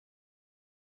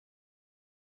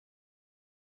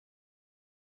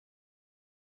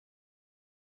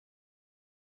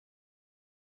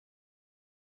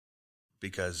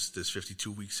because there's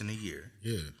 52 weeks in a year.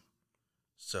 Yeah.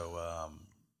 So,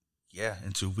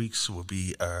 in 2 weeks will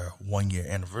be our 1 year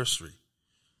anniversary.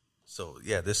 So,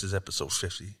 this is episode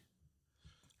 50.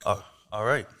 All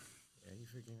right. Yeah, you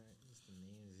forget what's the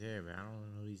names there, but I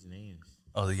don't know these names.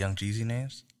 Oh, the Young Jeezy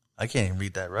names? I can't even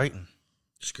read that writing.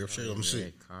 Scripture, let me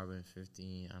see. Carbon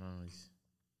 15, I don't know.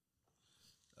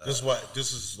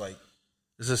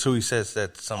 This is who he says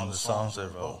that some of the songs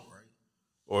that wrote, right?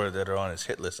 Or that are on his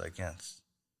hit list, I guess.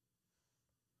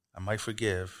 I might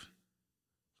forgive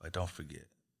if I don't forget.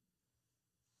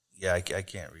 Yeah, I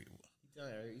can't read.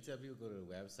 You tell people go to the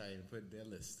website and put their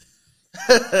list.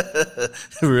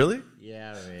 Really?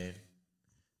 Yeah, man.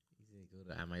 Go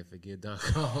to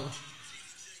imightforget.com.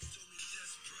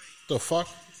 The fuck?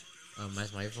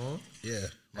 That's my phone? Yeah.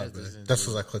 That's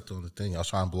because I clicked on the thing. I was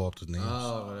trying to blow up the names.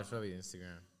 Oh, that's probably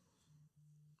Instagram.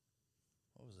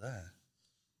 What was that?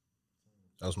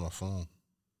 That was my phone.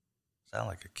 Sound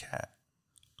like a cat.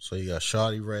 So you got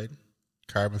Shawty Red,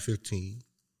 Carbon 15,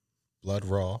 Blood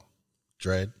Raw,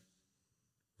 Dread,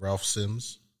 Ralph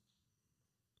Sims,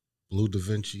 Blue Da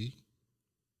Vinci,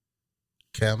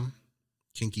 Kem,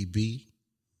 Kinky B.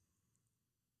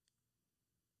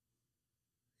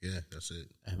 Yeah, that's it.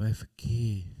 I might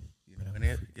forget. You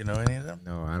know any of them?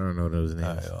 No, I don't know those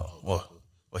names. Well,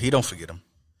 he don't forget them.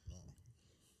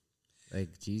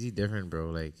 Like, Jeezy different, bro.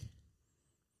 Like,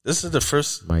 this is the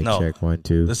first. Mic check 1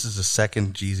 2. This is the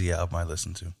second Jeezy album I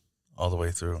listened to all the way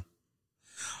through.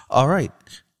 All right,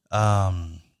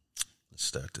 let's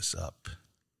start this up.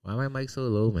 Why my mic so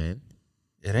low, man?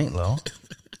 It ain't low.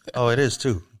 Oh, it is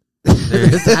too.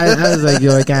 I was like,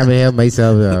 yo, I can't even help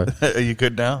myself. Are you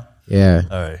good now? Yeah.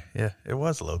 All right. Yeah, it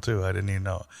was low too. I didn't even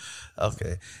know.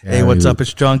 Okay. Yeah, hey, what's up?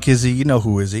 It's John Kizzy. You know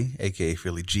who is he? AKA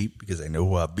Philly Jeep, because I know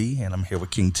who I be. And I'm here with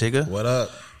King Tigger. What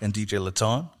up? And DJ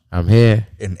Laton. I'm here.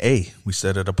 And we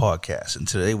started a podcast. And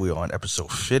today we're on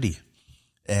episode 50.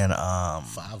 And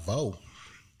 50.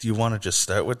 Do you want to just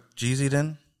start with Jeezy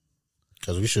then?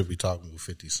 Because we should be talking with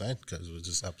 50 Cent, because it was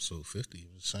just episode 50.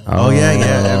 Oh yeah,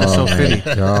 episode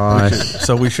 50. Gosh.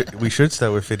 So we should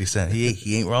start with 50 Cent.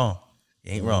 He ain't wrong.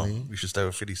 He ain't wrong. We should start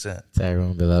with 50 Cent.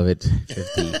 Tyrone, beloved,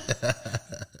 50.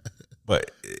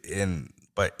 But in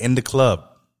the club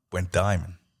went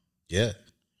diamond. Yeah.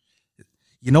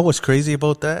 You know what's crazy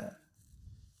about that?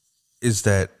 Is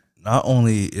that not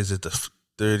only is it the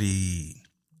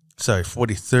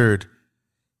 43rd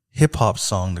hip hop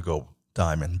song to go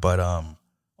diamond, but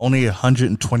only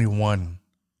 121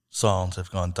 songs have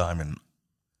gone diamond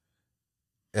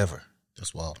ever.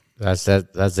 That's wild. That's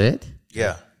it?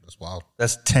 Yeah. That's wild.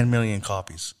 That's 10 million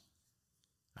copies.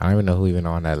 I don't even know who even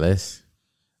on that list.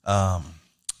 I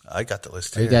got the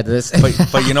list here. You got this?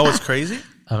 But you know what's crazy?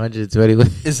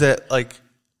 121. Is that like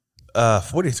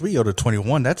 43 out of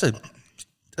 21, that's a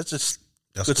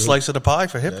good slice of the pie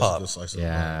for hip hop.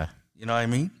 Yeah. You know what I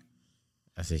mean?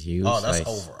 That's a huge that's slice.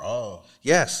 overall.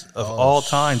 Yes, of all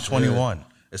time, shit. 21.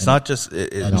 It's not just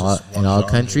in all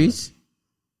countries.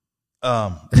 In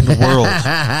the world.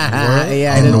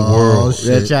 Yeah, in the world.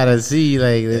 They're trying to see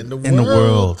like in the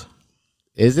world.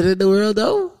 Is it in the world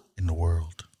though? In the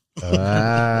world.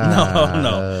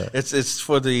 No. It's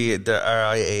for the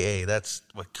RIAA. That's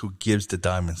who gives the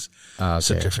diamonds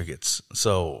certificates.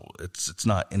 So it's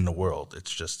not in the world.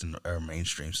 It's just in our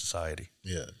mainstream society.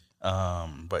 Yeah.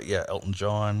 But yeah, Elton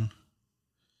John.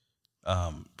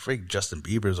 Freak Justin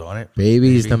Bieber's on it.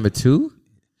 Baby's number 2.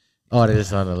 Oh, they're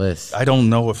just on the list. I don't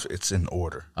know if it's in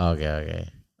order. Okay.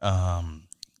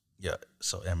 Yeah.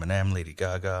 So Eminem, Lady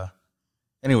Gaga.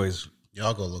 Anyways,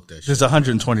 y'all go look that shit. There's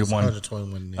 121.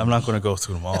 121 names. I'm not going to go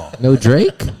through them all. No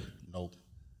Drake? Nope.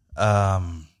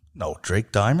 No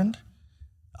Drake Diamond.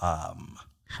 Has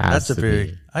that's a to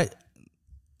very. be.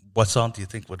 What song do you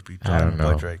think would be I don't Diamond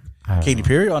by know. Drake? Katy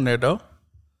Perry on there though.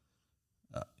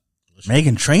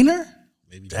 Meghan Trainor.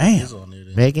 Maybe Damn. is on there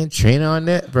then. Meghan Trainor on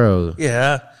that, bro.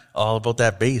 Yeah, all about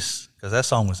that bass because that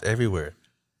song was everywhere.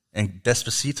 And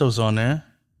Despacito's on there.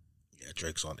 Yeah,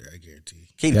 Drake's on there, I guarantee.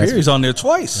 Katy Perry's on there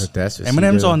twice. Despacito.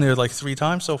 Eminem's on there like 3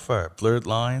 times so far. Blurred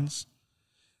Lines.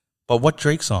 But what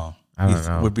Drake song I don't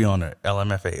know. would be on there?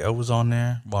 LMFAO was on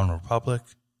there. One Republic.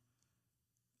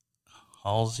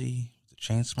 Halsey, the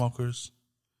Chainsmokers.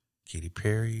 Katy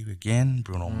Perry again.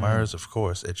 Bruno Mars, of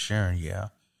course. Ed Sheeran, yeah.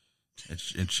 Ed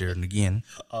Sheeran again.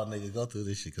 Oh, nigga, go through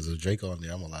this shit because if Drake on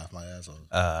there, I'm gonna laugh my ass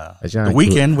off. The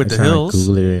Weeknd with the Hills.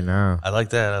 Google it right now. I like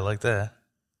that.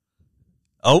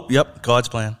 Oh, yep. God's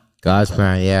Plan. God's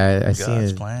Plan. Yeah, I see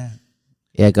God's it. Plan.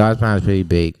 Yeah, God's Plan is pretty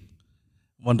big.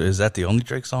 Wonder, is that the only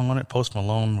Drake song on it? Post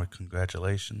Malone with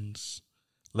Congratulations.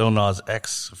 Lil Nas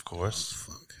X, of course.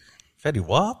 Fuck. Fetty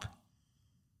Wap.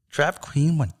 Trap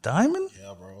Queen went diamond?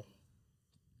 Yeah, bro.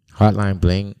 Hotline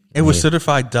Bling. It was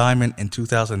certified diamond in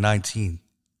 2019.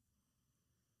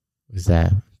 What's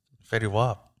that? Fetty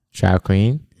Wap. Trap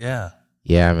Queen? Yeah.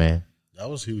 Yeah, man. That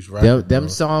was huge, right? Them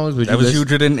songs. That was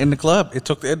huge in the club. It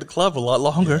took the club a lot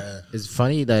longer. Yeah. It's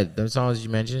funny that them songs you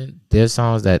mentioned, they're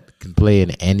songs that can play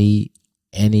in any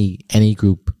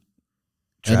group.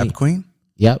 Trap Queen?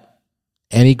 Yep.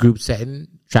 Any group setting,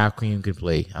 Trap Queen could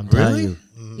play. I'm telling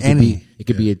Really? you. It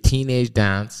could be a teenage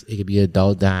dance. It could be an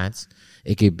adult dance.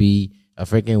 It could be a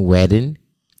freaking wedding.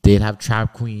 They'd have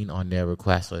Trap Queen on their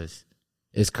request list.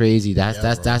 It's crazy.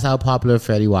 That's how popular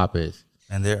Fetty Wap is.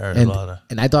 And there are a lot of...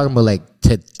 And I talking about like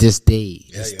to this day.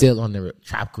 It's still on the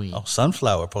Trap Queen. Oh,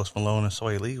 Sunflower, Post Malone, and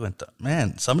Soy Lee went...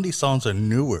 Man, some of these songs are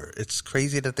newer. It's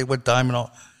crazy that they went diamond.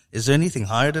 Is there anything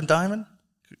higher than diamond?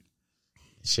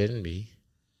 It shouldn't be.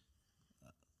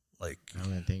 Like... I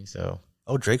don't think so.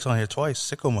 Oh, Drake's on here twice.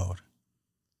 Sicko Mode.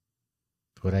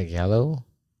 Kodak Yellow?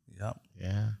 Yep.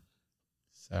 Yeah.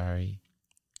 Sorry.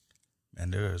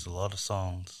 And there is a lot of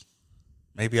songs.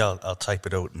 Maybe I'll type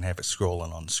it out and have it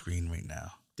scrolling on the screen right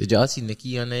now. Did y'all see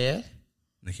Nicki on there yet?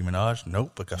 Nicki Minaj?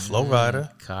 Nope. But got Flow Rider.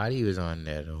 Cardi was on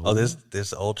there though. Oh, there's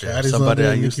the old jam. Cardi's Somebody on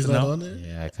there, I used Nicki's to not know. on there?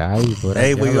 Yeah, Cardi.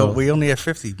 Hey, we only have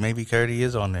 50. Maybe Cardi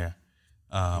is on there.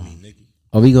 Nicki.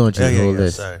 Oh, we going to the whole Yeah.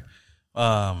 list. Sorry.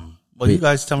 Well, you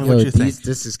guys tell me what you think.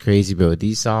 This is crazy, bro.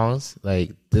 These songs,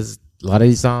 like a lot of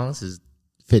these songs is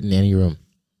fit in any room.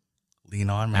 Lean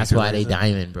on. That's why they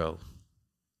diamond, bro.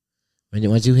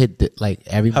 Once you hit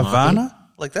every Havana? market,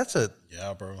 Like that's a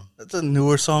bro. That's a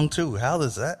newer song too. How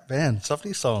does that, man? Some of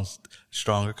these songs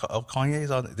stronger. Oh, Kanye's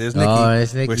on it. There's Nicki. Oh,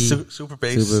 it's Nicki. With super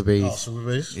bass. Super bass. Oh, Super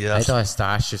Bass? Yeah. I thought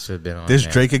Starship would have been on There's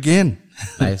there. Drake again.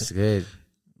 Life's good.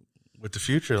 With the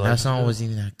future. That song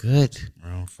wasn't even that good.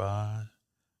 Room 5.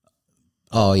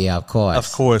 Oh yeah, of course.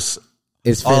 Of course.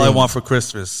 It's All I fitting. Want for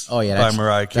Christmas. Oh yeah, by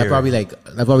Mariah Carey.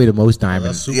 That's probably the most diamond.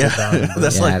 That's super Yeah, diamond, bro.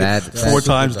 that's Yeah, like that's 4 super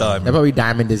times That diamond. probably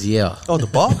diamond this year. Oh, the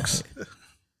box.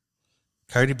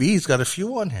 Cardi B's got a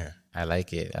few on here. I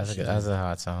like it. That's a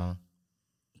hot song.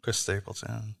 Chris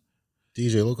Stapleton,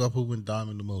 DJ, look up who went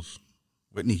diamond the most.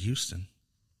 Whitney Houston,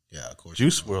 Yeah, of course.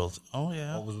 Juice WRLD. Oh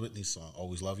yeah, What was Whitney's song?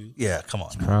 Always Love You? yeah. Come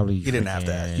on, man. Probably You didn't have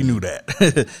to freaking- ask. You knew that.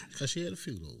 Because she had a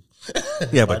few, though.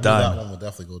 Yeah, I but knew that diamond. one would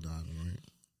definitely go diamond, right?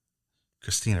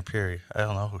 Christina Perry. I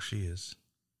don't know who she is.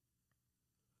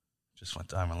 Just went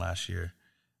diamond last year.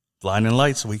 Blinding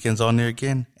Lights. Weekends on there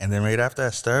again, and then right after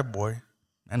that, Starboy.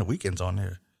 And the Weekend's on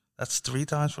there. That's 3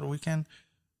 times for the Weekend.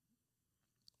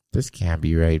 This can't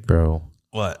be right, bro.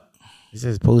 What? This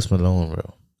is Post Malone,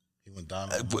 bro. He went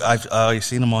diamond. I've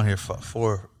seen him on here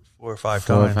 4 or 5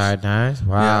 4 times. or 5 times?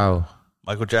 Wow.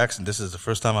 Michael Jackson. This is the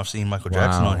first time I've seen Michael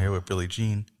Jackson Wow. on here with Billie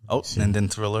Jean. Oh, and then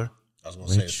Thriller. I was going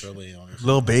to say it's really on this.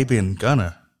 Lil Baby and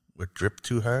Gunna with Drip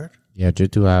Too Hard. Yeah,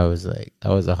 Drip 2 Hours, that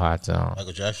was a hot song.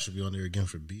 Michael Jackson should be on there again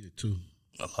for Beat It, too.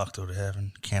 Locked to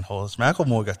Heaven. Can't Hold Us.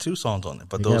 Macklemore got 2 songs on it,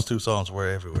 but They those got 2 songs were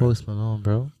everywhere. Post Malone,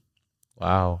 bro.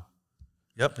 Wow.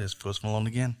 Yep, it's Post Malone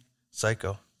again.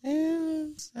 Psycho.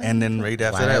 And then right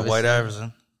after that, White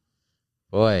Iverson.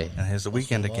 Boy. And here's the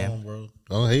Weekend again. Bro.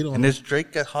 Don't hate on And him. there's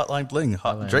Drake got Hotline Bling.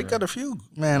 Drake got a few.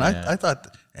 Man, Yeah. I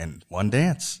thought. And One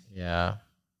Dance. Yeah.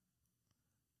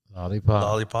 Lollipop.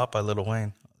 Lollipop by Lil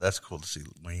Wayne. That's cool to see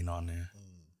Wayne on there.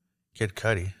 Kid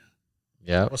Cudi.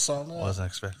 Yep. What song that? Wasn't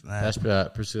expecting that. That's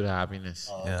Pursuit of Happiness.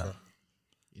 Oh, yeah. okay.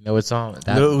 You know what song?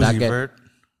 Lil that Uzi get- Vert.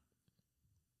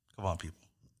 Come on, people.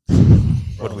 Bro,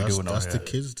 What are we doing over That's here? the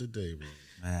kids today, bro.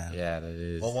 Man, Yeah, that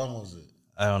is. What one was it?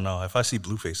 I don't know. If I see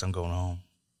Blueface, I'm going home.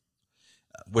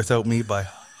 Without Me by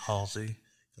Halsey.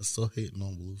 I'm still hating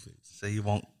on Blueface. Say You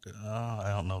Won't. I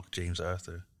don't know. James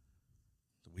Arthur.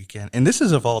 The Weekend. And this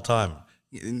is of all time.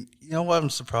 You know what? I'm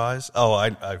surprised. Oh, I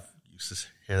used to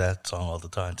hear that song all the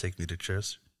time. Take Me to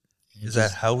Church. Is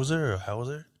that Hauser or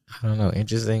Hauser? I don't know.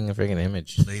 Interesting freaking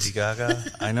image. Lady Gaga.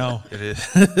 I know it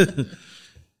is.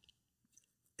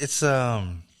 It's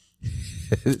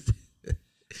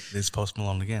it's Post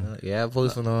Malone again. Yeah,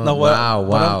 Post Malone. No, what- wow, what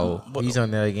wow. I'm- what- He's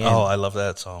on there again. Oh, I love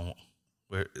that song.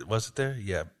 Where was it there?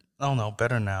 Yeah. Oh no,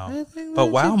 Better Now. But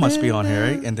Wow must be on here,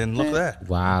 right? And then look at that.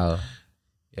 Wow.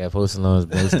 Yeah, Post Malone's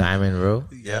most diamond, bro.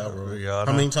 Yeah, Rihanna.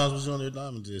 How many times was he on their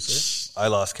diamond? Did it say? I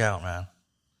lost count, man.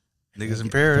 Niggas in I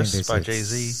think Paris they by said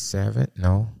Jay-Z. 7?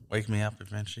 No. Wake Me Up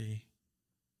eventually.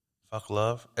 Fuck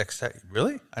Love.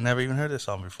 Really? I never even heard this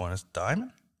song before. And it's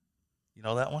Diamond? You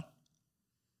know that one?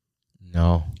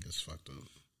 No. It's fucked up.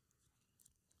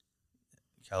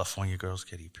 California Girls,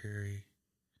 Katy Perry.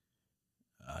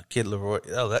 Kid Leroy.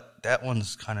 Oh, that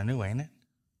one's kind of new, ain't it?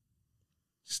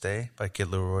 Stay by Kid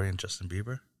Leroy and Justin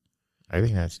Bieber. I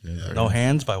think that's new. No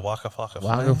Hands by Waka Flocka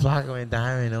Waka Flame. Flocka went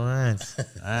diamond once.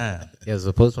 Ah, Yeah,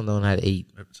 the post one had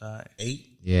 8. Riptide.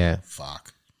 8? Yeah.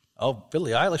 Fuck. Oh,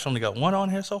 Billie Eilish only got 1 on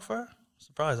here so far?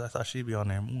 Surprised. I thought she'd be on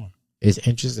there more. It's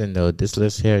interesting though. This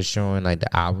list here is showing like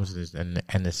the albums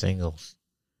and the singles.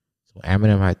 So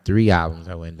Eminem had 3 albums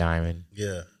that went diamond.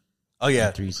 Yeah. Oh, yeah.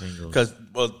 And 3 singles. Because,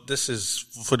 well, this is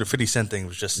for the 50 Cent thing. It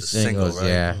was just a Singles, single, right?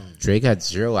 yeah. Drake had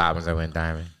 0 albums that went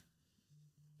diamond,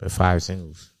 but 5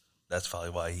 singles. That's probably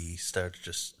why he started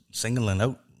just singling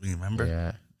out. Remember?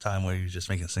 Yeah. Time where he was just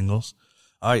making singles.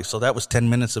 All right, so that was 10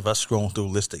 minutes of us scrolling through a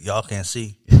list that y'all can't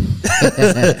see.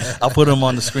 I'll put them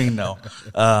on the screen now.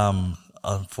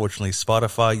 Unfortunately,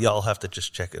 Spotify, y'all have to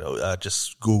just check it out.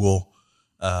 Just Google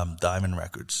Diamond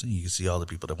Records. You can see all the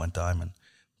people that went diamond.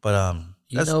 But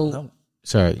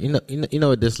sorry, you know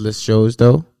what this list shows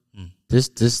though?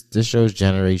 This shows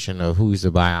generation of who used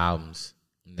to buy albums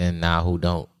and then now who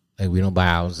don't. Like we don't buy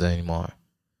albums anymore.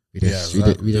 We just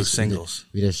singles.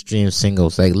 We just stream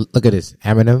singles. Like look at this,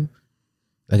 Eminem.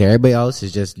 Like everybody else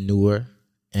is just newer,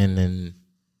 and then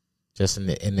just in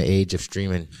the age of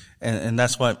streaming. And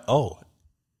that's why.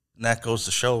 And that goes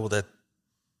to show that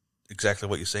exactly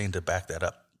what you're saying. To back that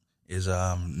up is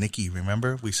Nicki.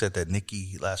 Remember we said that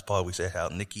Nicki last part. We said how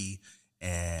Nicki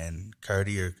and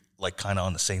Cardi are like kind of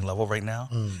on the same level right now,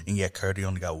 and yet Cardi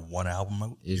only got 1 album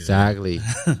out. Exactly.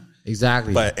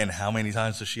 Exactly. But and how many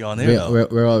times is she on there?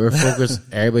 We're focused.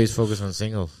 Everybody's focused on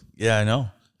singles. Yeah, I know.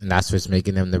 And that's what's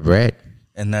making them the bread.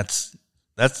 And that's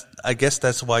I guess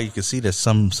that's why you can see that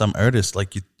some artists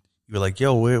like you were like,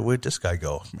 yo, where'd this guy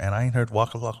go? Man, I ain't heard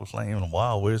Waka Flocka Flame in a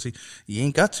while. Where is he? You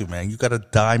ain't got to, man. You got a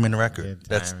diamond record. Yeah,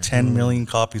 that's 10 million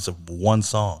copies of 1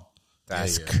 song.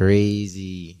 That's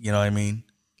crazy. You know what I mean?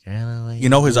 You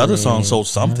know his other song sold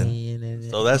something.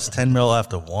 So that's 10 mil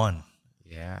after 1.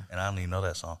 Yeah. And I don't even know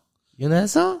that song. You know that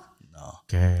song? No.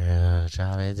 Girl,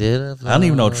 drop it to the floor. I don't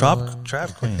even know Trap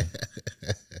Queen.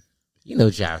 You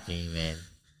know Trap Queen, man.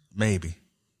 Maybe.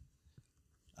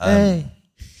 Hey.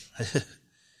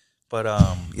 But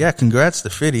yeah, congrats to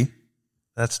 50.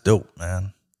 That's dope,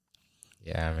 man.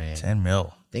 Yeah, man. 10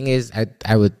 mil. Thing is,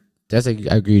 I would. I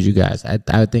agree with you guys. I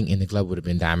would think In the Club would have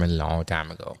been diamond a long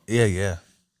time ago. Yeah.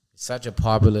 It's such a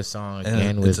popular song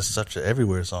again. And it's such an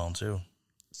everywhere song too.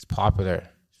 It's popular.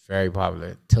 It's very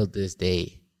popular till this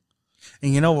day.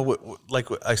 And you know what? Like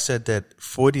I said, that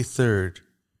 43rd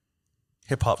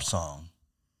hip hop song.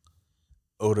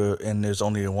 And there's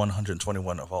only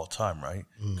 121 of all time, right?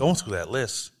 Going through that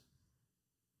list,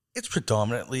 it's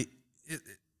predominantly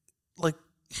like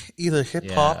either hip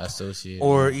hop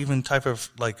or even type of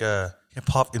like hip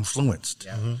hop influenced.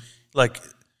 Yeah. Like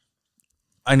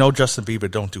I know Justin Bieber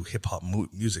don't do hip hop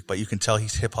music, but you can tell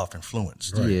he's hip hop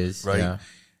influenced. He is, right?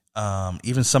 Yeah.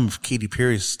 Even some of Katy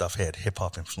Perry's stuff had hip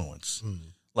hop influence.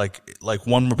 Like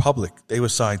One Republic, they were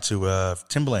signed to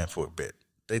Timbaland for a bit.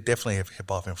 They definitely have hip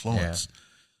hop influence. Yeah.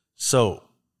 So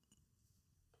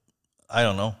I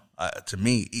don't know. To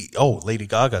me, Lady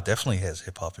Gaga definitely has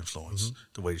hip hop influence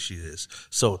the way she is.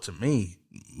 So to me,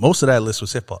 most of that list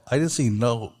was hip hop. I didn't see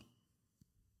were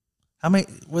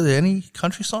there any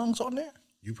country songs on there?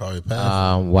 You probably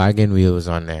passed. Wagon Wheel was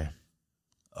on there.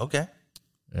 Okay.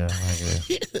 Yeah, Wagon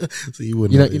Wheel. So you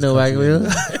wouldn't You know Wagon Wheel?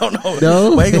 I don't know.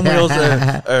 No? Wagon Wheels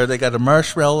they got the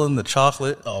marshmallow and the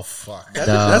chocolate. Oh fuck!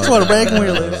 That's what a wagon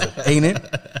wheel is, ain't it?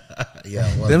 Yeah,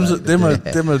 them are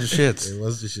the shits. It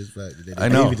was the shits back then. I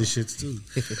know. Gave you the shits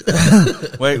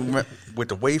too. Wait, with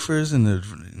the wafers and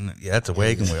that's a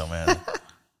wagon wheel, man.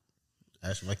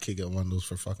 Actually, my kid got one of those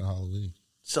for fucking Halloween.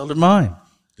 So did mine.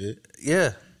 Did?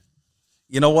 Yeah.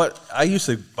 You know what? I used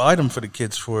to buy them for the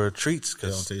kids for treats They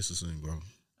don't because taste the same, bro.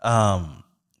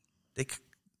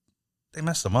 they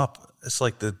mess them up. It's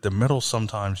like the middle.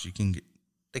 Sometimes you can get.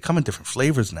 They come in different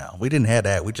flavors now. We didn't have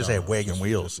that. We just had wagon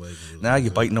wheels. Now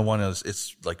you're biting the one that's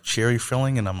it's like cherry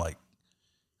filling, and I'm like,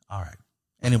 all right.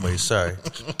 Anyway, sorry.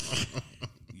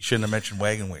 You shouldn't have mentioned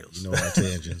wagon wheels. You know our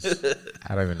tangents.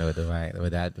 I don't even know what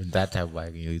that type of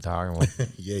wagon you're talking about.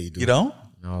 Yeah, you do. You don't?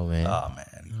 No, man. Oh man,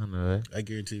 I don't know it. I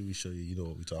guarantee we show you. You know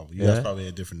what we talking about. You guys probably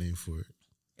had a different name for it.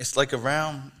 it's like a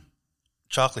round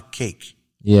chocolate cake,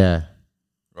 Yeah.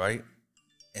 right?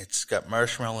 It's got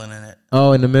marshmallow in it.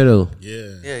 Oh, in the middle.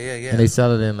 Yeah. Yeah. And they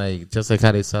sell it in like just like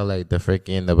how they sell like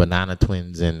the banana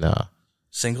twins and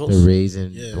Singles? the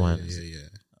raisin Yeah, ones. yeah.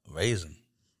 Raisin.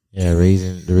 Yeah,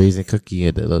 the raisin cookie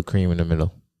and the little cream in the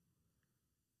middle.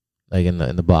 Like in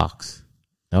the box.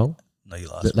 No? No, you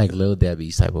lost me. Like Lil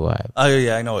Debbie's type of vibe. Oh,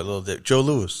 yeah, I know it a little bit. Joe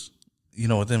Louis. You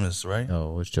know what them is, right?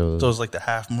 No, what's Joe? Those like the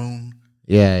half moon,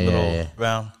 Yeah, little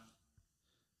round.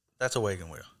 That's a wagon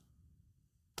wheel.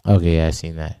 Okay, yeah, I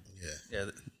seen that. Yeah,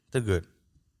 they're good.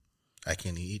 I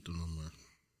can't even eat them no more.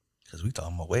 Because we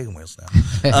talking about wagon wheels now.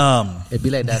 It be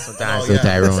like that sometimes, so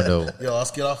Tyrone, though. Yo,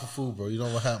 let's get off of food, bro. You know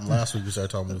what happened last week? We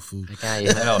started talking about food.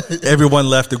 Everyone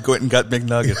left and went and got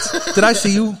McNuggets. Did I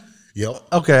see you? Yep.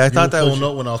 Okay, I thought that was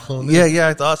up when I was pulling. Yeah,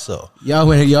 I thought so. Y'all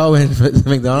went to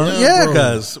McDonald's? Yeah,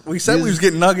 because we said we was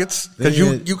getting nuggets. Because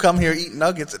you come here eating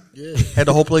nuggets. Had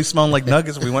the whole place smelling like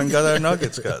nuggets. We went and got our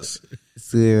nuggets, cuz.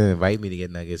 So invite me to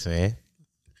get nuggets, man.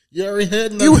 You already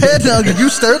had nuggets. You had nuggets. You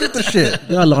stirred at the shit.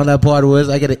 You know how long that part was?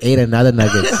 I could have ate another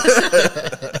nugget.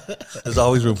 There's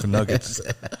always room for nuggets.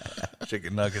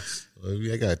 Chicken nuggets.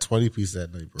 I got a 20 piece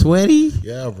that night, bro. 20?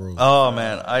 Yeah, bro. Oh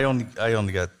man, I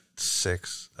only got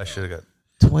 6. I should have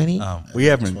got 20. We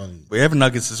having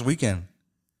nuggets this weekend.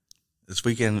 This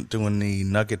weekend doing the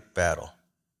nugget battle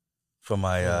for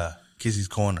my Kizzy's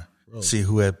Corner. Bro. See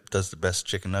who does the best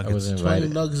chicken nuggets. I was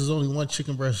invited. 20 nuggets is only one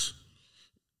chicken breast.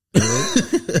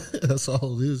 That's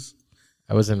all it is.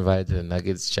 I was invited to the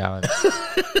Nuggets challenge.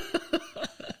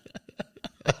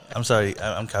 I'm sorry,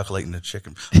 I'm calculating the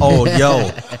chicken. Oh,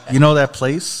 yo, you know that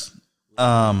place,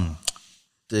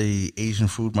 the Asian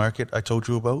food market I told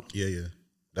you about? Yeah.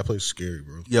 That place is scary,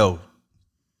 bro. Yo,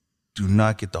 do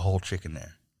not get the whole chicken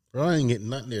there. Bro, I ain't getting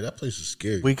nothing there. That place is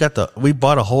scary. We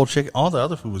bought a whole chicken. All the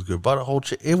other food was good. Bought a whole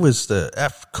chicken. It was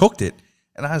cooked it,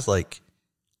 and I was like,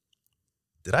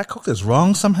 did I cook this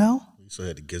wrong somehow? You still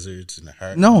had the gizzards and the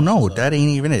heart? No, that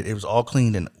ain't even it. It was all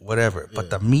cleaned and whatever. Yeah.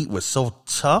 But the meat was so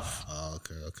tough. Oh,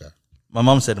 okay. My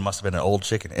mom said it must have been an old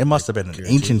chicken. It must have been an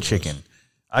ancient chicken.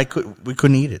 We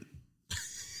couldn't eat it.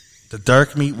 The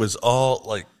dark meat was all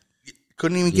like,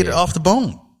 couldn't even get it off the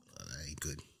bone. That ain't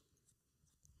good.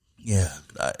 Yeah.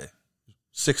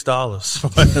 $6.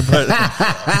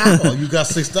 Oh, you got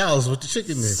 $6 with the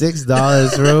chicken there.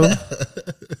 $6, bro.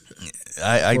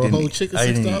 I For didn't. A whole chicken,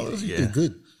 $6? You did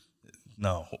good.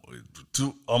 No,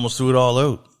 almost threw it all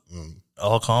out.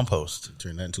 All compost.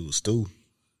 Turn that into a stew.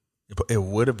 It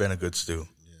would have been a good stew.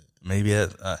 Yeah. Maybe,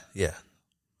 yeah.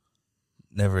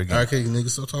 Never again. All right, okay,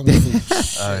 niggas, stop talking about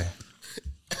food. All right.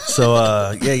 So,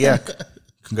 yeah.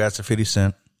 Congrats to 50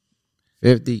 Cent.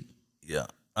 50. Yeah.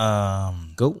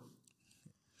 Go.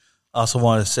 I also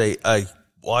want to say I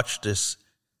watched this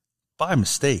by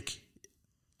mistake.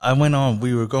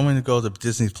 We were going to go to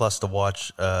Disney Plus to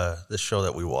watch this show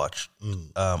that we watched,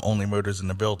 Only Murders in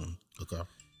the Building. Okay.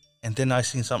 And then I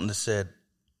seen something that said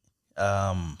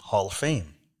Hall of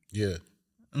Fame. Yeah.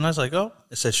 And I was like, oh,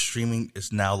 it says streaming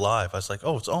is now live. I was like,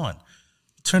 oh, it's on.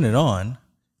 Turn it on.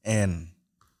 And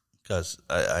because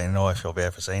I know I feel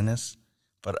bad for saying this,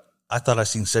 but I thought I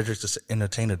seen Cedric the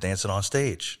Entertainer dancing on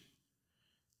stage.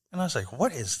 And I was like,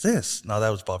 what is this? No, that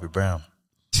was Bobby Brown.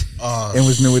 Oh, it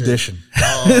was New Edition.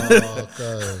 Oh,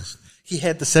 cuz. He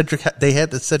had the Cedric. They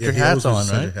had the Cedric hats on,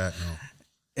 right? Hat, no.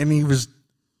 And he was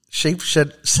shape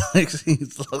shed. I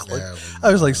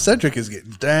was like, Cedric is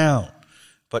getting down,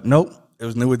 but nope. It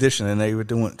was New Edition, and they were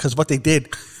doing because what they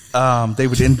did, they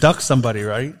would induct somebody,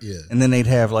 right? Yeah. And then they'd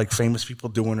have like famous people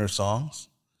doing their songs.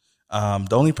 The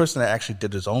only person that actually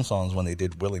did his own songs when they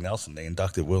did Willie Nelson, they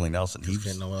inducted Willie Nelson. He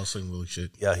can't no else sing Willie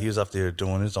shit. Yeah, he was up there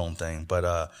doing his own thing.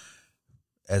 But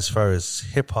as far as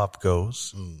hip hop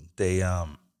goes, they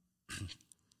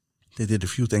did a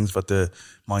few things, but the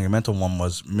monumental one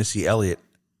was Missy Elliot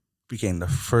became the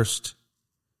first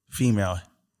female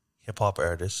hip hop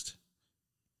artist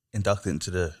inducted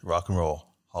into the Rock and Roll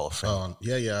Hall of Fame.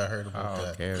 Yeah, I heard about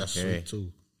that. Okay, That's sweet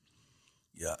too.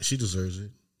 Yeah, she deserves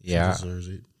it. She Yeah, deserves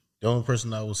it. The only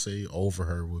person I would say over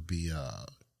her would be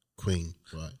Queen.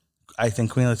 But I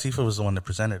think Queen Latifah was the one that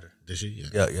presented her. Did she?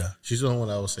 Yeah. She's the only one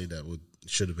I would say that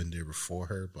should have been there before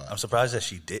her. But I'm surprised that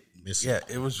she did. Missy,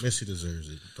 it was Missy deserves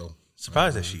it though.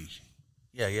 Surprised that she.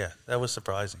 Yeah, that was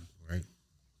surprising. Right.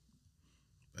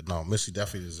 But no, Missy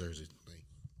definitely deserves it. Like,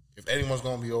 if anyone's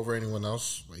gonna be over anyone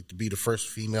else, like to be the first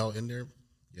female in there,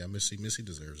 yeah, Missy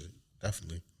deserves it.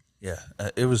 Definitely. Yeah,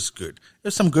 it was good.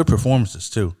 There's some good performances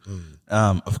too.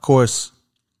 Of course,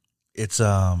 it's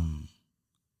the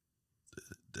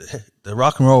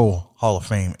Rock and Roll Hall of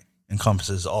Fame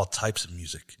encompasses all types of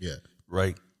music. Yeah,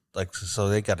 right. Like so,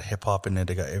 they got hip hop in there.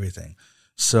 They got everything.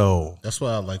 So that's what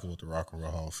I like about the Rock and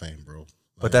Roll Hall of Fame, bro.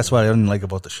 But that's what I didn't like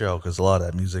about the show because a lot of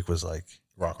that music was like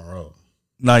rock and roll.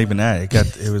 Not even that.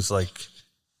 It was like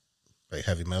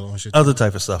heavy metal and shit. Other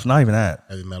type of stuff. Not even that.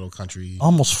 Heavy metal, country,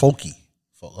 almost folky.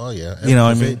 Oh yeah, you know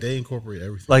what I mean. They incorporate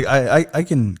everything. Like I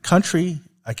can country.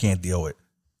 I can't deal with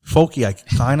folky. I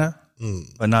kinda,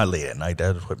 but not late at night.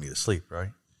 That would put me to sleep, right?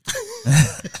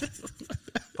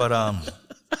 But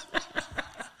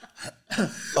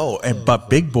but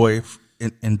Big Boy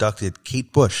inducted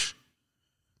Kate Bush.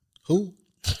 Who?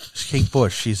 Kate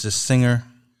Bush. She's a singer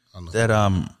that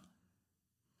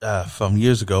from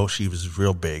years ago. She was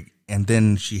real big, and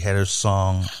then she had her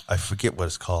song. I forget what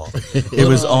it's called. It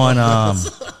was on.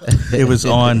 It was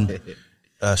on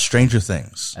Stranger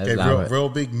Things. Okay, real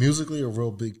big musically or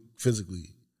real big physically?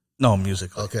 No,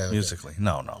 musically. Okay. Musically.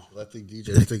 No. I think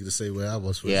DJ was thinking the same way I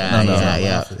was. Yeah.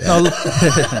 No,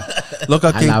 look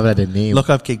up. I love that the name.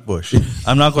 Look up Kate Bush.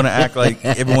 I'm not going to act like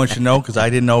everyone should know because I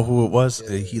didn't know who it was.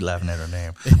 He laughing at her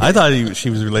name. I thought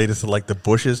she was related to like the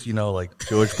Bushes, like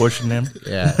George Bush and them.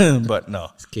 Yeah. But no.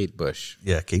 It's Kate Bush.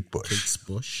 Yeah, Kate Bush. Kate's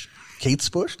Bush. Kate's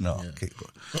Bush? No, yeah. Kate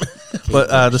Bush.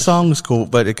 But the song was cool,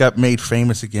 but it got made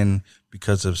famous again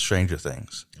because of Stranger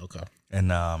Things. Okay. And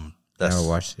never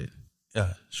watched it.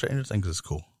 Yeah, Stranger Things is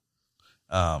cool.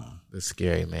 It's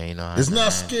scary, man. It's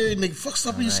not scary, nigga. Fuck,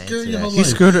 stop being scared your whole life.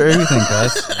 He's scared of everything,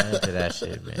 guys. I'm into that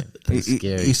shit, man.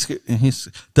 It's scary.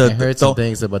 I heard some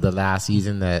things about the last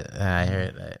season that I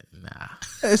heard that, nah.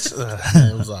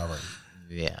 It was all right.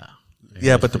 Yeah.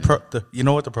 Yeah, but you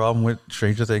know what the problem with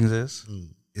Stranger Things is?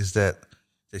 Is that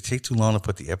they take too long to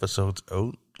put the episodes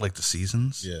out, like the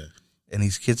seasons. Yeah. And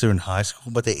these kids are in high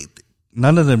school, but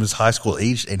none of them is high school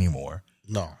aged anymore.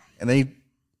 No. And they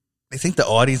think the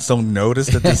audience don't notice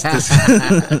that this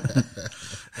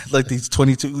like these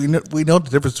 22. We know the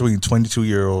difference between a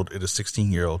 22-year-old and a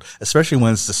 16-year-old, especially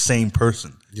when it's the same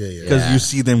person. Yeah. Because you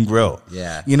see them grow.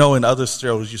 Yeah. In other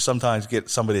shows, you sometimes get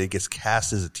somebody that gets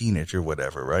cast as a teenager or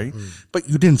whatever, right? But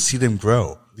you didn't see them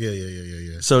grow.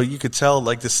 Yeah. So you could tell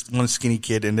like this one skinny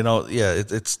kid, and then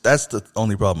that's the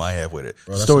only problem I have with it.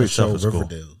 Bro, that's story the show itself is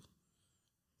Riverdale. cool.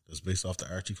 It's based off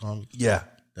the Archie comic. Yeah,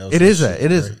 It is.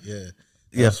 Yeah.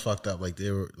 That's fucked up. Like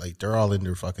they're all in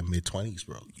their fucking mid-20s,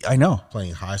 bro. I know.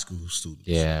 Playing high school students.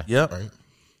 Yeah. Yep. Right.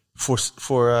 For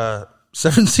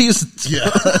 7 seasons. Yeah.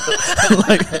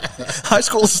 Like high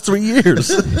school is 3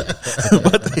 years.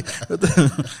 but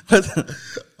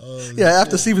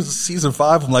after season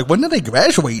 5, I'm like, when did they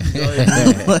graduate?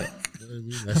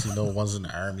 Next one's in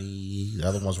the army, the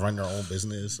other one's running their own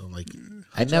business. I'm like,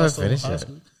 I never finished it.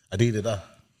 I did it up.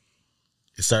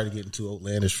 It started getting too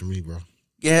outlandish for me, bro.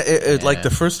 Yeah, like the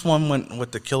first one went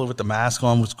with the killer with the mask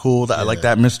on was cool. I like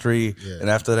that mystery. Yeah. And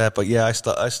after that, but yeah, I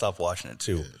stopped watching it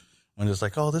too. Yeah. When it's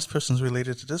like, oh, this person's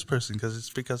related to this person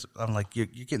because I'm like, you're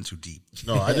getting too deep.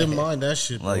 No, I didn't mind that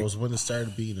shit, bro. It was when it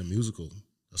started being a musical.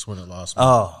 That's when it lost me.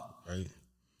 Oh. Right.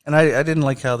 And I didn't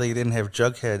like how they didn't have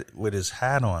Jughead with his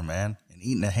hat on, man, and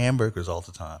eating the hamburgers all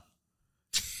the time.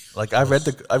 Like I read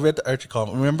the Archie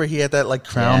comic. Remember he had that like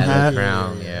crown hat,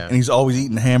 and he's always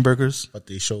eating hamburgers. But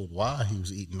they showed why he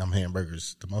was eating them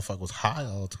hamburgers. The motherfucker was high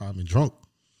all the time and drunk.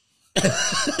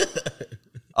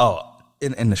 Oh,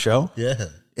 in the show, yeah.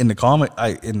 In the comics,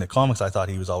 I thought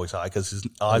he was always high because his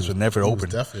eyes were never open.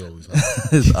 Definitely always high.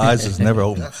 His eyes was never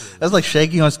open. That's like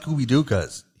Shaggy on Scooby Doo,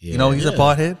 cuz he's a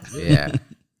pothead. Yeah.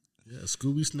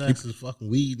 Scooby snacks is fucking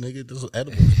weed, nigga. This was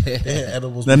edibles. They had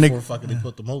edibles before fucking they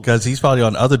put them over. Because he's probably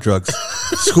on other drugs.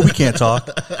 Scooby can't talk.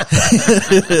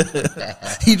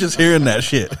 He just hearing that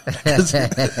shit.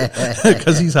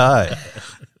 Because he's high.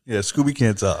 Yeah, Scooby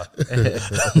can't talk.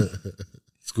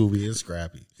 Scooby and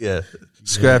Scrappy. Yeah,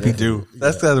 Scrappy too.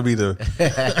 That's got to be the...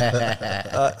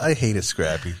 I hated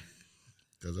Scrappy.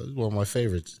 Because that's one of my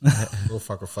favorites. Little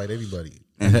fucker fight anybody.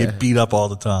 And get beat up all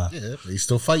the time. Yeah, they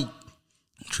still fight.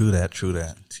 True that.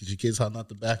 Teach your kids how not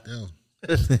to back down.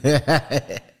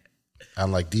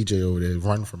 I'm like DJ over there,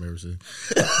 run from everything.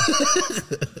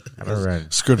 I don't run.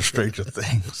 Scared of Stranger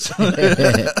Things.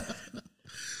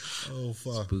 Oh,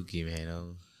 fuck. Spooky, man.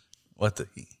 Oh. What the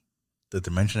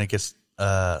dimension that gets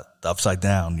the upside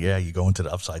down? Yeah, you go into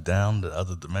the upside down, the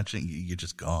other dimension, you're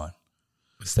just gone.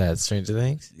 What's that? Stranger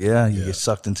Things? Yeah, you get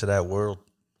sucked into that world.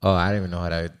 Oh, I didn't even know how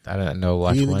to. I didn't know.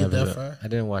 Watch one episode. I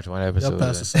didn't watch one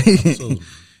episode.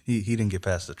 He didn't get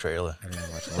past the trailer. I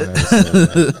didn't watch one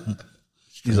episode.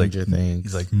 Stranger Things.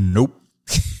 He's like, nope.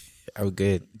 Oh,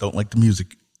 good. Don't like the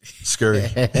music. Scary.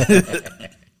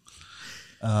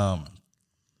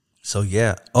 So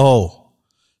yeah. Oh,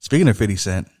 speaking of 50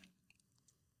 Cent,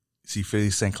 see 50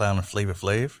 Cent clowning Flavor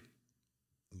Flav?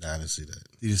 Nah, I didn't see that.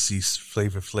 You just see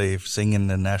Flavor Flav singing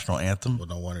the national anthem. Well,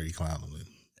 no wonder he clowned him then.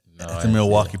 At the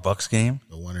Milwaukee Bucks game.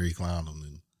 No wonder he clowned him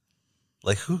then.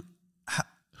 Like who?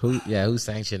 Who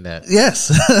sanctioned that? Yes,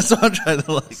 that's what I'm trying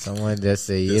to like. Someone just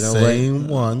say, you know what? The same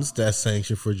ones that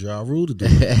sanctioned for Ja Rule to do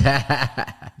it.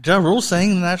 Ja Rule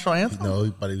sang the national anthem? No,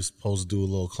 but he was supposed to do a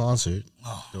little concert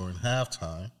during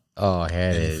halftime. Oh, here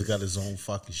it is. He got his own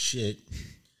fucking shit.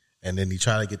 And then he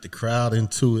tried to get the crowd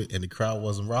into it, and the crowd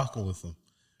wasn't rocking with him.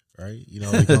 Right? You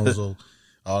know, he comes with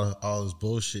all his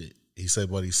bullshit. He said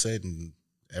what he said, and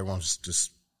everyone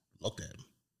just looked at him.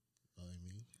 You know what I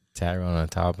mean? Tyrone on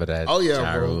top of that. Oh yeah,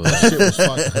 gyro. bro. That shit was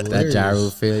fucking That hilarious. gyro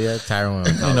failure. Tyrone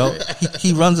on top. You know,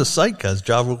 he runs a site, cuz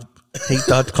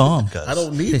JaRuleHate.com. I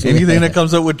don't need to. Anything that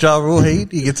comes up with Ja Rule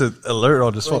hate, he gets an alert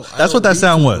on his phone. Bro, That's what that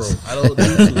sound was. Bro. I don't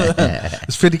need to.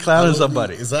 It's 50 Cloud or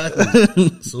somebody. Exactly.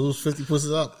 As soon as 50 puts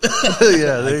it up.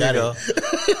 Yeah, there you got go.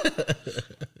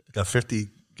 Got 50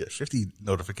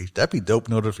 notifications. That'd be dope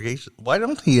notification. Why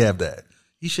don't he have that?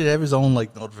 He should have his own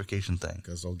like notification thing.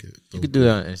 Because You could do it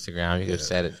on Instagram. You could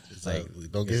set it. It's like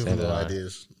don't give him no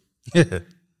ideas. Yeah.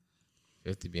 you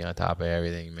have to be on top of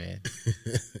everything, man.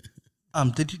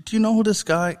 Do you know who this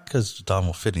guy? Because we're talking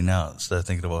about 50 now. Instead of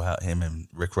thinking about how him and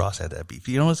Rick Ross had that beef.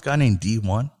 You know this guy named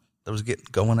D1 that was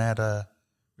going at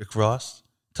Rick Ross,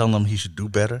 telling him he should do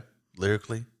better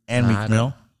lyrically, and Meek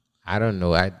Mill. I don't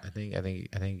know. I think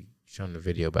showing the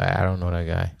video, but I don't know that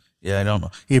guy. Yeah, I don't know.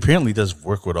 He apparently does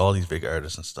work with all these big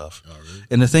artists and stuff. Oh, really?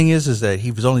 And the thing is that he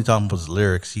was only talking about his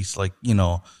lyrics. He's like,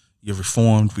 you're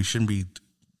reformed. We shouldn't be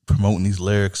promoting these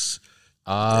lyrics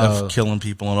of killing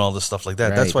people and all this stuff like that.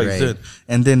 Right, that's why right. he's doing.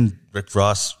 And then Rick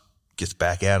Ross gets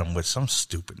back at him with some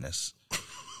stupidness,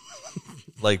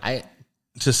 like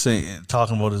just saying,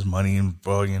 talking about his money and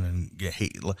borrowing and get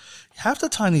hate. Like, half the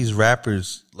time, these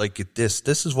rappers like get this.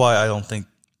 This is why I don't think.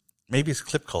 Maybe it's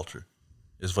clip culture.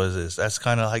 Is what it is. That's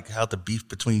kind of like how the beef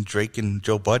between Drake and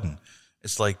Joe Budden.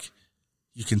 It's like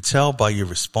you can tell by your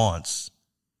response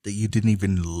that you didn't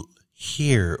even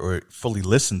hear or fully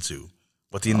listen to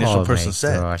what the initial person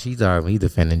said. Gosh, he's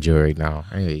defending Drake now.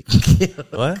 Anyway.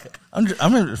 What? I'm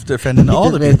defending all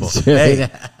the people. Hey,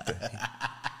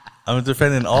 I'm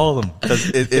defending all of them because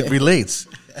it relates.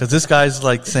 Because this guy's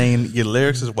like saying your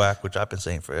lyrics is whack, which I've been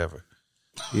saying forever.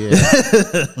 Yeah.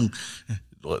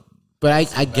 What? But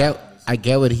I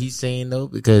get what he's saying though,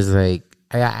 because like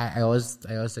I always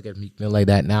look at Meek Mill like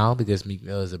that now, because Meek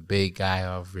Mill is a big guy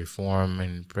of reform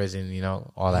and prison,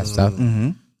 all that stuff.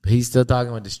 Mm-hmm. But he's still talking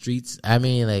about the streets. I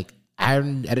mean, like I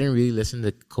didn't really listen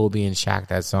to Kobe and Shaq,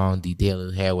 that song detail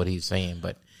to hear what he's saying,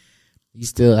 but he's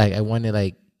still like, I wonder,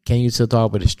 like, can you still talk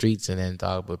about the streets and then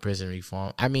talk about prison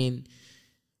reform? I mean,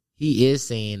 he is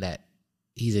saying that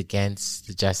he's against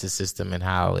the justice system and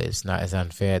how it's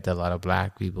unfair to a lot of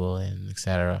black people and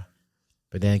etc.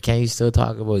 But then can you still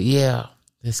talk about, yeah,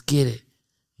 let's get it,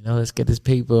 let's get this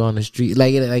paper on the street,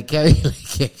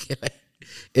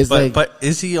 but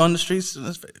is he on the streets?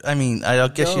 I mean, I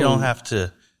guess you don't have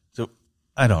to.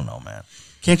 I don't know, man.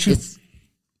 Can't you?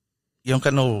 You don't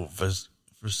got no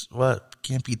what?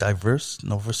 Can't be diverse,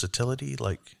 no versatility,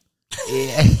 like.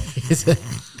 Yeah.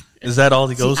 Is that all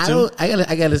he goes to?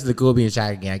 I gotta listen to Kobe and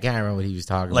Shaq again. I can't remember what he was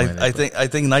talking about. I think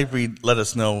Nightbreed let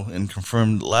us know and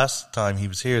confirmed last time he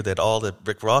was here that all that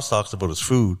Rick Ross talks about is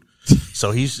food.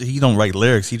 So he don't write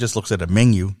lyrics. He just looks at a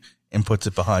menu and puts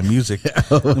it behind music.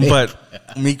 But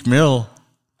Meek Mill,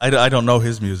 I don't know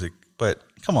his music. But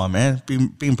come on, man,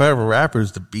 being part of a rapper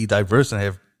is to be diverse and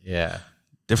have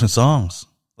different songs.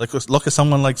 Like look at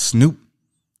someone like Snoop.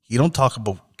 He don't talk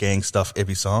about gang stuff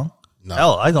every song. No.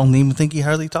 Hell, I don't even think he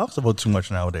hardly talks about too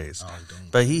much nowadays. No,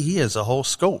 but he has a whole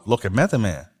scope. Look at Method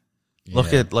Man. Yeah.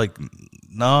 Look at like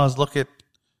Nas. Look at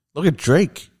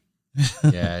Drake.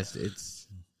 Yeah, it's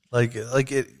like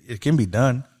it can be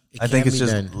done. I think it's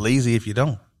just lazy if you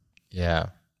don't. Yeah.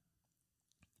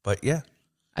 But yeah,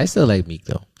 I still like Meek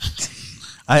though.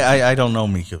 I don't know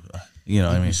Meek. You know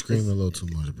what I mean? He's screaming a little too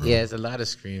much, bro. Yeah, it's a lot of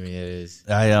screaming. It is.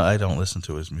 I don't listen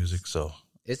to his music, so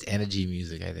it's energy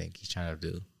music. I think he's trying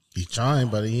to do. He's trying,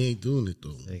 but he ain't doing it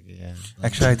though. Like, yeah.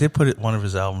 Actually, I did put one of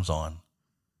his albums on,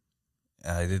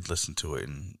 and I did listen to it,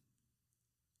 and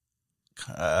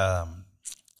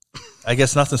I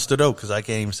guess nothing stood out because I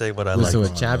can't even say what I like.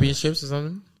 Was it Championships or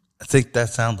something? I think that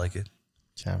sounded like it.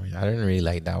 Champions. I didn't really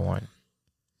like that one.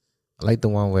 I like the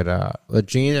one with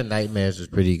Dreams and Nightmares was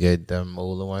pretty good. The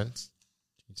older ones,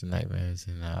 Dreams and Nightmares,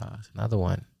 and another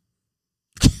one.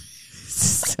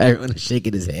 Everyone is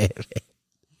shaking his head.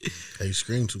 Hey, you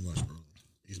scream too much, bro.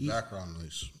 He's background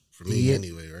noise for me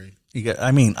anyway, right?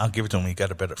 I'll give it to him. He got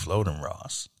a better flow than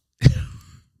Ross.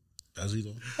 Does he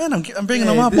though? Man, I'm bringing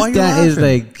him up. Why you laughing? This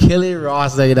guy is like killing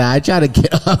Ross like that. I try to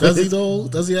get up. Does he though?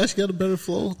 Does he actually got a better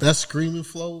flow? That screaming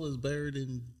flow is better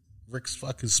than Rick's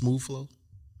fucking smooth flow.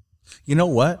 You know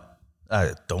what?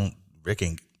 Rick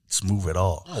ain't smooth at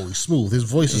all. Oh, he's smooth. His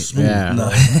voice is smooth. Yeah. No.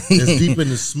 It's deep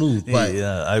and it's smooth.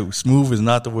 But smooth is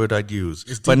not the word I'd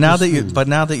use. But now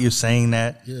that you're saying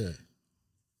that, yeah,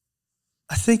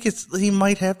 I think he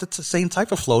might have the same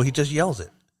type of flow. He just yells it.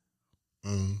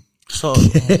 So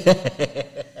I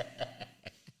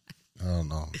don't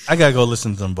know. I gotta go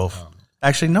listen to them both.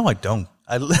 Actually, no, I don't.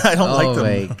 I don't like them.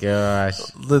 Oh my gosh,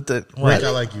 Rick, I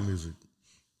like your music.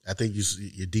 I think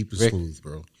you're deep and smooth,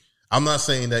 bro. I'm not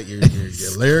saying that your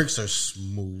lyrics are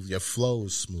smooth. Your flow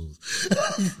is smooth.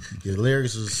 Your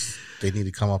lyrics they need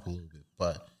to come up a little bit,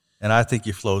 but. And I think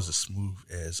your flow is as smooth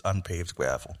as unpaved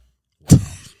gravel. Wow.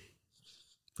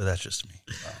 But that's just me.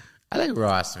 Wow. I like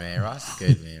Ross, man. Ross is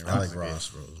good, man. I like Ross,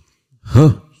 bro.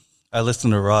 Huh. I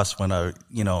listen to Ross when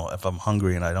if I'm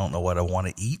hungry and I don't know what I want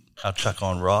to eat, I'll check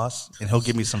on Ross and he'll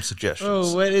give me some suggestions.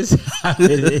 Oh, what is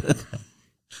happening?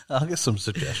 I'll get some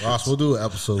suggestions. Ross, we'll do an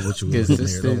episode with you in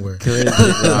here. Don't worry.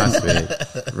 Ross, man.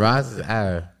 Ross is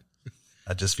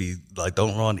I just be like,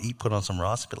 don't want to eat, put on some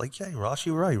Ross. Be like, yeah, Ross,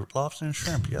 you're right. Lobster and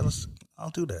shrimp. Yeah, I'll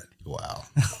do that. Wow.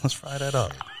 Let's fry that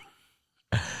up.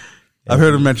 I've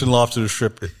heard him mention lobster and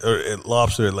shrimp or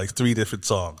lobster in like 3 different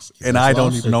songs, and I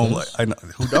don't even know. Like, I know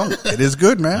who don't. It is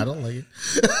good, man. I don't like it.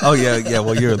 Oh yeah.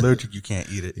 Well, you're allergic. You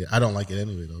can't eat it. Yeah, I don't like it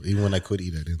anyway though. Even when I could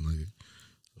eat it, I didn't like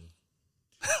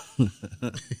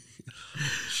it.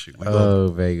 Shoot, my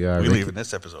God. We leaving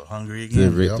this episode hungry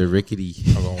again. The rickety.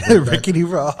 Rickety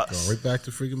Ross. Going right back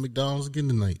to freaking McDonald's again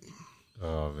tonight.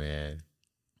 Oh man.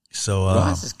 So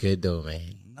Ross is good though,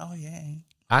 man. No, yeah.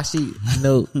 Actually,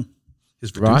 no.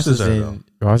 Ross is in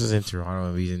Toronto,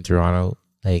 and he's in Toronto.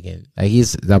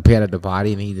 He's up here at the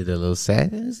body, and he did a little set.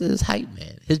 It's hype,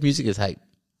 man. His music is hype.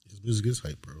 His music is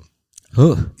hype, bro.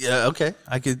 Huh. Yeah, okay.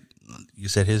 You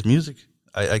said his music.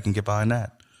 I can get behind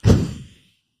that.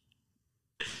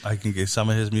 I can get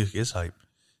some of his music is hype.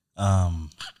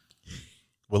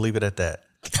 We'll leave it at that.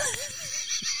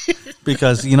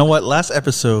 Because you know what? Last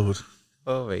episode,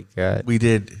 oh my God, we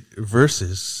did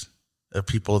verses of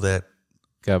people that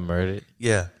got murdered.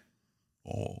 Yeah.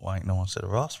 Well, why ain't no one said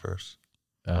Ross first?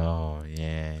 Oh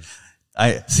yeah.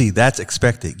 I see. That's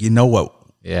expected. You know what?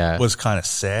 Yeah. Was kind of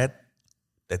sad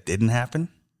that didn't happen.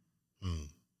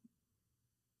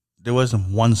 There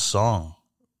wasn't one song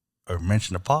or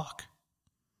mention of Pac.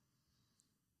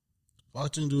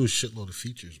 Pac didn't do a shitload of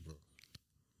features, bro.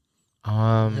 He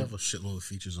have a shitload of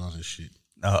features on his shit.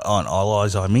 On All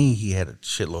Eyes on Me, he had a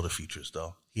shitload of features,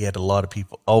 though. He had a lot of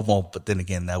people. Oh, well, but then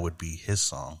again, that would be his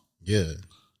song. Yeah.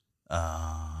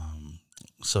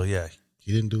 So, yeah.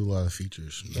 He didn't do a lot of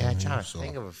features. Yeah, I'm trying to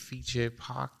think of a feature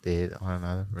Pac did on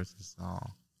another person's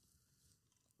song.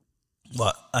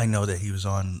 Well, I know that he was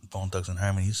on Bone Thugs and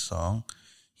Harmony's song.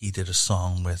 He did a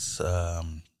song with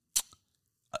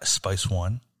Spice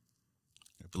One.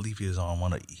 I believe he was on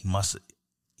one of.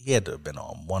 He had to have been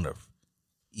on one of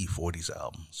E40's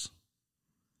albums.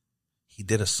 He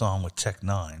did a song with Tech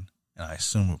Nine, and I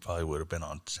assume it probably would have been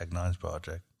on Tech Nine's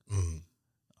project.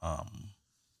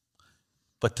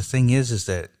 But the thing is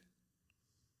that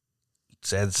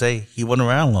sad to say, he wasn't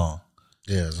around long.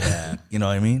 Yeah. You know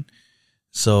what I mean?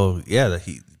 So yeah,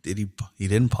 he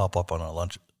didn't pop up on a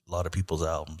lot of people's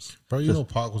albums. Bro, you know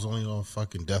Pac was only on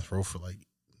fucking death row for like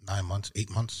 9 months, 8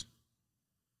 months.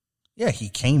 Yeah, he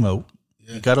came out.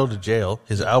 Yeah. He got out of jail.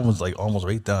 His album was like almost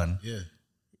right done. Yeah.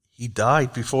 He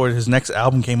died before his next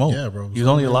album came out. Yeah, bro. He was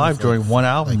only alive during one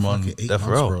album on death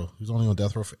row. Bro. He was only on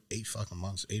death row for 8 fucking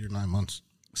months, 8 or 9 months.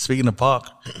 Speaking of Pac,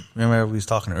 remember we was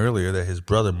talking earlier that his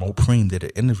brother Mopreme did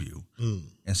an interview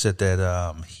and said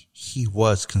that he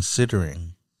was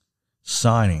considering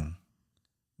signing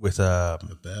with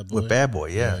Bad Boy,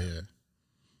 yeah.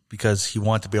 Because he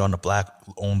wanted to be on the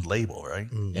black-owned label, right?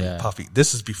 Yeah. And Puffy.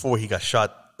 This is before he got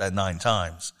shot that 9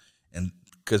 times, and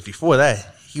because before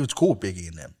that he was cool with Biggie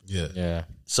and them. Yeah.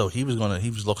 So he was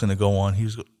looking to go on.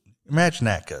 Imagine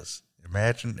that, cuz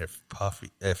imagine if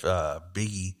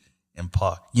Biggie and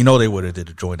Pac, they would have did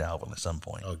a joint album at some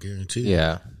point. Oh, guaranteed.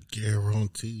 Yeah.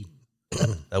 Guaranteed.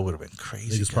 That would have been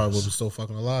crazy. Niggas probably would be still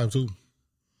fucking alive too.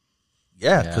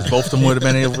 Yeah, because both of them would have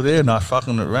been over there not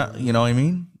fucking around. You know what I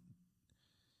mean?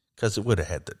 Because it would have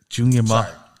had the Junior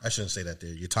Sorry, I shouldn't say that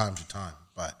there. Your time's your time.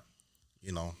 But,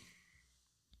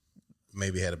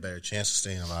 maybe had a better chance of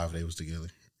staying alive if they was together.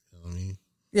 You know what I mean?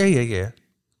 Yeah.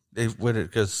 They would have,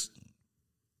 because,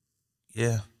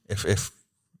 if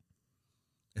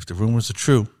the rumors are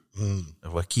true,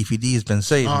 of what Keefy D has been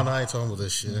saying. Oh, no, I ain't talking about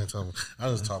this shit. I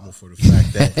was talking about for the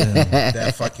fact that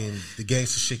that fucking the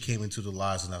gangster shit came into the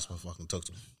lives and that's what fucking took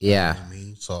them. Yeah. You know what I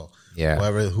mean? So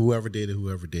yeah. Whoever did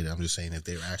it, I'm just saying if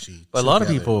they were actually But a lot of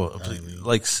people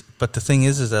but the thing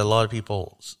is that a lot of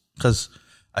people, because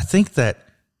I think that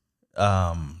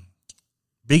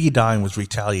Biggie dying was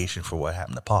retaliation for what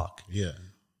happened to Pac. Yeah.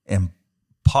 And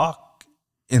Pac,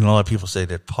 and a lot of people say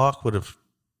that Pac would have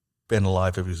been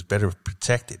alive if he was better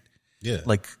protected. Yeah.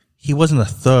 Like, he wasn't a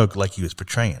thug like he was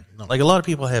portraying. No. Like, a lot of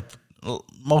people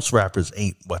most rappers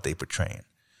ain't what they portraying.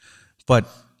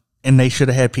 And they should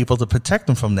have had people to protect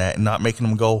them from that and not making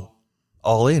them go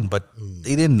all in. But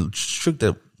they didn't.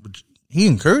 He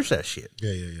encouraged that shit.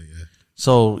 Yeah.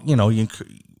 So,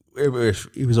 if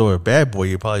he was over a bad boy,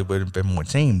 you probably would have been more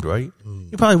tamed, right?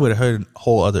 You probably would have heard a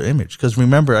whole other image. Because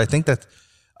remember, I think that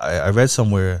I read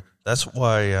somewhere that's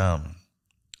why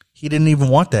he didn't even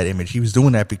want that image. He was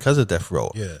doing that because of Death Row.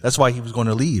 Yeah. That's why he was going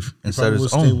to leave instead of his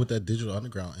stay own. with that Digital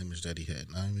Underground image that he had.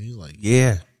 You know what I mean? Like,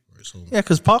 Yeah. so, Yeah,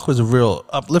 because Pac was a real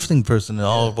uplifting person and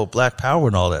all about Black Power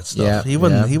and all that stuff.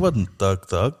 Yeah, He wasn't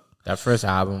thug. That first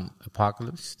album,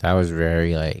 Apocalypse, that was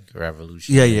very like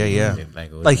revolutionary. Yeah.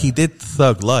 Like he did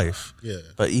thug life. Yeah.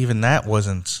 But even that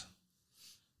wasn't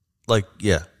like,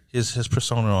 his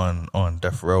persona on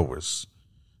Death Row was,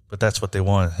 but that's what they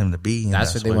wanted him to be. And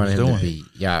That's what they wanted him to be.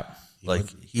 Yeah. Like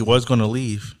he was going to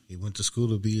leave. He went to school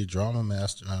to be a drama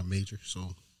master, not a major. So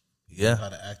he knew how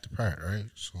to act the part, right?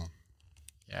 So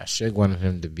yeah, Suge wanted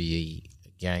him to be a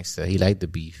gangster. He liked the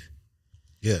beef.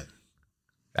 yeah,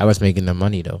 That was making the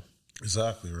money though.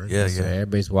 exactly, right? Yeah, So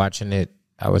everybody's watching it.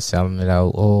 I was selling it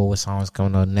out. Oh, what song's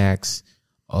coming out next?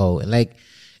 Oh, and like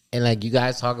you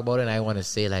guys talk about it. And I want to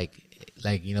say like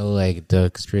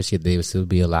the conspiracy that they would still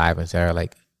be alive and Sarah.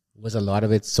 Like, was a lot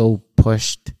of it so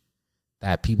pushed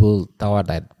that people thought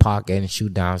that Pac getting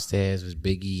shoot downstairs was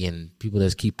Biggie, and people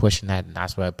just keep pushing that, and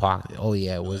that's why Pac. Oh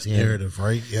yeah, it was him. Narrative,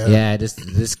 right? Yeah,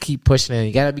 just keep pushing it.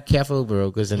 You gotta be careful, bro,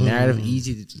 because the narrative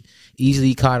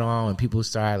easily caught on when people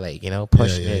start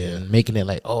pushing it and making it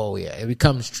like, oh yeah, it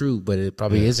becomes true, but it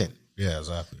probably isn't. Yeah,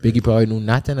 exactly. Biggie probably knew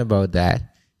nothing about that.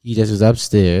 He just was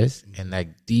upstairs, and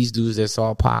like these dudes that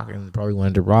saw Pac and probably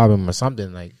wanted to rob him or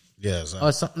something like. Yeah, exactly.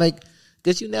 Or something like.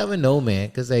 Because you never know, man.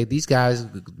 Because like these guys,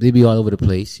 they be all over the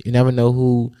place. You never know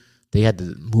who they had to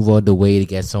move all the way to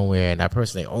get somewhere, and that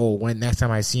person like, oh, when next time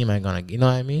I see him, I'm gonna, you know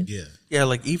what I mean? Yeah.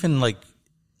 Like even like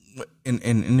in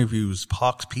interviews,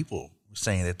 Pac's people were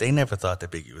saying that they never thought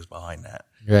that Biggie was behind that.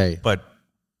 Right. But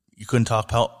you couldn't tell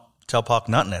Pac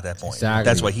nothing at that point. Exactly.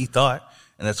 That's what he thought,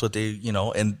 and that's what they,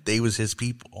 and they was his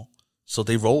people, so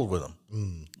they rolled with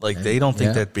him. They don't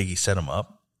think that Biggie set him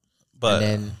up, but.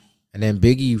 And then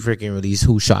Biggie freaking released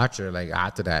Who Shot You like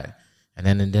after that. And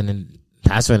then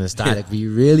that's when it started to be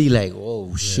really like,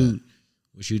 whoa, shoot,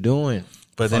 what you doing?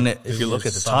 But then if you look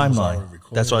at the timeline,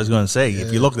 that's what I was going to say. Yeah.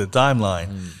 If you look at the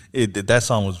timeline, that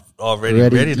song was already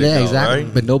ready to go, exactly.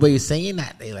 right? But nobody's saying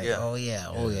that. They like, oh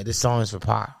yeah, this song is for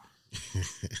Pac.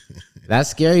 That's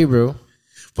scary, bro.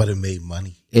 But it made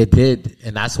money. It did.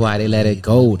 And that's why they let it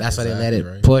go. That's why they let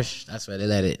it push. That's why they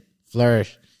let it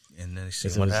flourish. And then you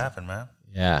see what happened, man.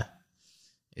 Yeah.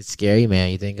 It's scary,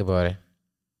 man. You think about it.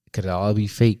 It could all be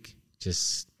fake.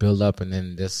 Just build up and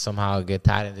then just somehow get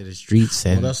tied into the streets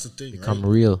and that's the thing, become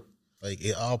real. Like,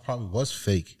 it all probably was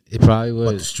fake. It probably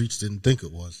was. But the streets didn't think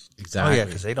it was. Exactly. Oh, yeah,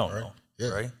 because they don't know. Yeah.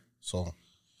 Right? So.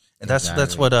 And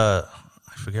that's what, I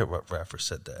forget what rapper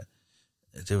said that.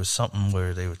 There was something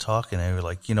where they were talking and they were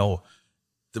like,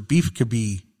 the beef could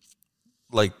be,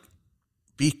 like,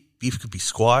 beef could be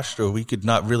squashed or we could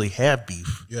not really have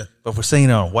beef. Yeah. But if we're saying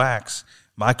it on wax,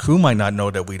 my crew might not know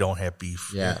that we don't have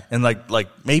beef. Yeah. And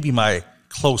like maybe my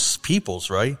close peoples,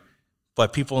 right?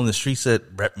 But people in the streets that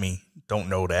rep me don't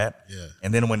know that. Yeah.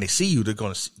 And then when they see you, they're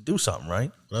going to do something,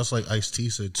 right? But that's like Ice-T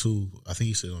said too. I think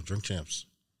he said on Drink Champs.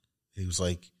 He was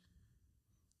like,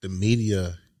 the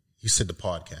media, he said the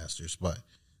podcasters, but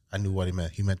I knew what he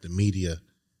meant. He meant the media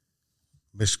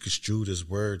misconstrued his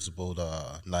words about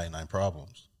 99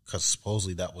 Problems. Because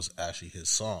supposedly that was actually his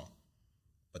song.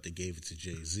 But they gave it to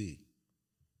Jay-Z.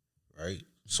 Right?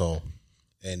 So,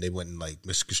 and they went and like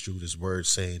misconstrued his words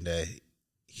saying that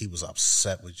he was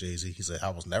upset with Jay-Z. He's like, I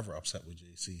was never upset with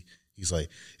Jay-Z. He's like,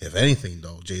 if anything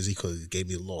though, Jay-Z could have gave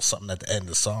me a little something at the end of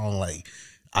the song, like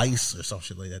Ice or some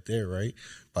shit like that there, right?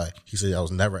 But he said, I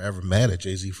was never ever mad at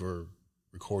Jay-Z for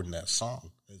recording that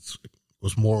song. It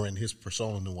was more in his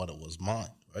persona than what it was mine,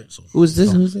 right? So Who's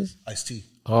this? Ice-T.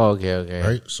 Oh, okay.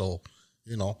 Right? So,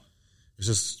 it's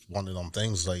just one of them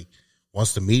things, like,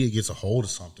 once the media gets a hold of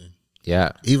something,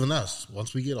 Yeah. even us,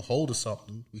 once we get a hold of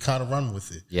something, we kind of run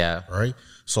with it. Yeah. Right?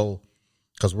 So,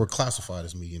 because we're classified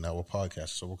as media now, we're podcasters,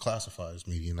 so we're classified as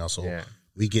media now. So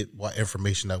we get what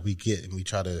information that we get, and we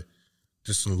try to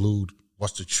disillude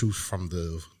what's the truth from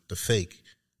the fake,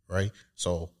 right?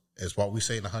 So, is what we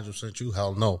say 100% true?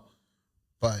 Hell no.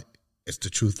 But it's the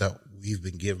truth that we've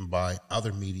been given by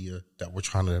other media that we're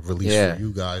trying to release for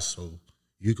you guys, so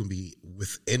you can be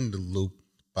within the loop,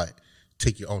 but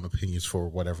take your own opinions for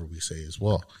whatever we say as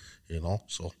well,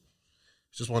 So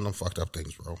it's just one of them fucked up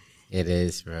things, bro. It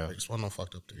is, bro. It's one of them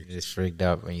fucked up things. It's freaked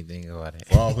up when you think about it.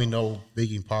 For all we know,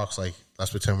 Biggie and Pac's like,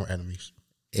 let's pretend we're enemies.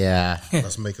 Yeah.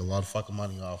 Let's make a lot of fucking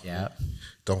money off Yeah. it.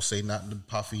 Don't say nothing to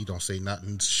Puffy. Don't say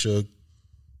nothing to Suge.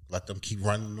 let them keep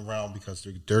running around because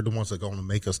they're the ones that are going to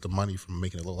make us the money from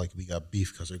making it look like we got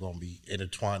beef because they're going to be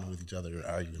intertwining with each other and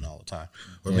arguing all the time.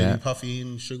 Or maybe Puffy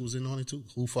and Sugar was in on it too.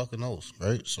 Who fucking knows,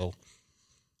 right? So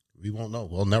we won't know.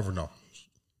 We'll never know.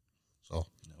 So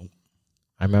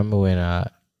I remember when you're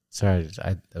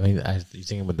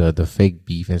thinking about the fake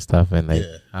beef and stuff and like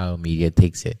how media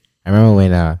takes it. I remember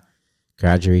when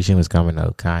Graduation was coming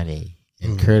out, Kanye.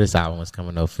 And Curtis album was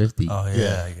coming out 50. Oh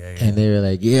yeah. And they were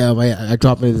like, "Yeah, I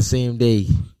dropped it the same day.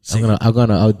 I'm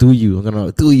gonna outdo you. I'm gonna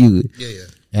outdo you." Yeah.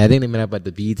 And I think they met up at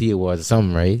the BET Awards or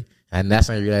something, right? And that's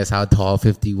when I realized how tall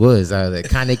 50 was. I was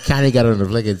like, Kanye got on the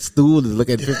fucking stool and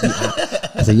look at 50.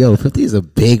 I said, "Yo, 50 is a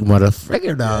big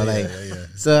motherfucker now." Yeah.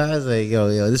 So I was like,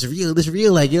 "Yo, this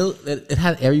real." Like, yo, it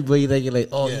had everybody thinking like,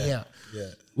 "Oh yeah.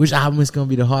 Which album is gonna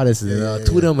be the hardest?" And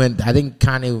two of them, and I think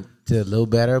Kanye did a little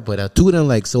better, but two of them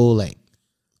like sold like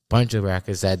bunch of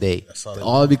records that day.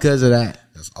 All because of that.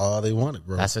 That's all they wanted,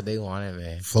 bro. That's what they wanted,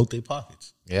 man. Float their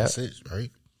pockets. Yeah. That's it, right?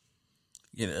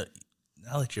 You know,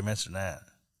 now that you mention that,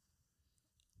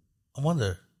 I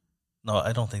wonder. No,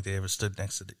 I don't think they ever stood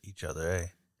next to each other, eh?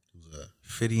 Who's that?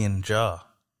 50 and Ja.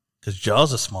 Because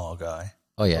Ja's a small guy.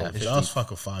 Oh, yeah. Ja's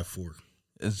fucking 5'4".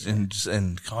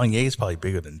 And Kanye's probably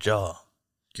bigger than Ja.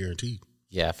 Guaranteed.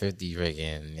 Yeah, 50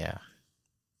 freaking, yeah.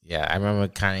 Yeah, I remember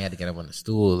Kanye had to get up on the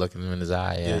stool, looking him in his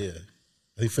eye. Yeah.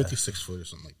 I think 56 foot or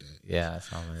something like that. Yeah,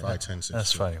 something like 5'10", 6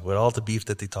 That's foot. funny. With all the beef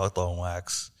that they talked on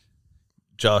wax,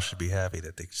 Josh should be happy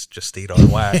that they just stayed on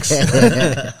wax.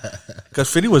 Because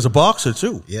 50 was a boxer,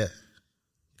 too. Yeah.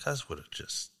 Cuz would have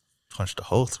just punched a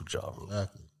hole through Ja Rule.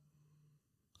 Exactly.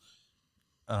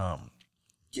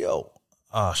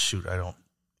 Shoot, I didn't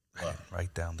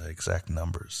write down the exact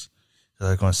numbers. Because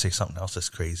I was going to say something else that's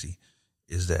crazy,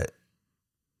 is that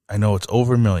I know it's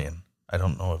over 1 million. I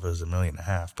don't know if it was 1.5 million,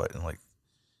 but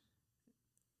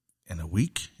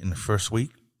in the first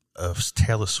week of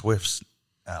Taylor Swift's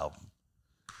album.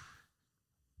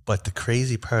 But the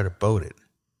crazy part about it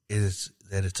is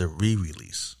that it's a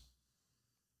re-release.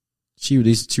 She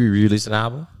re-released an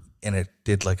album? And it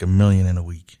did like 1 million in a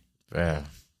week. Yeah.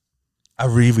 A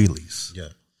re-release.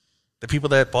 Yeah. The people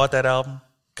that bought that album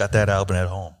got that album at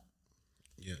home.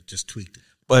 Yeah, just tweaked it.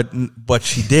 But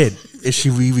she did is she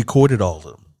re-recorded all of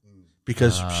them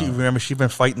because she'd been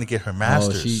fighting to get her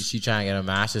masters. Oh, she trying to get her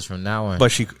masters from now on.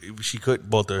 But she could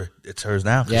both. It's hers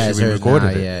now. Yeah, she it's hers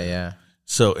re-recorded now. it. Yeah.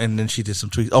 So and then she did some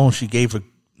tweaks. Oh, and she gave a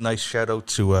nice shout out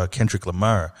to Kendrick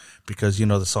Lamar because you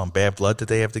know the song "Bad Blood" that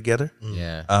they have together.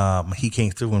 Yeah. He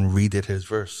came through and redid his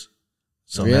verse.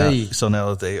 So really? now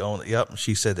that they own it. Yep.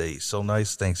 She said that he's so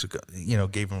nice. Thanks for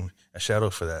gave him a shout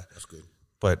out for that. That's good.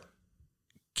 But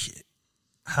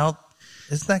how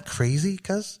isn't that crazy?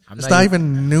 Because it's not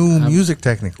even new music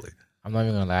technically. I'm not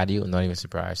even gonna lie to you. I'm not even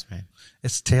surprised, man.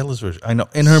 It's Taylor's version. I know.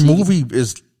 And her movie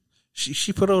is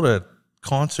she put out a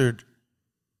concert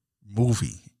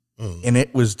movie, and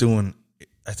it was doing.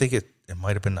 I think it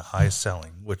might have been the highest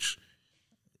selling. Which,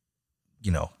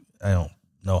 I don't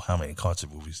know how many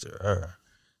concert movies there are,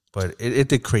 but it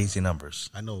did crazy numbers.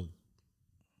 I know.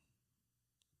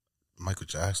 Michael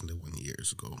Jackson did one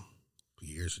years ago.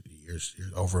 Years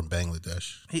over in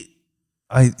Bangladesh.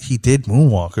 He did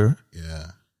Moonwalker.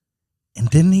 Yeah. And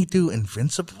didn't he do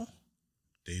Invincible?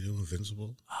 They do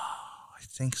Invincible? Oh, I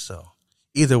think so.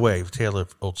 Either way, Taylor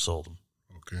outsold him.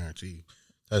 I guarantee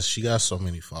you. She got so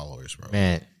many followers, bro.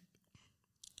 Man.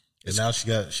 And now she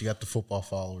got the football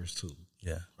followers too.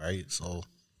 Yeah. Right? So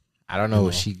I don't know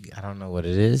I don't know what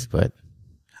it is, but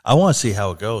I want to see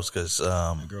how it goes because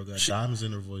the girl got diamonds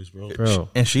in her voice, bro.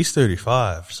 And she's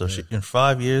 35, so she in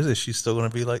 5 years is she still going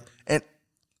to be like? And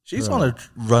she's going to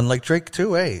run like Drake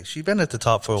too, eh? She's been at the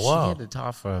top for a while. She at the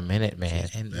top for a minute, man.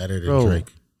 She's and better than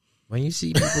Drake. When you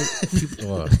see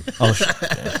people I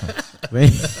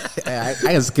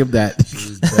can skip that.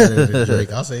 She's better than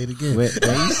Drake. I'll say it again. When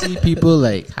you see people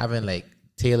like having like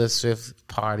Taylor Swift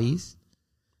parties,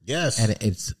 yes, and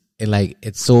it's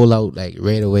sold out like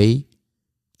right away.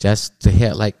 Just to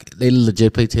hear, like, they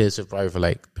legit play Taylor Swift probably for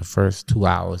like the first 2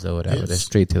 hours or whatever. Yes. They're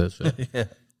straight Taylor Swift. Yeah.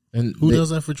 And who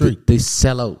does that for Drake? They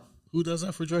sell out. Who does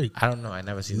that for Drake? I don't know. I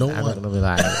never seen No that. I'm one. not gonna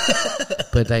lie.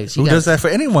 But like, Who does that for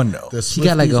anyone though? The she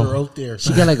got like Swifties are out there.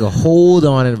 she got like a hold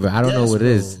on it, but I don't know what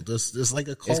it bro. is. It's like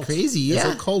a cult. It's crazy.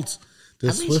 Yeah, It's a cult. The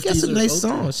I mean, she got Swifties some are nice out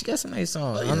there. songs. She got some nice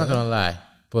songs. Oh, I'm not yeah. gonna lie,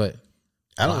 but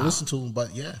I don't listen to them,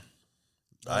 but yeah.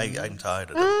 I'm tired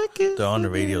of them. They're on the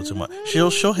radio too much.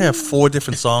 She'll have 4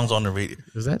 different songs on the radio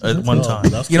Is that- at that's one Oh,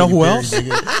 time. that's You know Katy who Perry, else?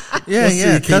 nigga. Yeah, Let's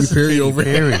yeah. see Katy Perry over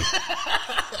here.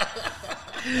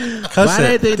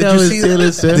 why did they know it's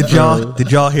Taylor Swift?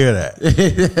 Did y'all hear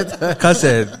that? Cuz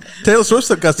said Taylor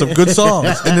Swift got some good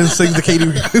songs and then sings the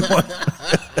Katy Perry one.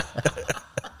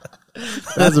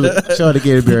 That's what show the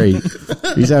Katy Perry.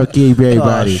 We saw Katy Perry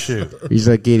bodies. Shoot. We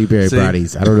saw Katy Perry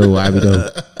bodies. I don't know why we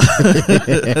don't.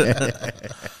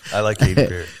 I like Katy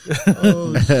Perry.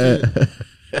 Oh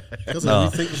shit! No.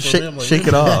 Shake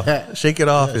it off. Shake it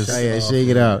off is Shake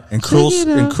it out. and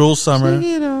cruel summer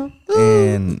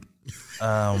and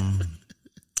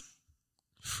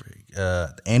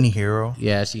Anti-Hero.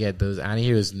 Yeah, she had those.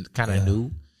 Annie was kind of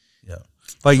new. Yeah,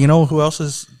 but you know who else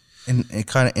is in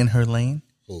kind of in her lane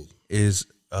Who? is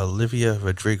Olivia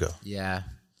Rodrigo. Yeah.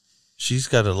 She's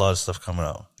got a lot of stuff coming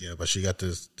out. Yeah, but she got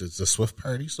the Swift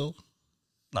party, so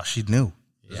No, she knew.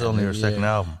 It's only her second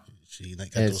album. she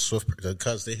got those Swift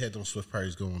because they had those Swift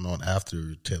parties going on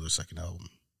after Taylor's second album.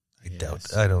 I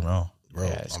doubt. I don't know. Bro,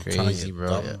 Yeah, it's I'm crazy, telling you,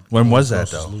 bro. dumb When was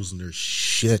girls that, is though? losing their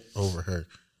shit over her.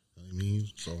 You know what I mean,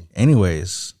 so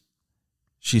Anyways,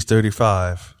 she's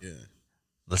 35. yeah.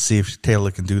 Let's see if Taylor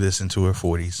can do this into her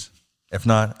 40s. If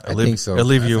not, I think so.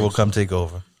 Olivia I will think come take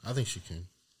over. I think she can.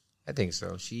 I think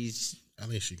so. She's I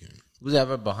think she can.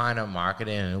 whoever behind her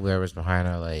marketing and whoever's behind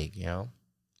her, like, you know.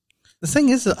 The thing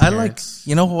is, that I like, Parents.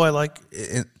 you know who I like?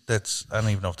 That's, I don't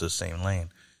even know if they're the same lane.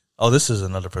 Oh, this is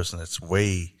another person that's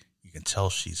way, you can tell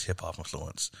she's hip hop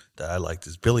influence that I liked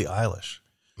is Billie Eilish.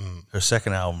 Her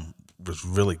second album was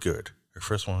really good. Her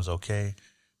first one was okay.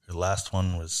 Her last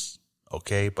one was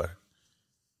okay, but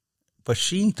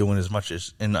she ain't doing as much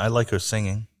as, and I like her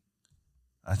singing.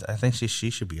 I think she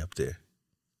should be up there.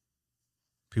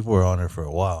 People were on her for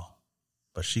a while,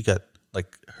 but she got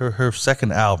like her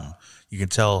second album. You can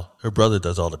tell her brother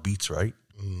does all the beats, right?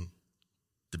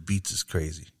 The beats is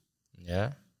crazy.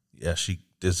 Yeah. Yeah,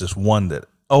 there's this one that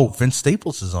Vince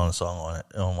Staples is on a song on it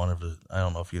on one of the. I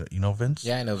don't know if you know Vince.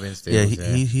 Yeah, I know Vince Yeah,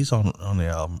 Staples. he's on the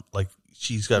album. Like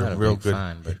she's got Not a a real big good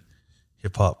fan, but-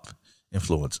 hip hop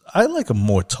influence. I like him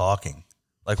more talking.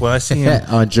 Like when I see him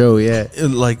on Joe, yeah.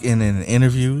 like in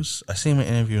interviews, I see him in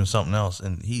interviewing something else,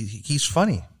 and he's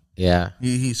funny. Yeah.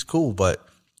 He's cool, but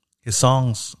his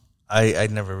songs I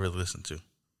never really listened to.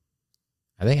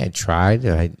 I think I tried.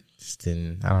 I just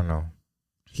didn't. I don't know.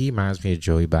 He reminds me of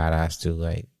Joey Badass too.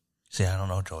 Like, See, I don't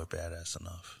know Joey Badass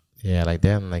enough. yeah, like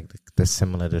them, like they're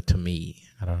similar to me.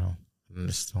 I don't know.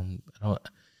 I don't.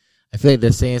 I feel like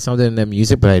they're saying something in their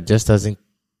music, but it just doesn't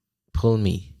pull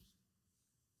me.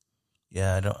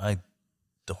 Yeah, I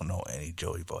don't know any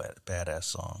Joey Badass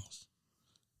songs.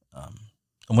 I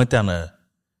went down a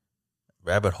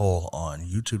rabbit hole on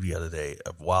YouTube the other day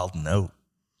of Wild Note.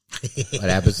 What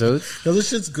episodes? Yo, this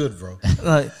shit's good, bro.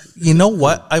 You know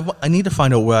what? I need to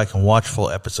find out where I can watch full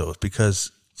episodes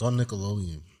because It's on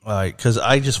Nickelodeon.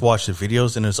 I just watch the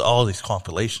videos and there's all these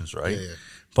compilations, right? Yeah.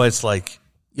 But it's like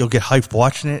you'll get hyped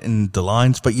watching it and the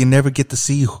lines, but you never get to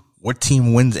see what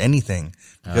team wins anything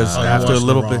because you after a watched the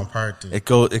little wrong bit, part, then.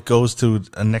 it goes to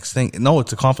a next thing. No,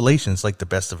 it's a compilation. It's like the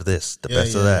best of this, the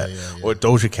best of that, or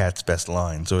Doja Cat's best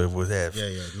lines, or it would have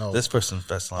No. this person's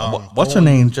best line. Go What's her on.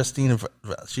 name? Justina.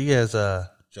 She has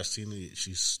Justina,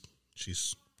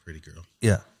 she's pretty girl.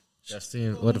 yeah.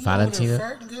 Justin, what, Valentina?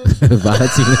 Farting,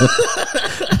 Valentino.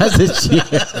 That's a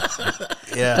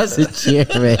cheer. Yeah. That's a cheer,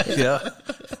 man. Yeah.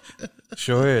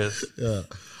 Sure is.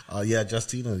 Yeah,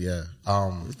 Justina, yeah.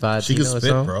 Valentino She can or spit,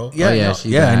 something? bro. Yeah, Oh, yeah, no, she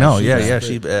yeah, I bad. know. She Yeah, bad. yeah,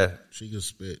 she bad. She can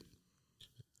spit.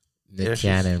 Nick Yeah, she's-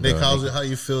 Cannon, bro. Nick, how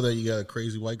you feel that you got a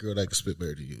crazy white girl that can spit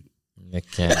better than you?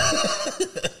 Nick Cannon.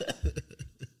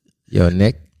 Yo,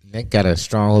 Nick got a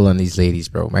stronghold on these ladies,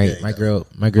 bro. My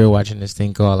girl watching this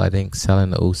thing called, I think,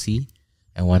 Selling the OC,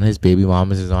 and one of his baby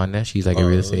mamas is on there. She's like a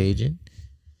real estate agent.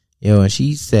 Yo, and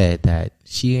she said that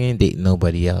she ain't dating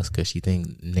nobody else because she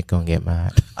think Nick gonna get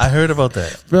mad. I heard about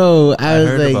that. Bro, I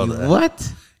heard was about like, that.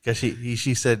 what? Because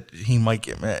she said he might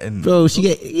get mad. And Bro, she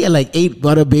get like 8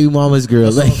 other baby mamas,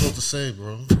 girl. That's all I Like, was about to say,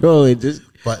 bro. bro, it just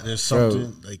But there's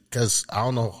something because I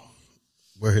don't know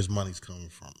where his money's coming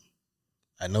from.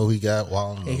 I know he got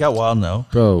Wild. he got Wild No.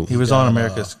 Bro, He was got, on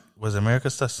America's. Was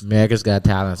America's Stuff? America's Got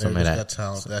Talent, something like got that.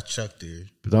 talent. That Chuck there.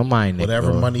 But don't mind Nick, Whatever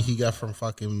bro. money he got from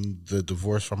fucking the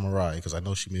divorce from Mariah, because I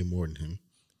know she made more than him.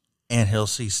 And he'll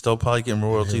see still probably getting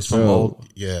royalties Bro, from old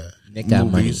Yeah, Nick got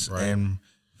money. movies and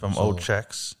from old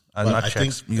checks. but Not I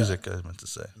checks, think music. I meant to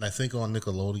say. and I think on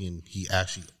Nickelodeon he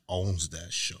actually owns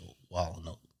that show. Wild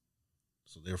Note.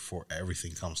 So therefore,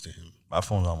 everything comes to him. My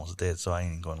phone's almost dead, so I ain't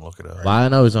even going to look it up. Why I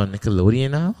know it's on Nickelodeon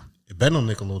now? It been on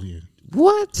Nickelodeon.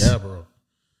 What? Yeah, bro.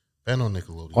 Been on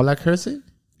Nickelodeon. All that cursing?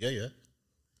 Yeah.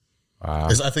 Wow.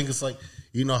 I think it's like,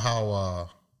 you know how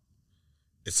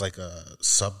it's like a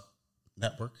sub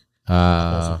network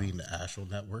supposed to be in the actual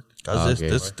network. Cause Okay.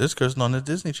 this cursing on the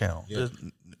Disney Channel.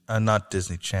 Not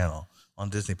Disney Channel, on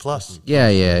Disney Plus. Yeah.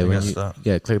 I When guess you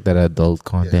that. click that adult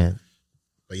content.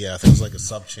 But yeah, I think it's like a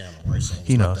sub channel, right? So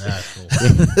He knows. The actual,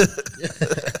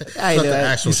 I not the know.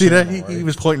 actual You see that? channel, He right?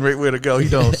 was pointing right where to go. He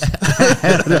knows.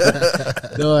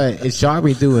 No, it shocked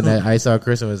me too when I saw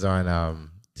Christmas on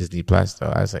Disney Plus. Though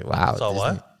I was like, wow. Saw Disney.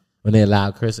 what? When they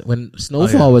allowed Christmas, when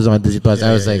Snowfall was on Disney Plus, Yeah,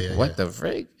 I was yeah, like, yeah, what yeah. the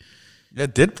frick? Yeah,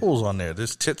 Deadpool's on there.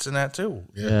 There's tits in that too.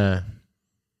 Yeah,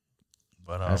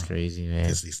 But that's crazy, man.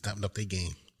 Guess they stepped up their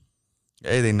game.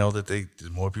 hey, they know that there's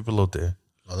more people out there.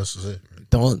 Oh, this is it. Right?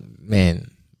 Don't, man.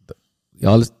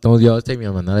 Y'all take me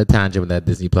on another tangent with that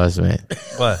Disney Plus, man.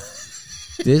 What?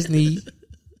 Disney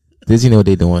know what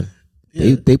they doing.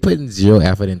 They putting zero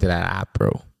effort into that app,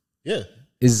 bro. Yeah,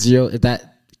 It's zero.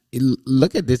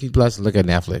 Look at Disney Plus. Look at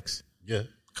Netflix. yeah.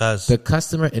 Because The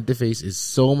customer interface is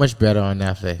so much better on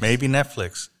Netflix. maybe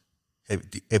Netflix.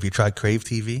 Have you tried Crave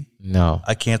TV? No.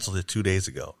 I canceled it 2 days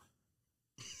ago.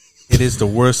 It is the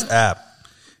worst app.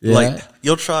 Yeah. Like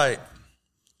you'll trying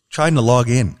to log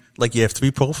in. Like you have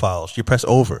 3 profiles. You press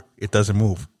over, it doesn't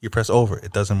move. You press over,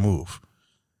 it doesn't move.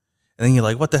 And then you're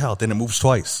like, what the hell? Then it moves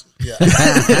twice.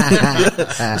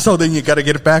 Yeah. So then you got to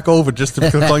get it back over just to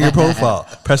click on your profile.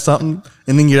 Press something,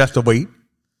 and then you have to wait,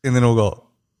 and then it'll go.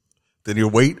 Then you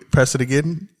wait, press it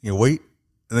again, you wait,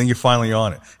 and then you're finally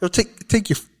on it. It'll take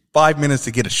you 5 minutes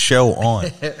to get a show on.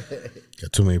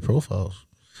 Got too many profiles.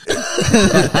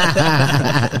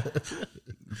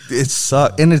 It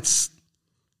sucks,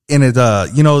 and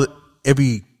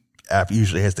every app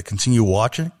usually has to continue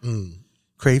watching.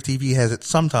 Crave TV has it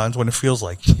sometimes when it feels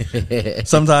like.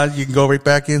 Sometimes you can go right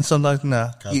back in. Sometimes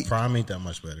nah. Prime ain't that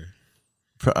much better.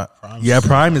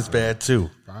 Prime is bad too.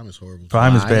 Prime is horrible.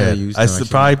 Prime is I never bad. used I to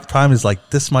said actually. Prime is like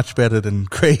this much better than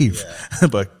Crave,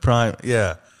 but Prime,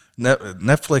 yeah,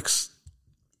 Netflix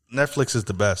is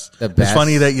the best. The It's best.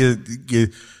 funny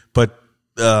that but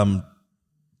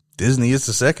Disney is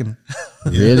the second.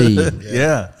 Really?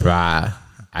 Yeah, Bruh.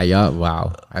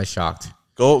 Wow. I shocked.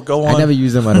 go on. I never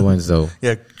used them other ones, though.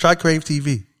 Yeah, try Crave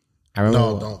TV. I remember.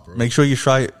 No, don't, bro. Make sure you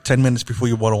try it 10 minutes before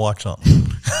you want to watch something.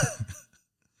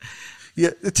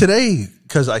 Yeah, today,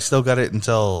 because I still got it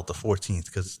until the 14th,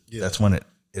 because that's when it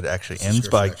actually ends.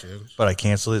 subscription actually ends. But I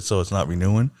canceled it, so it's not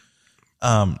renewing.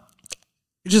 You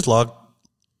just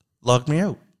logged me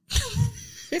out.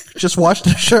 Just watch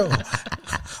the show.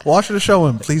 Watch the show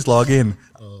and please log in.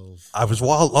 I was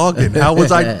logged in. How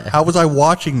was I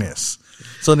watching this?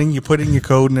 So then you put in your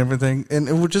code and everything, and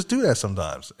it will just do that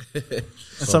sometimes.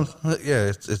 It's So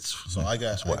I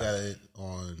got it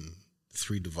on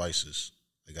 3 devices.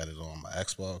 I got it on my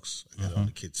Xbox. I got it on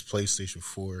the kids' PlayStation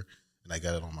 4, and I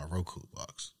got it on my Roku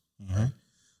box. Right?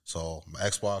 So my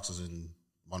Xbox is in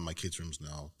one of my kids' rooms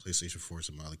now. PlayStation 4 is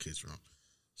in my other kids' room.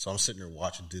 So I'm sitting there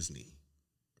watching Disney,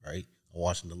 right? I'm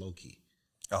watching the Loki,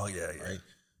 oh yeah. right?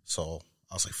 So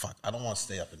I was like, fuck, I don't want to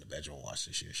stay up in the bedroom and watch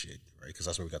this shit, right? Because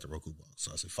that's where we got the Roku box.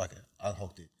 So I said, fuck it. I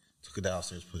unhooked it, took it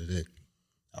downstairs, put it in.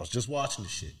 I was just watching the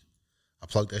shit. I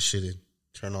plugged that shit in,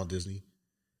 turned on Disney.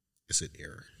 It's an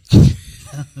error.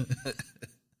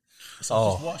 So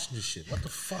I'm just watching this shit. What the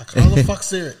fuck? How the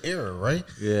fuck's there an error, right?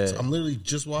 Yeah. So I'm literally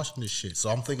just watching this shit. So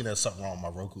I'm thinking there's something wrong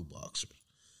with my Roku box.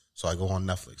 So I go on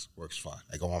Netflix, works fine.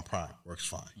 I go on Prime, works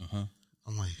fine.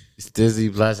 I'm like, It's Disney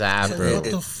Plus app, bro. what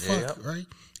the fuck, right?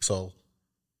 So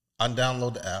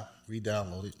undownload the app,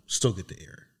 re-download it, still get the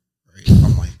error, right?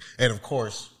 I'm like, and of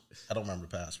course, I don't remember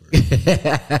the password.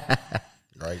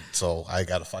 Right? So I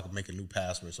got to fucking make a new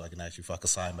password so I can actually fucking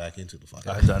sign back into the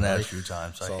fucking I've done that a right? few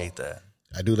times. So- I hate that.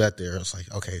 I do that there. It's like,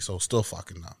 okay, so still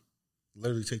fucking now.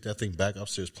 Literally take that thing back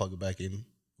upstairs, plug it back in.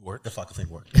 Work. The fucking thing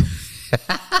worked.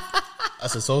 I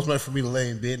said, so it's meant for me to lay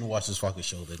in bed and watch this fucking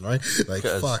show then, right? Like,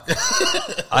 'Cause- fuck.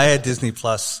 I had Disney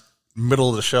Plus, middle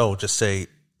of the show, just say,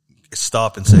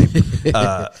 stop and say,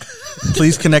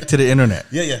 please connect to the internet.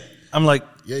 Yeah. I'm like,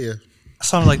 Yeah.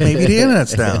 so I'm like, maybe the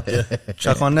internet's down.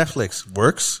 Chuck on Netflix,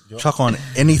 works. Chuck on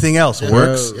anything else,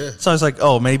 works. Yeah. So I was like,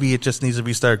 oh, maybe it just needs to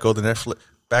restart. Go to Netflix,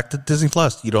 back to Disney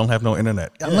Plus. You don't have no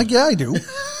internet. I'm like, yeah, I do.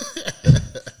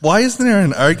 Why isn't there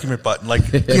an argument button?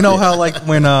 Like, you know how like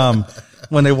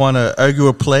when they want to argue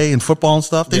a play in football and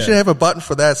stuff, they Yeah. should have a button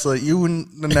for that so that you and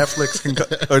the Netflix can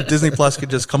or Disney Plus can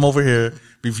just come over here,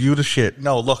 review the shit.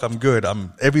 No, look, I'm good.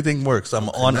 Everything works. I'm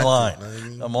online. know what I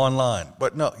mean? I'm online.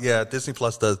 But no, yeah, Disney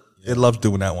Plus does. It loves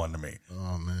doing that one to me.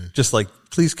 Oh, man. Just like,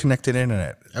 please connect to the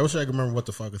internet. I wish I could remember what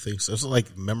the fuck the thing says. It's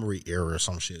like memory error or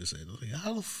some shit. It's like,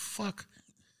 how the fuck?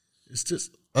 It's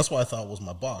just, that's why I thought it was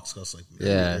my box. Cause like,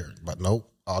 memory Yeah. error. But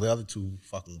nope, all the other 2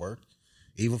 fucking worked.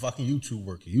 Even fucking YouTube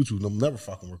worked. YouTube will never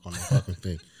fucking work on that fucking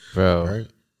thing. Bro. Right?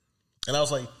 And I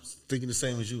was like, thinking the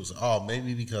same as you. I was like, oh,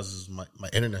 maybe because my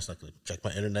internet's not going to check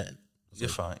my internet. You're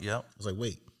fine. Yep. I was like,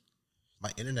 wait, my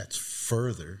internet's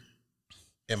further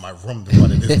in my room than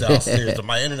what it is downstairs.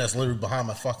 My internet's literally behind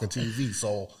my fucking TV,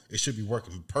 so it should be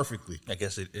working perfectly. I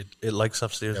guess it likes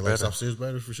upstairs It better. likes upstairs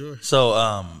better for sure.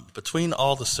 So, between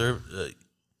all the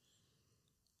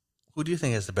who do you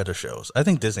think has the better shows? I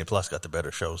think Disney Plus got the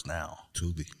better shows now.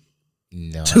 Tubi.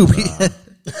 No, Tubi.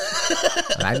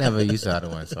 I never used the other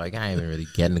one, so I can't even really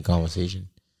get in the conversation.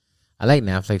 I like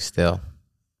Netflix still.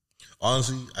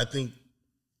 Honestly, I think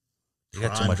You got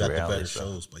too Prime much got the reality better stuff.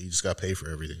 shows, but you just got to pay for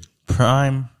everything.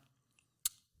 Prime.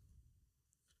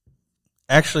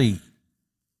 Actually,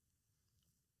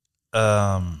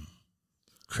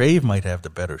 Crave might have the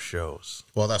better shows.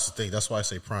 Well, that's the thing. That's why I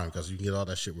say Prime, because you can get all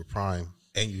that shit with Prime,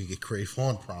 and you can get Crave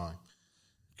on Prime.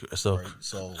 So, Right,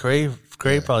 so- Crave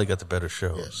probably got the better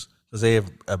shows because they have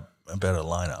a better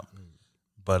lineup.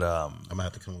 But I'm gonna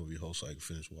have to come over your host so I can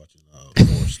finish watching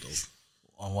Force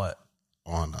though on what?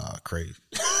 on Crave.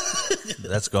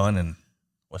 That's going in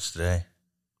what's today?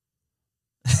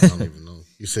 I don't even know.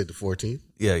 You said the 14th?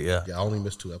 Yeah. Yeah, I only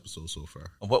missed 2 episodes so far.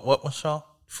 What show?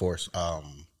 Force,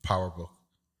 Power Book.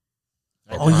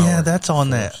 Oh yeah, that's on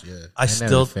there. Force, yeah. I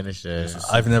still never finished it.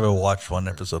 I've never watched one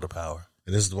episode of Power.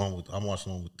 And this is the one with I'm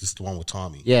watching one with this is the one with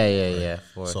Tommy. Yeah.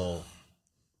 So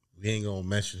we ain't gonna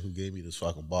mention who gave me this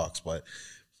fucking box, but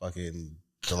fucking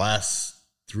the last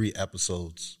 3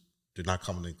 episodes, they're not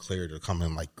coming in clear. They're coming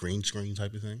in like green screen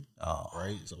type of thing. Oh.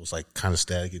 Right? So it's like kind of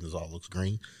static and it all looks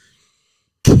green.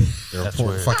 They're That's reporting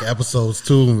weird. fucking episodes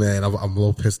too, man. I'm a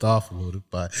little pissed off about it,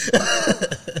 but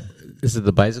This is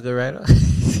the bicycle rider.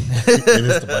 it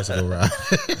is the bicycle ride.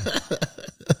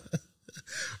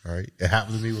 All right. It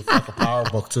happened to me with fucking Power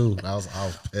Book too. I was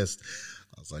pissed.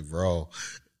 I was like, bro,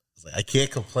 I can't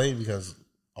complain because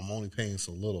I'm only paying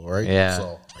so little, right? Yeah.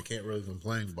 So I can't really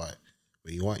complain, but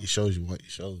when you want your shows, you want your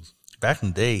shows. Back in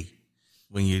the day,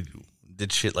 when you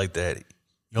did shit like that,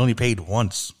 you only paid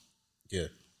once. Yeah.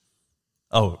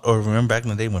 Oh, or remember back in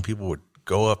the day when people would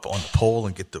go up on the pole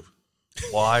and get the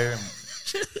wire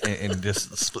and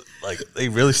just split, like they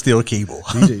really steal cable.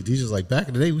 DJ's like, back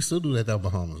in the day, we still do that down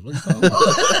Bahamas. What are you talking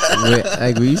about?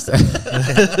 Like we used to,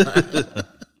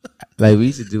 we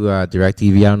used to do Direct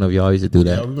TV. I don't know if y'all used to do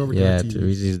that. Yeah, I remember Yeah, DirecTV. we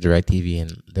used to use Direct TV,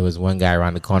 and there was one guy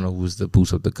around the corner who was the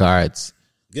boost up the cards.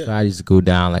 Yeah. So I used to go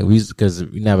down because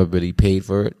we never really paid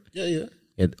for it. Yeah.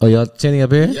 Oh, y'all chilling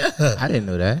up here? Yeah. I didn't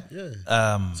know that. Yeah.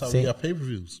 Um, That's how we got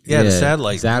pay-per-views. yeah, the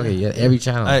satellite. Exactly. Yeah, every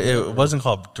channel. It wasn't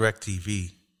called Direct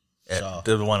TV. Shaw.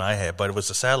 The one I had, but it was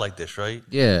a satellite dish, right?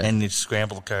 Yeah. And you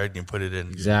scramble the card and you put it in.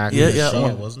 Exactly. Yeah, Yours yeah. was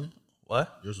Shaw, oh, wasn't it?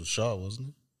 what? Yours was Shaw, wasn't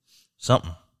it?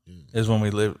 Something. It was when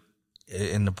we lived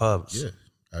in the pubs. Yeah.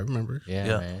 I remember. Yeah,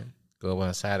 Yeah. man. Go up on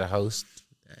the side of the host.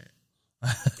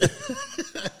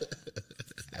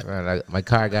 I remember, like, my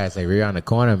car guy's like, we're on the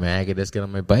corner, man. I could just get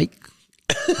on my bike.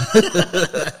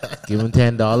 Give him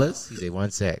 $10. He said,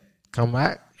 1 sec. Come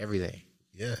back, everything.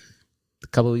 Yeah. A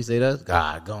couple of weeks later,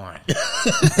 God, gone.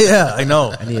 Yeah, I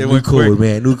know. I need It a new went code, quick.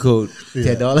 man. New code.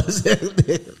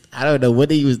 $10. I don't know what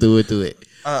they was doing to it.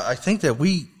 I think that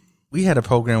we had a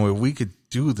program where we could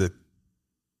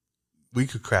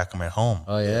crack them at home.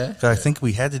 Oh, yeah? So I think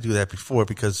we had to do that before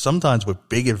because sometimes with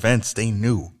big events they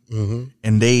knew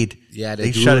and they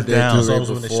do shut it down. do So it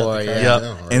when they shut before, the yeah. cat Yeah,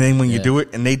 down, right? and then when you Yeah. do it,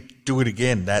 and they do it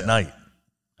again that night,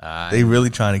 they really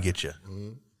trying to get you.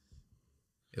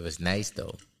 It was nice,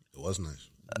 though. It was nice.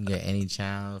 You can get any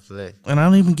channel flick. And I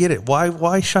don't even get it.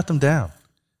 Why shut them down?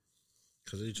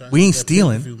 We ain't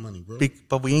stealing, money, bro.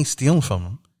 but we ain't stealing from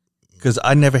them because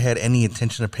I never had any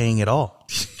intention of paying at all.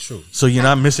 True. So you're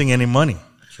not missing any money.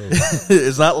 True.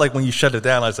 It's not like when you shut it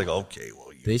down, I was like, okay,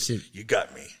 well, They should. you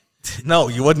got me. No,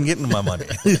 you wasn't getting my money.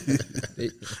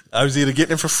 I was either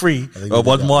getting it for free I think or we did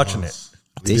wasn't that watching once.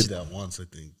 We They did should- that once, I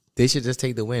think. They should just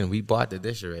take the win. We bought the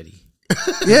dish already.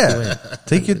 it. Yeah,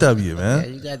 take your W, Yeah,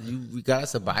 man. we got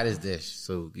us to buy this dish,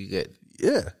 so you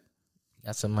Yeah.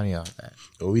 got some money off that.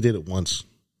 But we did it once.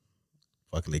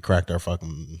 Fucking, they cracked our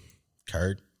fucking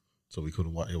card, so we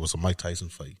couldn't watch. It was a Mike Tyson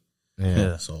fight.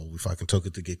 Yeah. So we fucking took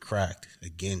it to get cracked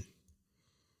again.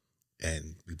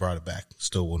 And we brought it back.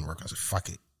 Still wouldn't work. I said, fuck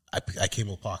it. I came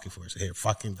up pocket for it. I said, here,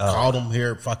 fucking, called him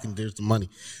here. Fucking, there's the money.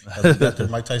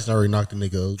 Mike Tyson already knocked the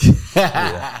nigga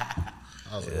out.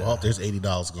 I was like, well, there's $80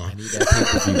 gone. Need that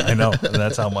pay-per-view. I know. And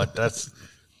that's how much, that's,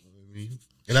 And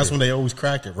that's when they always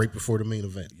cracked it, right before the main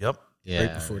event. yep. Yeah,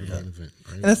 Right before the main event.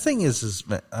 Right? And the thing is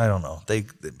man, I don't know. They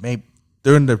may,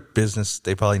 they're in the business.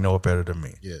 They probably know it better than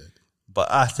me. Yeah. But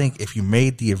I think if you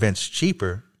made the events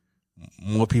cheaper,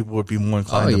 more people would be more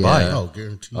inclined Oh, to buy yeah. it. Oh,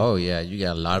 guaranteed. Oh yeah, you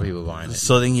got a lot of people buying it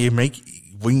So then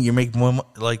when you make more,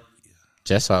 like,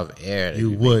 just off air.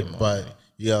 You they be would, making more but money.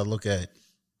 you gotta look at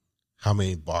how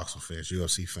many boxing fans,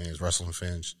 UFC fans, wrestling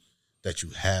fans that you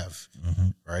have,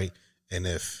 right? And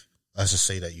if, let's just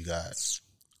say that you got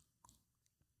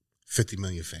 50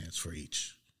 million fans for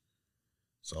each.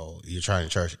 So you're trying to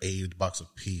charge $80 a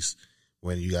piece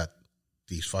when you got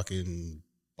these fucking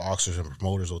boxers and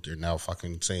promoters out there now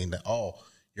fucking saying that, oh,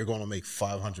 you're going to make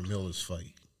 $500 million this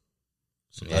fight.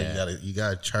 So now you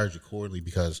gotta charge accordingly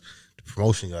because the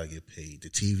promotion gotta get paid, the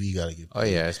TV gotta get paid. Oh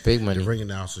yeah, it's big money. The ring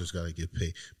announcers gotta get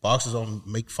paid. Boxers don't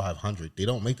make 500. They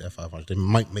don't make that 500. They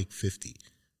might make 50.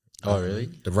 Oh really?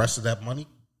 The rest of that money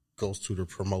goes to the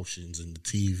promotions and the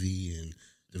TV and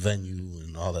the venue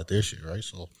and all that their shit, right?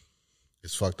 So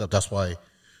it's fucked up. That's why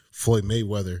Floyd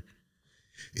Mayweather,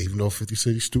 even though 50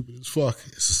 Cent is stupid as fuck,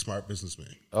 it's a smart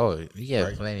businessman. Oh, he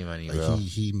got plenty of money, like bro.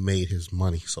 He made his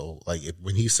money. So like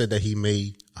when he said that he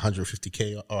made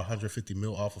 150K or 150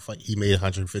 mil off a fight, he made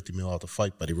 150 mil off the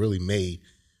fight, but he really made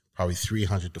probably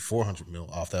 300 to 400 mil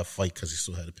off that fight because he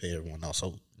still had to pay everyone else.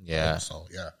 So yeah,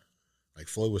 like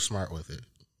Floyd was smart with it,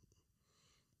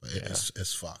 but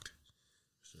it's fucked.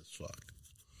 It's fucked.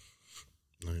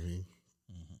 You know what I mean?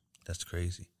 Mm-hmm. That's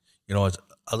crazy. You know what's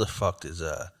other fucked is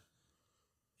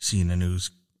seeing the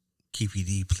news, Keefy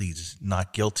D pleads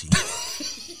not guilty.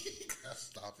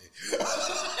 Stop it.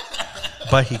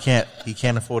 But he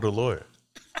can't afford a lawyer.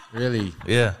 Really?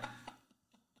 Yeah.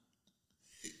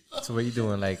 So what are you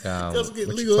doing? Like Get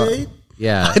legal aid?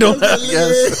 Yeah. I don't know,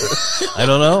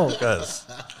 because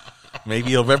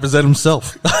maybe he'll represent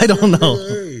himself. I don't know.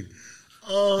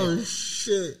 Oh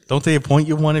shit. Don't they appoint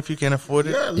you one if you can't afford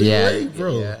it? Yeah, legal aid,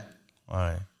 bro. Yeah. All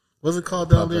right. What's it called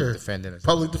down Public there? defender.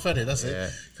 Public defender. That's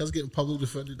it. Cause getting public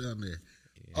defender down there.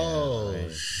 Yeah, oh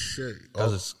man. Shit!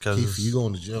 Cause Keith, you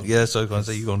going to jail? Yeah, so I was gonna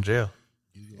say you going to jail.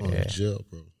 You going to jail,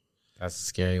 bro? That's a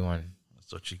scary one.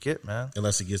 That's what you get, man.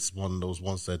 Unless he gets one of those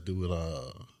ones that do it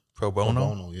pro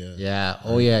bono. Yeah. Yeah.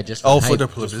 Oh yeah. Just for for the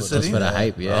hype. publicity. Just for the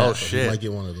hype. Yeah. Oh So shit! he might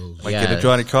get one of those. Might get a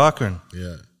Johnny Cochran.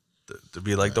 Yeah. To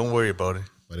be like, don't worry about it.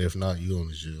 But if not, you going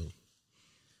to jail.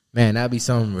 Man, that'd be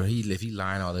something where if he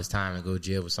lying all this time and go to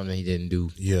jail for something he didn't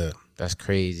do. Yeah. That's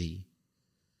crazy.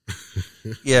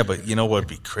 Yeah, but you know what'd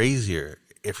be crazier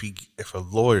if a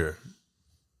lawyer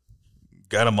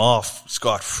got him off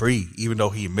scot free, even though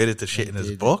he admitted the shit in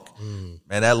his book.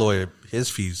 Man, that lawyer, his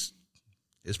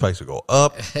price would go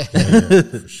up. Yeah,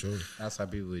 for sure. That's how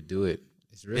people would do it.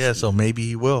 It's risky. Yeah, so maybe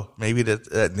he will. Maybe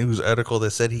that news article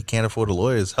that said he can't afford a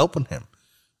lawyer is helping him.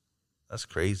 That's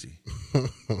crazy.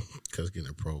 Because getting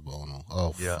a pro bono.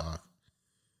 Oh, yeah. Fuck.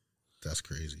 That's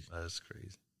crazy. That's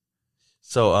crazy.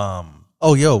 So,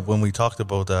 when we talked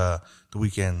about the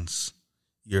Weeknds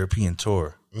European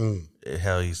tour,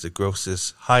 how he's the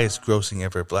highest grossing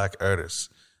ever black artist,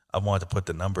 I wanted to put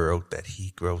the number out that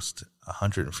he grossed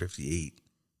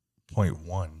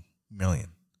 158.1 million.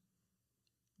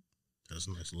 That's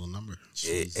a nice little number.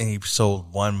 And he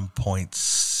sold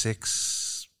 1.6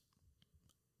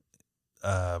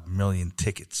 million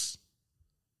tickets.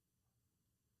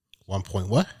 1 point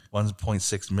what?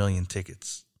 1.6 million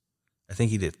tickets. I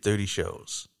think he did 30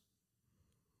 shows.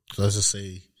 So let's just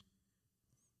say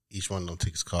each one of them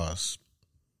tickets costs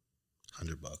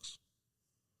 $100.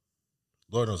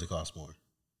 Lord knows it costs more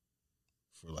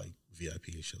for like VIP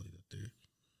and shit like that there.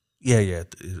 Yeah,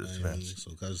 it depends. So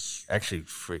because actually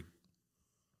free.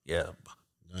 Yeah. You know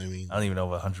what I mean? I don't even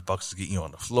know if $100 is getting you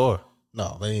on the floor.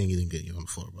 No, they ain't even getting you on the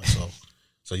floor, bro.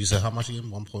 So you said how much again?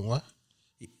 1 point what?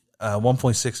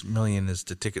 1.6 million is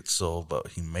the tickets sold, but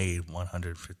he made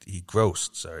 150. He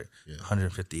grossed,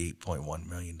 $158.1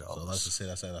 million. So let's just say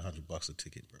that's at $100 a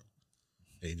ticket, bro.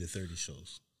 They did 30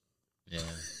 shows. Yeah,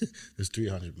 there's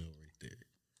 300 mil right there,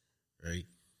 right?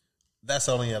 That's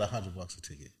only at $100 a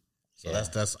ticket. So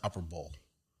that's upper bowl.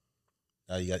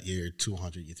 Now you got your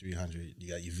 200, your 300. You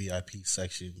got your VIP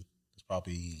section. It's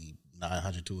probably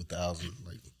 900 to 1,000.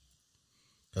 Like,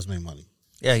 that's made money.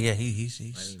 Yeah. He's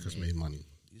made money.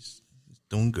 He's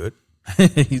doing good.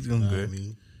 He's doing good. I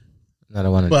mean,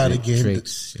 another one of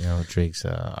Drake's, Drake's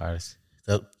artists.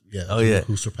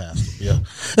 Who surpassed him? Yeah.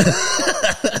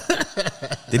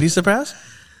 Did he surpass?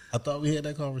 I thought we had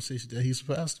that conversation that he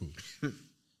surpassed him.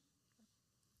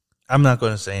 I'm not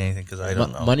going to say anything because I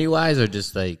don't know. Money wise or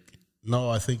just like. No,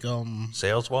 I think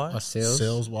sales wise.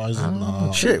 Sales wise,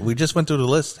 shit. We just went through the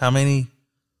list. How many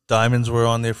diamonds were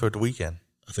on there for the weekend?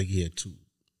 I think he had 2.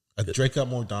 Drake got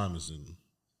more diamonds than.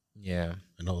 Yeah,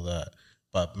 I know that.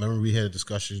 But remember, we had a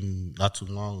discussion not too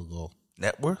long ago.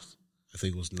 Net worth? I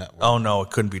think it was net worth. Oh no, it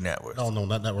couldn't be net worth. No,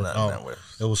 not net worth. Net worth.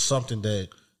 It was something that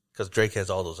because Drake has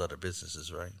all those other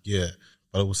businesses, right? Yeah,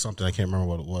 but it was something I can't remember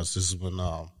what it was. This is when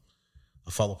a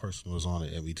fellow person was on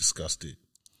it and we discussed it.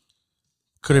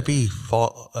 Could it be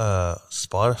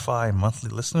Spotify monthly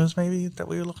listeners? Maybe that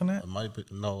we were looking at. It might be.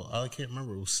 No, I can't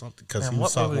remember. It was something because Man, he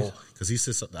was what talking. was- Because he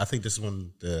said something. I think this is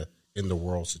when the in the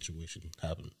world situation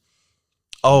happened.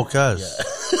 Oh, cuz.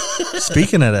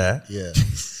 Speaking of that, Yeah,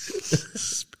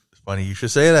 funny you should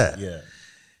say that.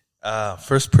 yeah,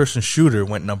 First person shooter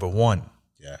went number 1,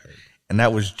 yeah. I heard. and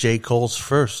that was J.Cole's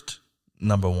first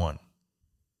number 1.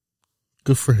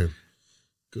 Good for him.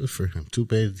 Good for him. Too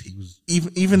bad he was.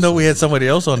 Even though we had somebody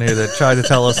else on here that tried to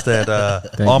tell us that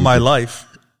All you, My Drake. Life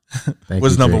Thank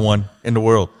was you, number Drake. 1 in the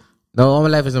world. No, All My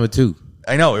Life is number 2.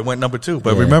 I know it went number 2,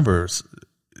 but Yeah. remember,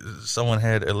 someone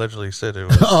had allegedly said it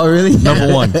was Oh, really?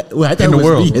 number 1 Well, I thought in it the was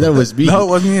world. me. I thought it was me. No, it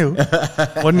wasn't you.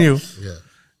 Wasn't you? Yeah.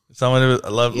 Someone would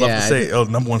love Yeah, to I say, think- "Oh,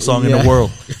 number 1 song in Yeah. the world."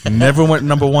 Never went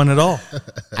number 1 at all.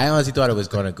 I honestly thought it was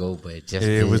gonna go, but it just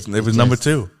It was just- number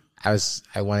 2.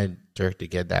 I wanted Dirk to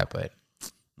get that, but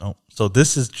No, so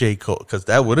this is J. Cole because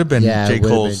that would have been Yeah, J. it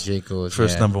would've Cole's, been J. Cole's,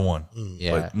 first yeah. number 1.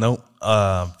 yeah, But no,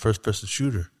 first person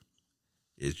shooter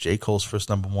is J. Cole's first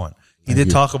number 1. He did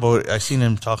talk about. I seen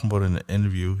him talking about it in an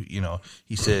interview. You know,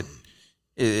 he said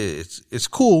it's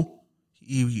cool.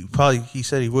 He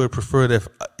said he would have preferred if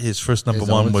his first number His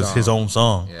 1 own was song. his own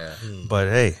song. yeah. But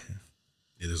hey,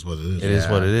 It is what it is. it is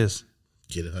what it is.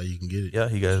 Get it how you can get it. Yeah,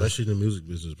 he got it. Especially in the music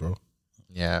business, bro.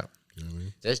 Yeah. You know what I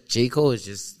mean? Just J. Cole is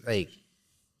just like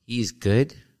he's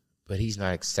good, but he's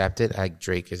not accepted like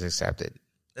Drake is accepted.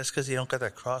 That's because he don't got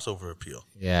that crossover appeal.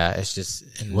 Yeah, it's just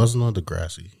It wasn't on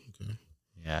Degrassi. Okay.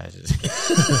 yeah, it's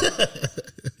just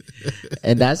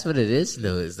and that's what it is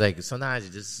though. It's like sometimes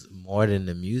it's just more than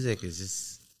the music. It's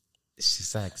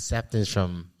just an acceptance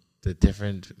from the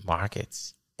different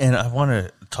markets. And I want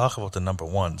to talk about the number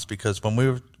 1s because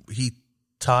when he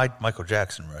tied Michael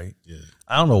Jackson, right? Yeah.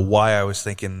 I don't know why I was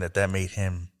thinking that made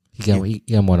him. He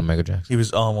got more than Michael Jackson. He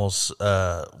was almost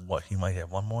he might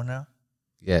have one more now.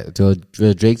 Yeah, so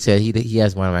Drake said he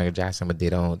has more than Michael Jackson, but they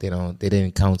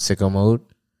didn't count Sicko Mode.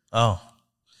 Oh,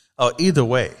 either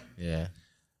way, Yeah.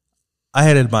 I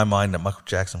had in my mind that Michael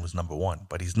Jackson was number 1,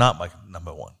 but he's not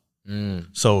number 1.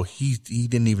 So he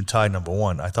didn't even tie number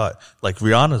 1. I thought like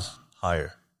Rihanna's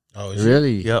higher. Oh, is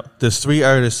Really? Yep, there's 3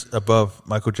 artists above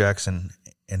Michael Jackson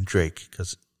and Drake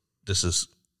because this is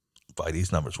by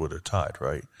these numbers where they're tied,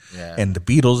 right? Yeah. And the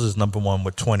Beatles is number 1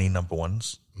 with 20 number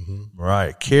 1s.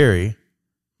 Mariah Carey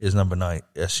is number 9.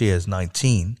 She has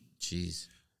 19. Jeez.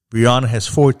 Rihanna has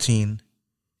 14,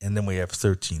 and then we have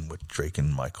 13 with Drake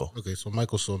and Michael. Okay, so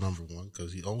Michael's still number 1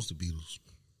 because he owns the Beatles.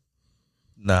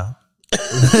 No.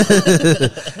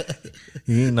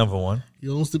 He ain't number 1. He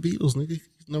owns the Beatles, nigga.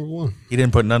 He's number 1. He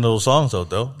didn't put none of those songs out,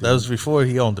 though. That was before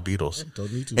he owned the Beatles.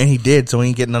 Don't need to. And he did, so he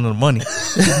ain't getting none of the money.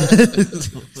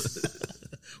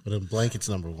 But then Blanket's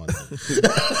number 1.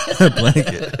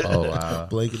 Blanket. Oh wow.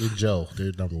 Blanket and Joe,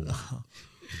 they're number 1.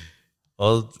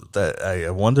 Well, I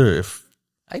wonder if...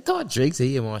 I thought Drake said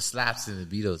he had more slaps than the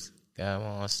Beatles. Got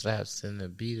more slaps than the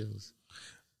Beatles.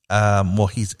 Well,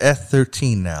 he's at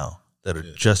 13 now that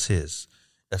are just his.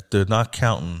 If they're not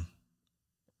counting...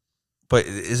 But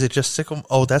is it just Sicko?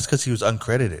 Oh, that's because he was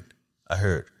uncredited, I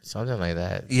heard. Something like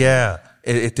that. Yeah,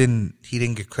 it didn't. He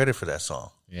didn't get credit for that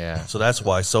song, Yeah. so that's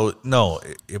why. So no,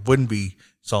 it wouldn't be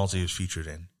songs he was featured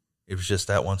in. It was just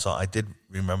that one song. I did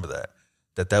remember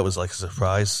that was like a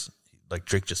surprise. Like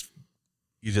Drake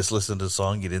you just listened to the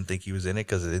song, you didn't think he was in it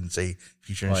because it didn't say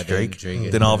featuring Oh, it didn't Drake.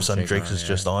 Drake- Then all of a it sudden didn't Drake Drake was on it,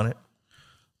 just yeah. on it.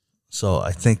 So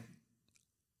I think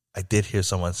I did hear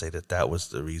someone say that was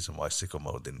the reason why Sicko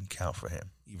Mode didn't count for him,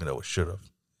 even though it should have,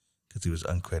 because he was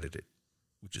uncredited,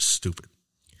 which is stupid.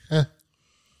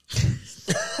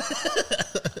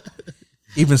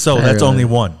 Even so, that's only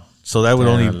 1. So that would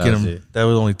only Everyone get loves him. it. That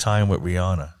would only tie him with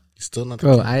Rihanna. He's still not the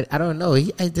Bro, king. I don't know.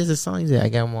 There's a song he said I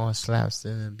got more slaps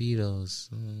than the Beatles.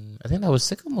 I think that was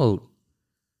Sicko Mode.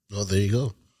 Oh, there you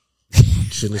go.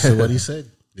 Shouldn't have said what he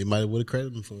said. They might have would have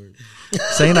credited him for it.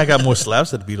 Saying I got more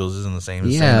slaps than the Beatles isn't the same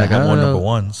as saying Yeah, I got I more don't know.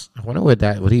 number 1s. I wonder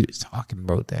what he was talking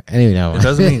about. That anyway, no. It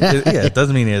doesn't mean. It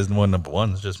doesn't mean he has more number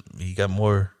 1s. Just he got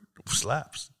more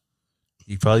slaps.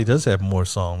 He probably does have more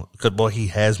songs. Because he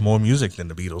has more music than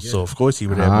the Beatles, so of course he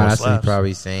would have more That's what slaps. he's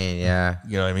probably saying. Yeah,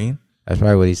 You know what I mean? that's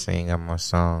probably what he's saying. Got more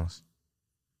songs.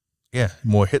 Yeah,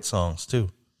 more hit songs too.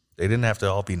 They didn't have to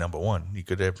all be number 1. You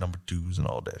could have number 2s and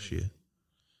all that shit.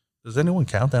 Does anyone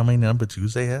count how many number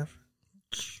 2s they have?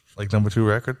 Like number 2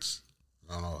 records?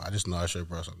 I don't know. I just know I should have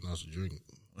brought something else to drink.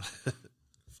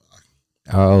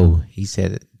 Oh, he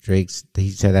said He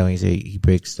said that when he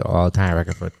breaks the all-time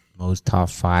record for most top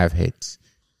 5 hits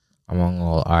among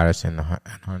all artists in the Hot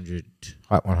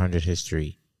 100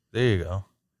 history. There you go.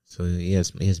 So he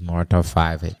has more top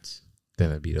 5 hits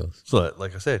than the Beatles. So,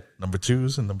 like I said, number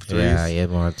 2s and number 3s. Yeah, he had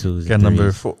more 2s. Got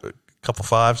number 4, a couple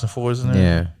 5s and 4s in there.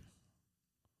 Yeah.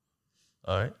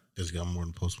 All right. Does he got more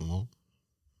than Post Malone?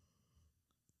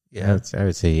 Yeah. I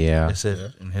would say yeah. That's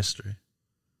it in history.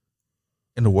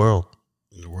 In the world.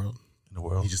 In the world? In the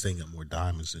world. He just ain't got more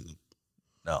diamonds than him.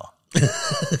 No.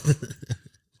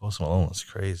 Post Malone was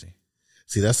crazy.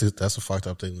 See, that's a fucked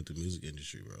up thing with the music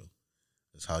industry, bro.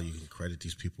 That's how you can credit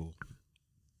these people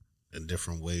in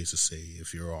different ways to say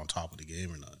if you're on top of the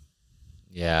game or not.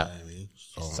 Yeah. You know what I mean?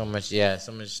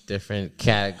 So much different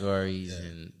categories,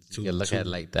 and you can look at it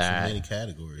like that. Too many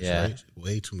categories, Yeah. right?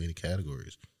 Way too many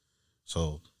categories.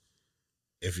 So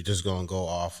if you're just gonna go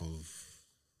off of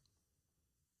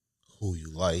who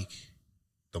you like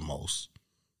the most,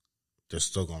 they're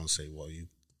still gonna say, well, he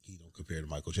don't compare to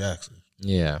Michael Jackson.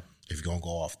 Yeah. If you're gonna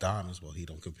go off diamonds, well, he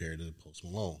don't compare to Post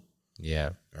Malone.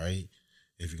 Yeah. Right?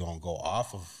 If you're gonna go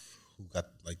off of who got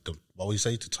like the what we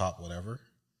say, the top whatever,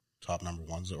 top number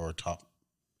ones or top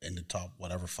in the top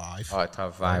whatever 5. Oh,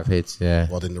 top 5 hits, yeah.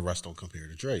 Well, then the rest don't compare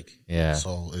to Drake. Yeah.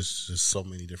 So it's just so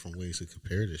many different ways to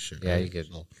compare this shit. Yeah, right? you could.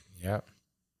 So Yeah.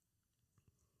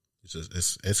 it's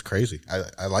just it's crazy.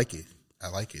 I like it. I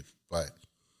like it, but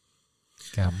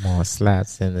Got more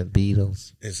slaps than the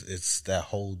Beatles. it's that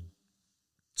whole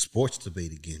sports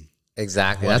debate again.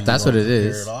 Exactly. What That's what it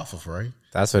is. It off of, right?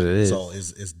 That's what it is. So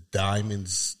is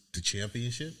diamonds the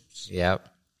championships? Yep.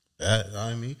 That you know what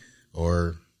I mean,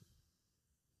 or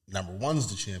number one's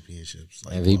the championships,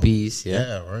 like, MVPs, well,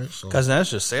 yeah. right. So Because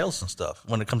that's just sales and stuff.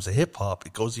 When it comes to hip hop,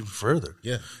 it goes even further.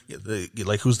 yeah,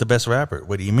 Like, who's the best rapper?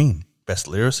 What do you mean? Best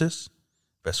lyricist?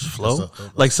 Best flow?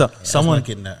 Someone Someone.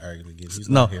 getting that argument again. He's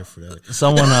No. not here for that.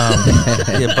 Someone,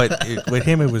 yeah, but with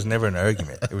him, it was never an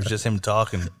argument. It was just him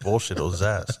talking bullshit on his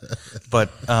ass.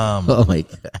 But Oh my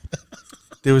God.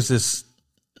 there was this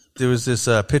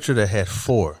picture that had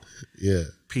 4 Yeah,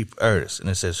 artists, and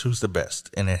it says who's the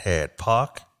best, and it had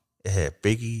Pac, it had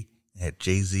Biggie, it had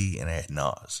Jay-Z, and it had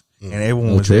Nas, and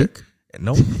everyone was Drake?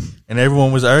 Nope, and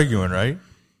everyone was arguing, right?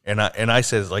 And I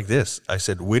said it like this: I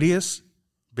said wittiest,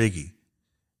 Biggie,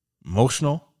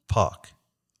 emotional, Pac,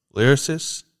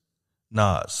 lyricist,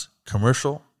 Nas,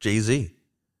 commercial, Jay-Z.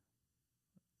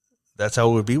 That's how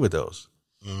it would be with those,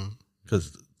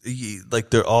 because like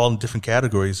they're all in different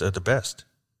categories of the best.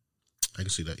 I can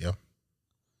see that. Yeah,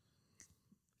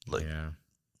 Like, Yeah.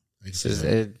 I can It's see just,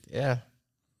 that. yeah.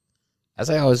 As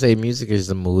I always say, music is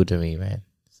the mood to me, man.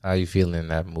 It's how you feel in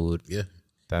that mood. Yeah,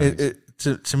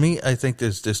 To me, I think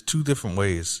there's 2 different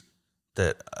ways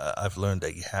that I've learned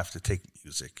that you have to take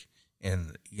music,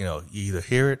 and you either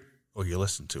hear it or you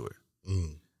listen to it.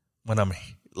 When I'm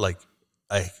like,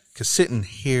 I could sit and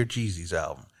hear Jeezys'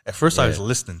 album. At first, I was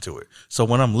listening to it. So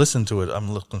when I'm listening to it,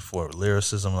 I'm looking for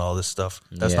lyricism and all this stuff.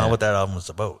 That's not what that album was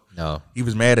about. No. He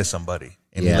was mad at somebody,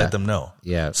 and he let them know.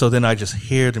 Yeah. So then I just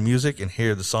hear the music and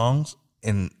hear the songs,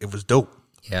 and it was dope.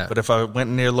 Yeah. But if I went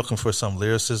in there looking for some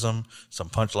lyricism, some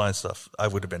punchline stuff, I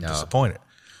would have been disappointed.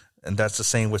 And that's the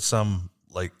same with some,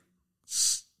 like,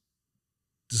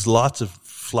 there's lots of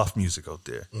fluff music out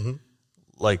there.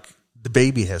 Like, The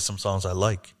Baby has some songs I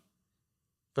like.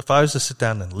 But if I was to sit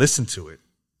down and listen to it,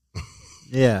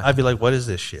 Yeah. I'd be like, what is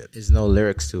this shit? There's no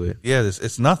lyrics to it. Yeah,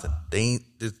 it's nothing. They ain't.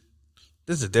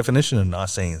 There's a definition of not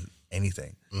saying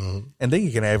anything, and then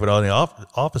you can have it on the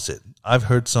opposite. I've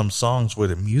heard some songs where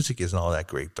the music isn't all that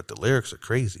great, but the lyrics are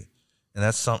crazy, and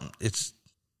that's something. It's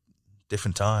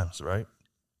different times, right?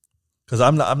 Because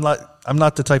I'm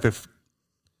not the type of.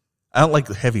 I don't like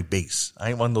the heavy bass. I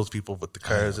ain't one of those people with the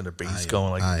cars and the bass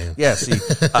going like. I am. Yeah, see,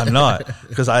 I'm not,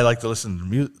 because I like to listen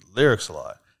to lyrics a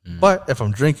lot. But if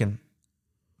I'm drinking,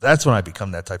 that's when I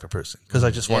become that type of person, because I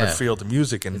just want to feel the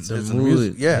music and It's a listen to the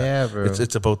music. mood. Yeah, Yeah, bro.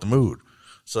 It's about the mood.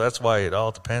 So that's why it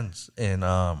all depends. And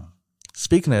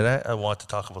speaking of that, I want to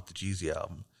talk about the Jeezy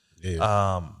album.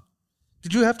 Yeah.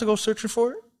 Did you have to go searching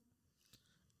for it?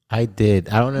 I did.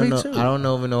 I don't Me know. too. I don't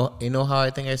know even know. You know how I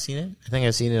think I seen it? I think I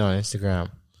seen it on Instagram.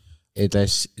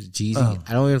 That's Jeezy.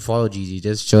 I don't even follow Jeezy. It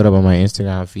just showed up on my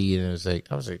Instagram feed, and I was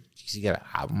like, Jeezy got an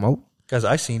album out? Because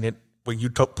I seen it when you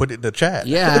put it in the chat.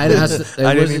 Yeah, I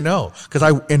didn't even know.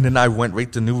 And then I went right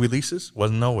to new releases.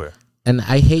 Wasn't nowhere. And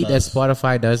I hate that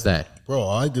Spotify does that. Bro,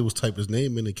 all I did was type his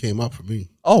name and it came up for me.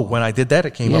 Oh, when I did that,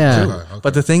 it came Yeah. up too. Okay.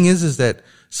 But the thing is that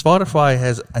Spotify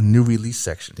has a new release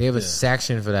section. They have a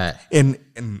section for that.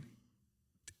 And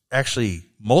actually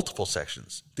multiple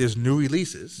sections. There's new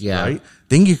releases, Yeah. right?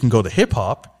 Then you can go to hip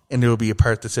hop, and there will be a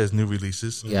part that says new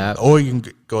releases. Yeah. Or you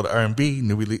can go to R&B,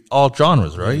 new release, all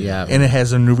genres, right? Yeah. And it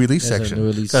has a new release There's a section new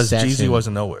release because Jeezy section.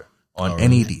 wasn't nowhere on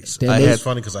any of these. Then I It's had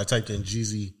funny because I typed in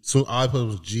Jeezy. So I put it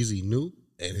was Jeezy new,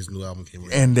 And his new album came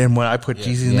out. And then when I put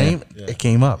Jeezy's name, it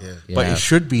came up. Yeah. But it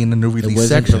should be in the new It release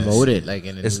wasn't section. promoted like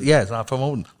in It's not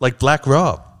promoted. Like Black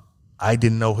Rob, I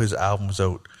didn't know his album was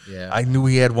out. Yeah. I knew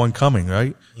he had one coming,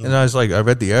 right? And I was like, I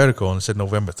read the article and it said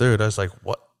November 3rd. I was like,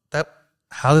 what?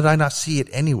 How did I not see it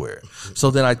anywhere?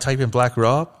 So then I type in Black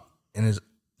Rob and it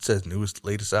says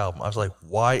latest album. I was like,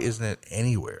 why isn't it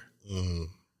anywhere?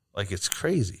 Like, it's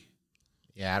crazy.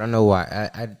 Yeah, I don't know why.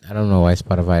 I don't know why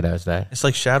Spotify does that. It's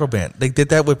like Shadow Band. They did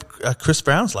that with Chris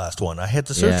Brown's last one. I had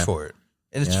to search for it.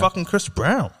 And it's fucking Chris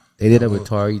Brown. They did it with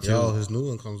Tory too. Yo, his new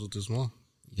one comes with this month.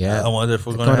 Yeah, I wonder if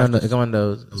we're going to have it's going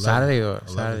on Saturday or 11,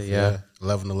 Saturday. Yeah.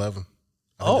 11/11.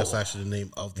 I think that's actually the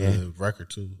name of the record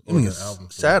too. Or the album.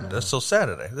 Saturday. So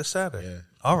Saturday. This Saturday. Yeah.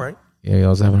 All right. Yeah, you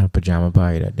also having a pajama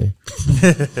party that day.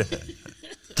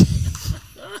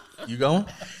 You going?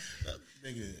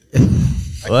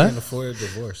 I What? can't afford a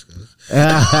divorce, cuz.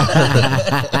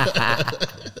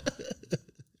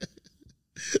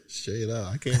 Straight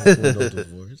up. I can't afford no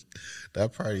divorce.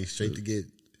 That party straight to get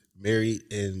married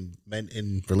and men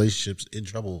in relationships in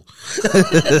trouble. I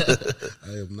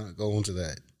am not going to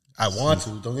that. I want to.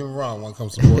 Don't get me wrong. I want to come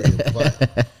support you.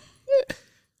 But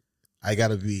I got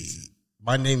to be...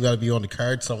 My name got to be on the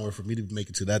card somewhere for me to make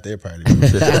it to that there party.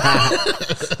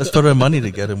 Let's put our money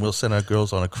together and we'll send our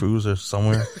girls on a cruise or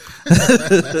somewhere.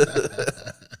 I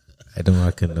don't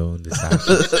want to condone this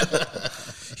action.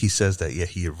 He says that,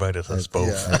 he invited us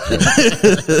both. I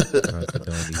don't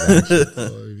condone these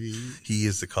actions. He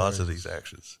is the cause of these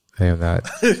actions. I am not.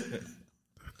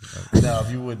 Now, if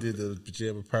you would have did the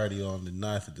pajama party on the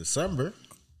 9th of December,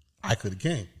 I could have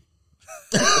came.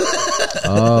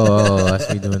 Oh,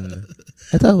 that's me doing.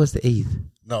 I thought it was the 8th.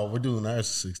 No, we're doing ours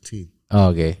 16th.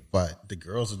 Oh, okay. But the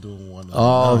girls are doing one.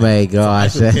 Oh my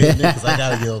gosh! So I could have came because I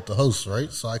got to get out the host,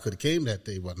 right? So I could have came that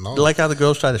day, but no. You like how the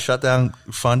girls try to shut down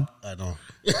fun? I don't.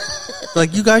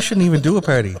 Like, you guys shouldn't even do a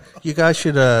party. You guys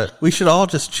should, we should all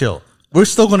just chill. We're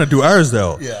still going to do ours,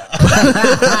 though. Yeah.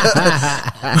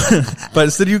 But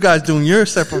instead of you guys doing your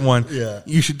separate one,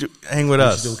 you should hang with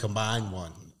us. We should do a combined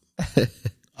one.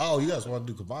 Oh, you guys want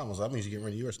to do combined ones? That means you get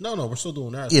rid of yours. No, we're still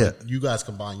doing ours. Yeah. You guys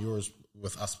combine yours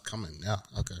with us coming. Yeah,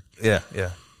 okay.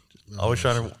 Yeah. Always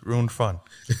trying to ruin fun.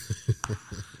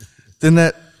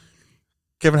 Didn't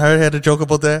Kevin Hart had a joke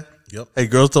about that? Yep. Hey,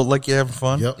 girls don't like you having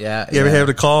fun? Yep. Yeah. You ever have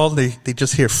the call? They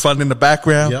just hear fun in the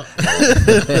background? Yep.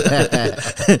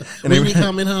 When we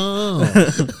coming home?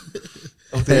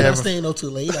 They I'm staying no too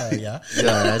late, are ya? Yeah,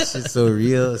 that shit's so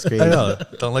real. It's crazy. I know.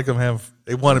 Don't let them have.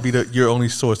 They want to be your only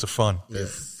source of fun.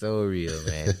 It's so real,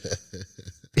 man.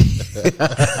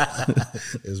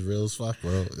 It's real as fuck,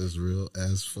 bro. It's real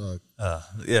as fuck.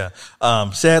 Yeah.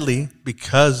 Sadly,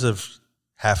 because of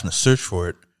having to search for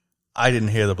it, I didn't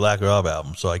hear the Black Rob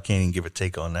album, so I can't even give a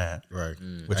take on that. Right.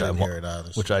 Which I didn't hear it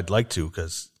either. Which I'd like to,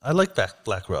 because I like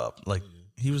Black Rob. Like,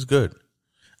 he was good.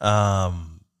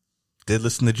 Did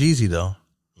listen to Jeezy though,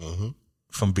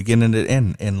 from beginning to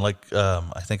end, and like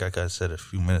I think I said a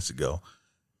few minutes ago.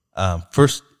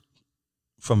 First,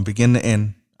 from beginning to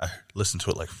end, I listened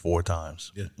to it like 4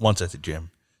 times. Yeah. Once at the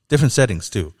gym, different settings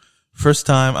too. First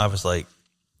time I was like,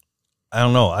 I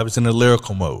don't know, I was in a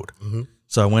lyrical mode,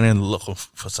 so I went in looking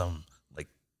for some like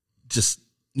just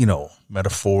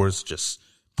metaphors, just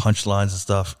punchlines and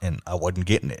stuff, and I wasn't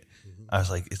getting it. I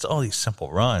was like, it's all these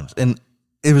simple rhymes, and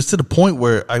it was to the point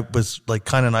where I was like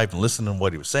kind of not even listening to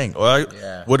what he was saying, or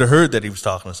I would have heard that he was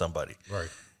talking to somebody. Right.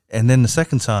 And then the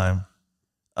second time,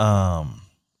 I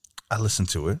listened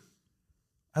to it.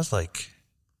 I was like,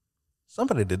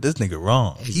 somebody did this nigga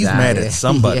wrong. Exactly. He's mad at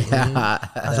somebody. Yeah.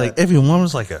 I was like, everyone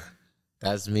was like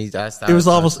That's me. it was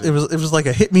almost, it was like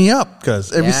a hit me up,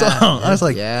 because every song, I was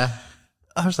like,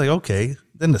 okay.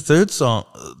 Then the third song,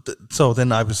 so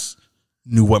then I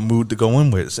knew what mood to go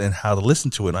in with and how to listen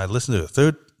to it. And I listened to the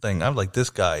third thing. I'm like, this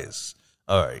guy is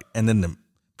all right. And then the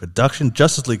production,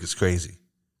 Justice League is crazy.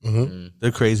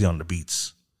 They're crazy on the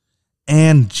beats.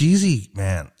 And Jeezy,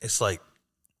 man, it's like,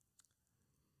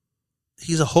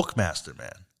 he's a hook master,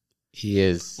 man. He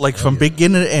is. Like, from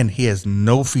beginning to end, he has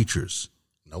no features.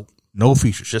 Nope. No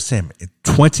features, just him.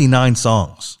 29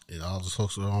 songs. And all his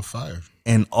hooks are on fire.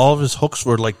 And all of his hooks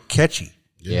were like catchy.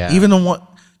 Yeah. Even the one,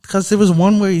 because there was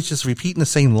one where he's just repeating the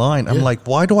same line. I'm like,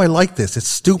 why do I like this? It's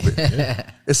stupid.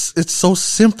 It's so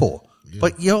simple.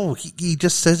 But he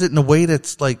just says it in a way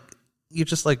that's like, you're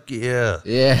just like, yeah.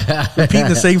 Repeating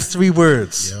the same 3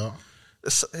 words. Yeah.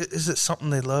 Is it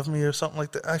Something They Love Me or something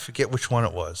like that? I forget which one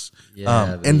it was.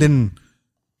 Yeah, and then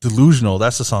Delusional,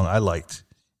 that's the song I liked.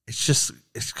 It's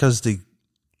because it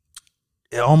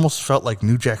almost felt like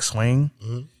New Jack Swing,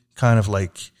 kind of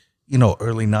like,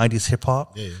 early 90s hip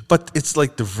hop. Yeah. But it's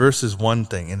like the verse is one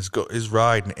thing and it's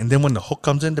riding. And then when the hook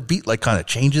comes in, the beat like kind of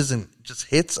changes and just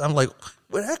hits. I'm like,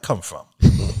 where'd that come from?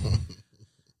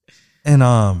 And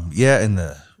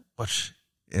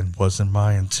it wasn't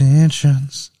my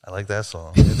intentions. I like that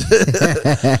song.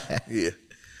 Yeah.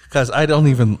 Because I don't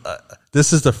even,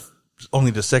 this is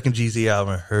only the second Jeezy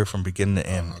album I heard from beginning to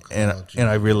end. And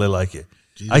I really like it.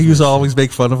 Jeezy I used to always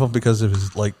make fun of him because it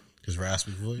was like, his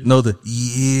raspy voice? No, for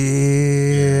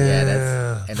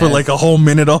like a whole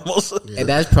minute almost. And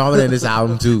that's prominent in this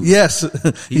album too. Yes.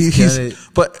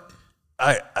 But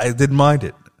I didn't mind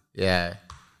it. Yeah.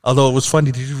 Although it was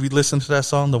funny. Did you re-listen to that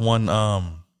song? The one,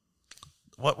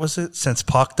 what was it? Since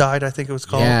Pac Died, I think it was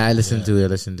called. Yeah, I listened to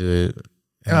it.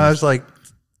 And I was like,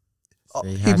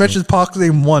 he mentions Pac's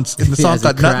name once in the song.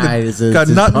 Got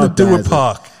nothing to do with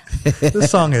Pac. This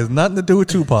song has nothing to do with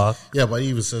Tupac. Yeah, but he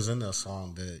even says in that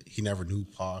song that he never knew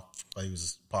Pac. Like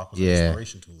Pac was an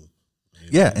inspiration to him.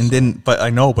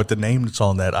 But the name that's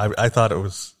on that, I thought it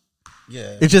was.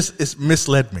 Yeah, it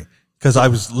misled me because I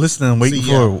was listening and waiting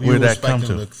for where that comes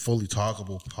to. The fully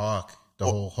talkable Pac, the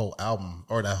whole album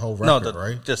or that whole record,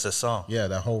 right? Just a song. Yeah,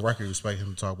 that whole record expected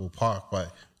him to talk about Pac,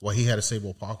 but what he had to say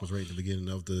about Pac was right at the beginning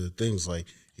of the things. Like,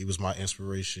 he was my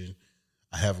inspiration.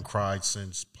 I haven't cried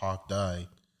since Pac died.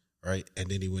 Right, and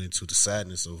then he went into the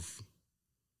sadness of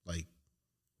like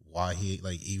why he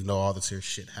even though all this here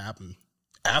shit happened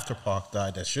after Pac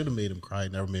died that should have made him cry,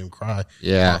 never made him cry.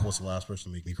 Yeah, Pac was the last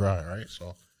person to make me cry. Right,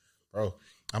 so bro,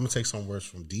 I'm gonna take some words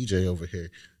from DJ over here.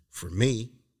 For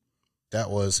me, that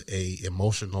was a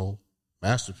emotional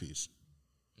masterpiece.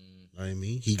 You know what I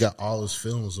mean? He got all his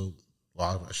films.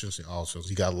 Well, I shouldn't say all his films.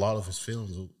 He got a lot of his films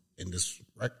in this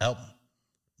album.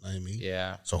 You know what I mean?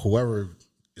 Yeah. So whoever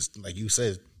is, like you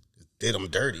said, did him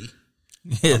dirty.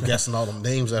 Yeah. I'm guessing all them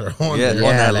names that are on there.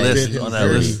 On that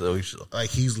list. So like,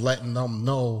 he's letting them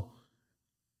know,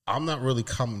 I'm not really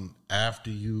coming after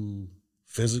you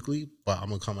physically, but I'm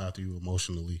going to come after you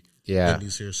emotionally. Yeah. And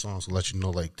these here songs will let you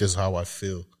know, like, this is how I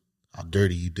feel, how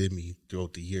dirty you did me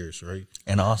throughout the years, right?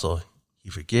 And also, he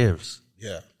forgives.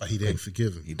 Yeah, but he didn't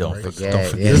forgive him. He don't right? forget. Don't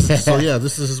forget. So,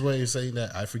 this is his way of saying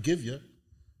that I forgive you,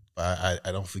 but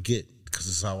I don't forget because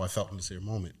this is how I felt in this here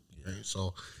moment, right?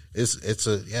 So, it's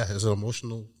an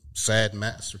emotional, sad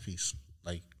masterpiece.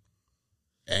 Like,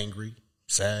 angry,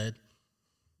 sad,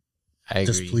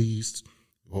 displeased,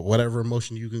 whatever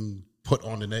emotion you can put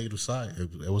on the negative side.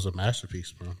 It was a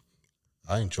masterpiece, bro.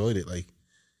 I enjoyed it. Like,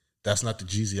 that's not the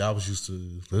Jeezy I was used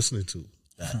to listening to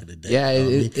back in the day. Yeah,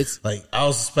 it's like I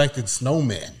was expecting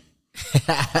Snowman. You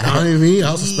know what I mean?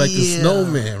 I was expecting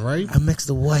Snowman, right? I mixed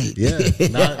the white. Yeah,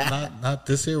 not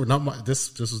this here. Not my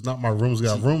this was not my rooms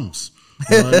got rooms.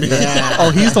 You know what I mean? Yeah.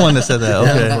 Oh, he's the one that said that.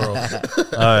 Okay, yeah, bro.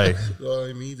 All right. You know what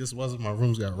I mean? This wasn't my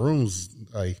rooms got rooms.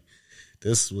 Like,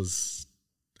 this was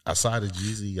outside of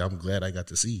Jeezy. I'm glad I got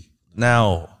to see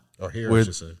now. Or hear, where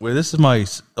this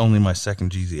is only my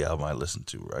second Jeezy album I listened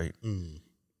to, right?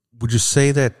 Would you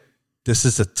say that this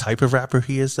is the type of rapper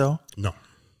he is, though? No.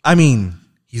 I mean,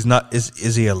 he's not.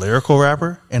 Is he a lyrical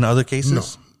rapper in other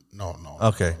cases? No.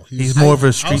 Okay. He's more of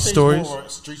a street stories?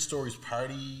 Street stories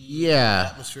party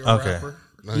atmosphere okay. rapper.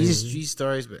 He's street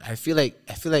stories, but I feel like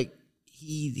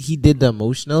he did the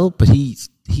emotional, but he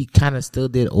kind of still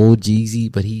did old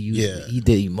Jeezy, but he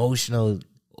did emotional.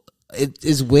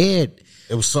 It's weird.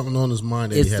 It was something on his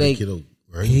mind that he had to get over,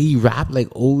 right? He rapped like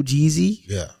old Jeezy.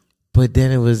 Yeah. But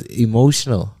then it was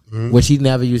emotional, which he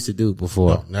never used to do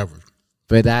before. No, never.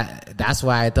 But that's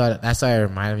why it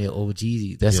reminded me of old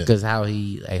Jeezy. That's because how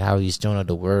he's showing up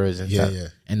the words and stuff,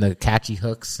 and the catchy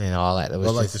hooks and all that.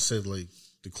 Well, like I said, like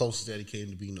the closest that he came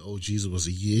to being the old Jeezy was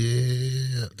a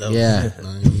That was it, you know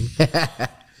what I mean?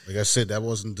 Like I said, that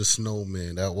wasn't the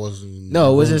Snowman. That wasn't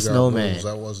it wasn't Snowman.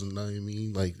 That wasn't, you know what I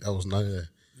mean? Like, that was none of that.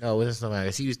 No, it wasn't Snowman.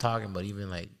 Because he was talking about even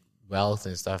like wealth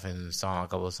and stuff in the song, a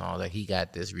couple of songs. Like, he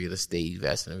got this real estate,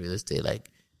 investing in real estate.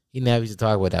 Like, he never used to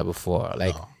talk about that before.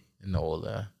 Like, in the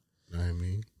older. You know what I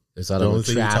mean? It's all about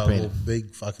trapping. The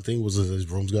big fucking thing was his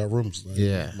rooms got rooms.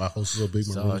 Like, my house is so big,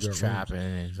 my rooms got trapping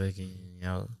rooms. And fucking, you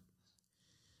know.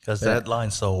 Because that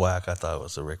line's so whack, I thought it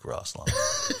was a Rick Ross line.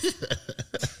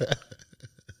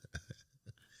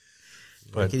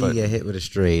 But you get hit with a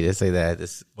stray? They say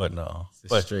that. But no.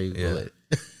 Stray bullet.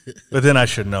 But then I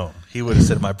should know. He would have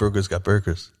said, my burgers got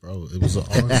burgers. Bro, it was an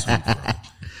ensuite, bro.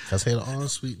 Cause he had an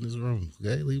ensuite in his room.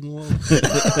 Okay, leave him alone.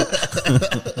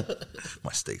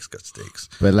 My steaks got steaks.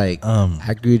 But like, I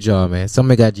agree with y'all, man.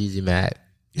 Somebody got Jeezy mad.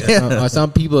 Or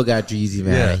some people got Jeezy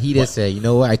mad. Yeah. He just said, you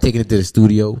know what? I taking it to the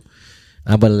studio.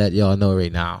 I'm gonna let y'all know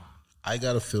right now. I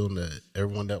got a feeling that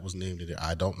everyone that was named in there,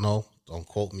 I don't know. Don't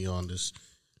quote me on this.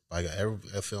 But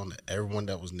I found that everyone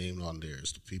that was named on there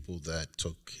is the people that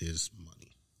took his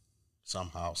money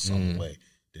somehow, some way.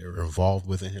 They were involved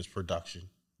within his production,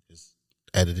 his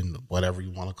editing, whatever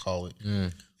you want to call it,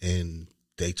 and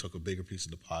they took a bigger piece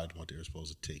of the pie than what they were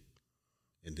supposed to take.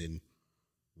 And then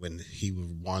when he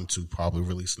would want to probably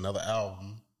release another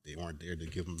album, they weren't there to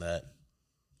give him that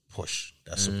push,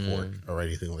 that support, or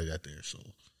anything like that there. So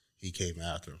he came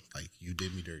after him, like, you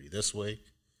did me dirty this way.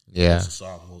 Yeah. Here's the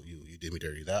song about you. You did me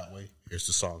dirty that way. Here's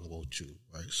the song about you,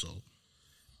 right? So,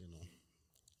 you know.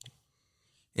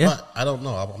 Yeah. But I don't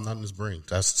know. I'm not in his brain.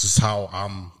 That's just how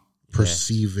I'm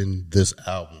perceiving this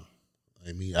album.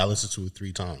 I mean, I listened to it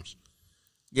 3 times.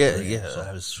 Yeah. So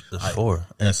I was 4.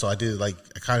 And so I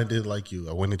kind of did like you.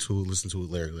 I went into it, listened to it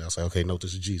lyrically. I was like, okay, no,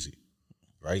 this is Jeezy,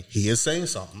 right? He is saying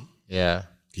something. Yeah.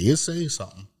 He is saying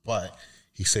something, but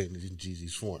he's saying it in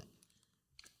Jeezy's form.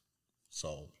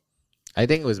 So I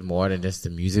think it was more than just the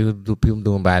music people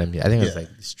doing bad music. I think it was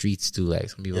like the streets too. Like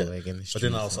some people like in the streets. But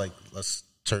then I was like, let's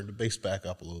turn the bass back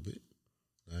up a little bit.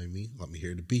 You know what I mean? Let me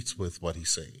hear the beats with what he's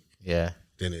saying. Yeah.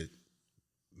 Then it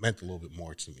meant a little bit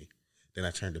more to me. Then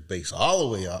I turned the bass all the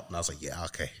way up, and I was like, yeah,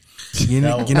 okay. You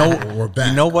know we're back,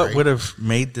 you know what right? would have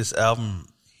made this album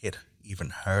hit even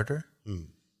harder?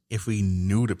 If we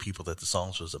knew the people that the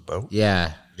songs was about.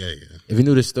 Yeah. Yeah. If we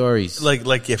knew the stories.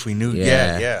 Like if we knew,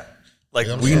 Yeah. yeah. Like,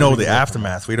 I'm we sure know we the can look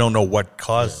aftermath. We don't know what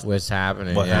caused. What's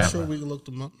happening. What Yeah. I'm happened? sure we can look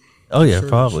them up. Oh, yeah, Sure,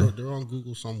 probably. They're on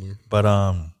Google somewhere. But,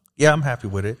 yeah, I'm happy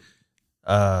with it.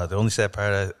 The only sad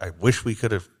part, I wish we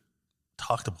could have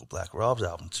talked about Black Rob's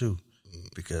album, too.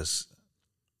 Because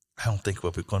I don't think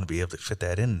we're going to be able to fit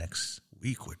that in next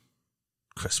week with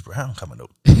Chris Brown coming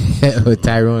out. With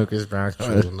Tyrone and Chris Brown.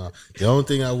 Sure enough. The only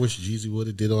thing I wish Jeezy would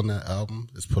have did on that album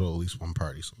is put at least one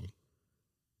party song.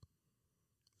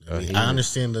 I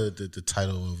understand the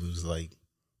title of it was like,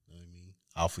 you know what I mean,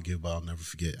 I'll forgive, but I'll never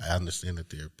forget. I understand it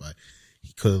there, but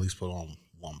he could at least put on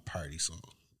one party song.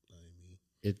 You know what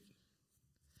I mean?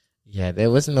 Yeah, there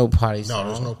wasn't no party song.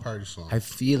 No, there's no party song. I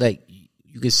feel like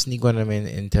you could sneak one of them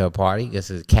into a party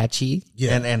because it's catchy.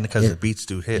 Yeah, And because the beats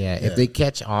do hit. Yeah, if they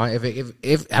catch on,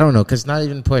 if I don't know, because it's not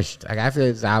even pushed. Like I feel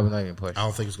like this album not even pushed. I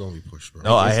don't think it's gonna be pushed, bro.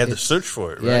 No, I had to search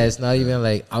for it. Right? Yeah, it's not even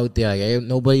like out there. Like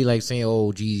nobody like saying,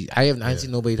 "Oh, geez," I haven't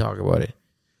seen nobody talk about it.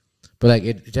 But like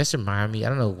it just reminded me. I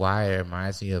don't know why it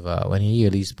reminds me of when he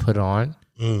at least Put On.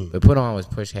 But Put On was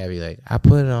push heavy. Like I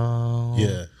put on.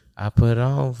 Yeah, I put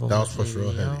on for that my was pushed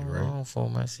real city, heavy, right? on for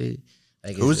my city.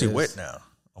 Like Who is he with now?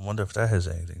 I wonder if that has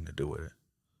anything to do with it.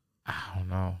 I don't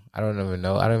know. I don't even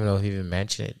know. I don't even know if he even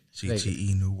mentioned it.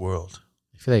 CTE New World.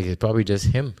 I feel like it's probably just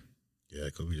him. Yeah,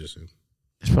 it could be just him.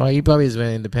 He probably has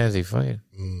been independently funny.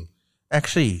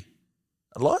 Actually,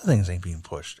 a lot of things ain't being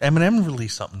pushed. Eminem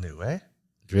released something new, eh?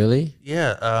 Really?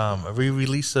 Yeah, a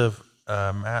re-release of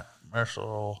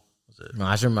Marshall. Was it?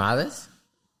 Marshall Mathers?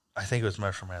 I think it was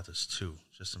Marshall Mathers 2.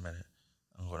 Just a minute.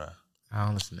 I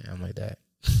don't listen to him like that.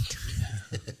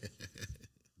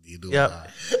 Yeah,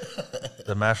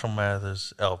 the Marshall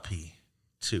Mathers LP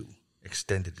 2,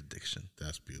 Extended Addiction.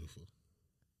 That's beautiful.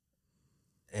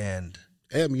 And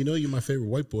Em, you know you're my favorite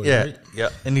white boy, yeah, right? yeah,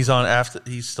 and he's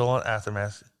still on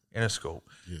Aftermath Interscope.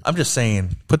 Yeah. I'm just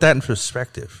saying, put that in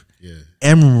perspective. Yeah,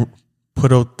 M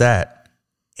put out that,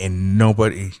 and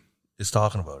nobody is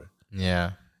talking about it.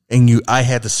 Yeah, and I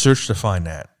had to search to find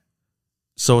that.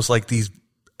 So it's like these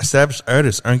established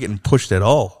artists aren't getting pushed at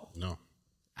all. No.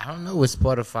 I don't know what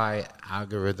Spotify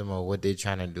algorithm or what they're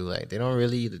trying to do. Like they don't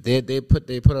really they put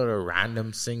out a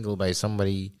random single by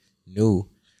somebody new.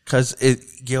 Cause I'm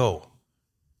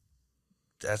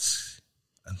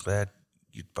glad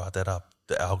you brought that up.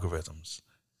 The algorithms,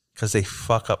 cause they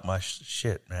fuck up my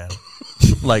shit, man.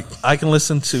 Like I can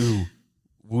listen to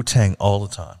Wu-Tang all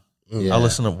the time. Yeah. I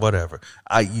listen to whatever.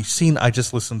 I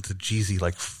just listened to Jeezy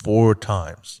like 4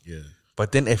 times. Yeah.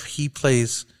 But then if he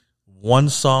plays one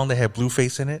song that had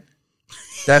Blueface in it,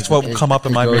 that's what will come up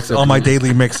in my mix on my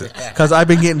daily mixes. Because I've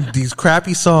been getting these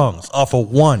crappy songs off of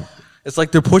one. It's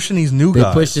like they're pushing these new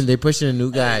guys. They're pushing the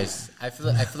new guys. I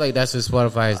feel like that's what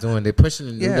Spotify is doing. They're pushing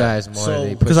the new guys more.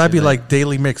 So because I'd be like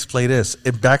daily mix, play this.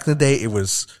 And back in the day, it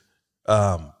was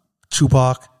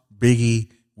Tupac, Biggie,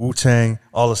 Wu-Tang,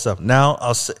 all this stuff. Now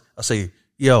I'll say,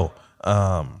 yo,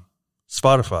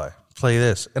 Spotify, play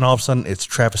this, and all of a sudden it's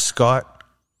Travis Scott.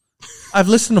 I've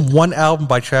listened to one album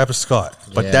by Travis Scott,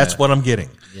 but that's what I'm getting.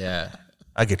 Yeah,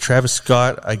 I get Travis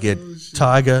Scott, I get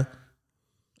Tyga,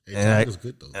 Hey, and Tyga's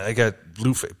good, though. I got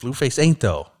Blueface. Blueface ain't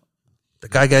though. The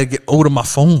guy got to get over my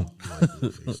phone.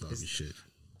 Shit.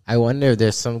 I wonder if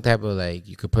there's some type of like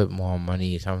you could put more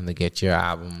money or something to get your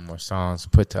album or songs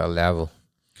put to a level.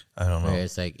 I don't know. Where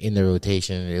it's like in the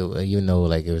rotation, like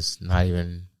it was not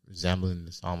even resembling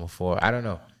the song before. I don't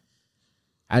know.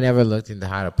 I never looked into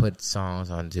how to put songs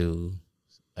onto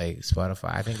like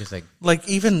Spotify. I think it's like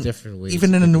even different ways.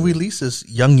 Even in the new releases,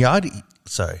 Lil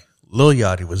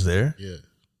Yachty was there. Yeah.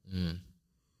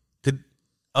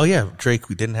 Drake.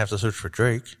 We didn't have to search for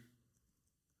Drake.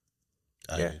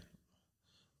 Yeah.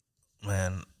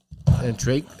 Man. And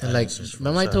Drake, and like,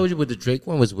 remember I told you with the Drake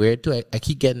one was weird too. I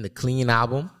keep getting the clean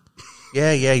album.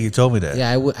 Yeah, you told me that.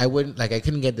 Yeah, I wouldn't like. I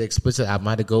couldn't get the explicit album.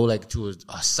 I had to go like to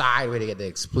a side where to get the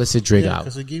explicit Drake album.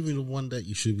 Because it gave me the one that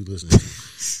you should be listening to.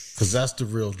 Because that's the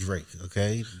real Drake,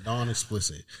 okay?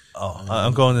 Non-explicit. Oh,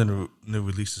 I'm going into new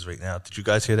releases right now. Did you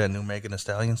guys hear that new Megan Thee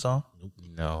Stallion song? Nope.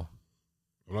 No,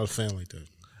 I'm not a fan like that.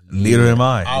 Neither am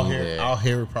I. I'll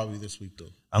hear it probably this week though.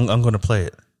 I'm going to play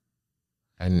it.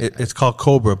 It's called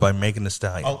Cobra by Megan Thee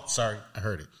Stallion. Oh, sorry, I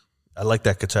heard it. I like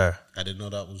that guitar. I didn't know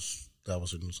that was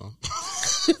a new song.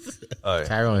 All right.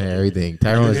 Tyrone hear everything.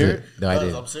 Tyrone hear. No, I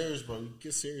didn't. I'm serious, bro. You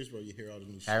get serious, bro. You hear all the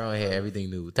new shit. Tyrone hear everything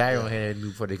new. Tyrone hear new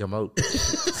before they come out.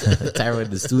 Tyrone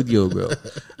in the studio, bro.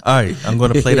 All right, I'm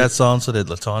going to play that song so that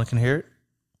Latan can hear it,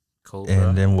 Cool, and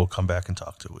bro. then we'll come back and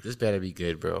talk to it. This better be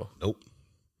good, bro. Nope.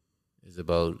 It's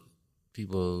about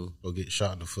people. Go get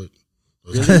shot in the foot.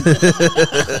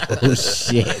 Oh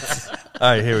shit!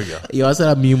 All right, here we go. You also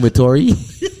have meme with Tori.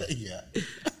 Yeah.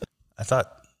 I thought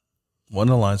one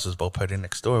of the lines was about Party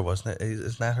Next Door, wasn't it?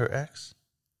 Isn't that her ex?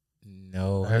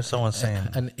 No, I heard someone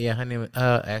saying. Yeah, her name.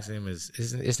 Ex name is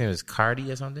his name is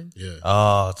Cardi or something. Yeah.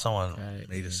 Oh, someone Right,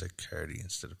 made it say Cardi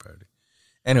instead of Party.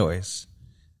 Anyways,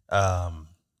 I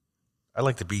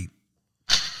like the beat.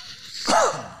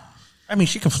 I mean,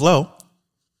 she can flow.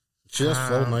 She does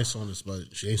flow nice on this, but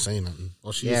she ain't saying nothing.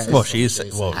 Well, she is. Well, she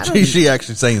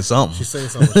actually saying something. She's saying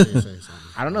something. She ain't saying something.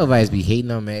 I don't know if I was be hating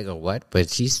on Meg or what, but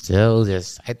she still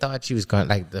just. I thought she was going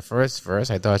like the first verse.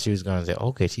 I thought she was going to say,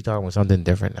 "Okay, she talking about something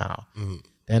different now." Mm-hmm.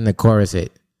 Then the chorus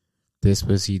hit. This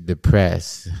pussy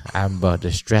depressed. I'm about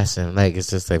to stress him. Like it's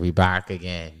just like we back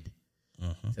again.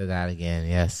 To that again.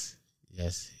 Yes.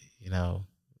 You know,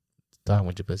 talking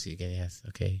with your pussy again. Yes.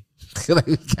 Okay. Like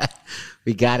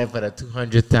we got it for the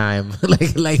 200th time.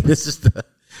 like this is the.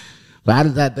 But how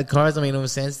did that? The chorus don't make no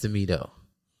sense to me though.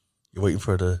 You're waiting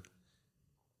for her to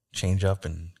change up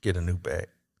and get a new bag,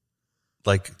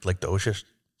 like Doja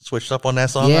switched up on that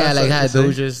song. Yeah, like how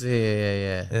Doja's.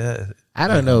 Yeah. I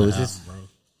don't know. It's just.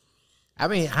 I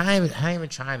mean, I ain't even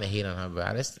trying to hate on her, but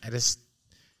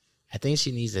I think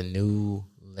she needs a new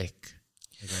lick.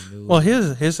 Like a new. Well,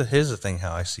 here's the thing.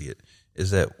 How I see it is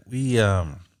that we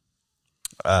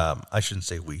I shouldn't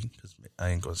say we because I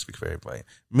ain't going to speak for everybody.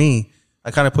 Me,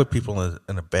 I kind of put people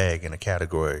in a bag, in a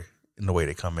category, in the way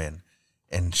they come in.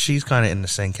 And she's kind of in the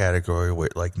same category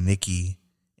with like Nicki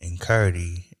and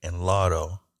Cardi and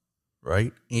Lotto,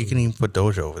 right? And you can even put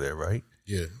Doja over there, right?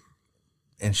 Yeah.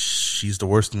 And she's the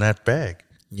worst in that bag.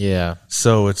 Yeah.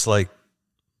 So it's like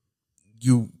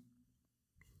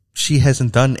she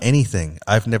hasn't done anything.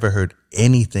 I've never heard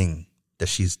anything that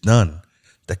she's done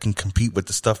that can compete with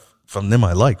the stuff from them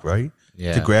I like, right?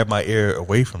 Yeah. To grab my ear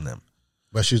away from them.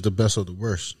 But she's the best of the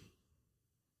worst.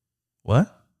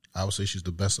 What? I would say she's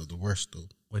the best of the worst, though.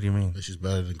 What do you mean? But she's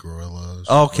better than Gorillas.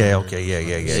 Okay,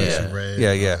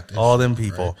 yeah. All them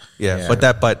people. Right.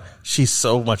 Yeah. But she's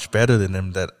so much better than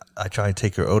them that I try and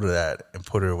take her out of that and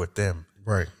put her with them.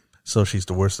 Right. So she's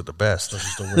the worst of the best. So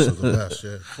she's the worst of the best,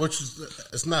 yeah. Which is,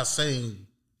 it's not saying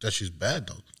that she's bad,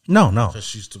 though. No. That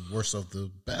she's the worst of the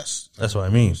best. That's what I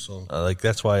mean. So, like,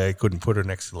 that's why I couldn't put her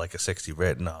next to like a Sexy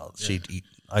Red. No, she'd eat.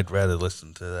 I'd rather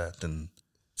listen to that than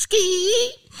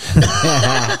ski.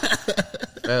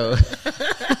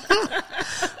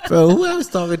 Bro, who I was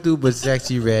talking to but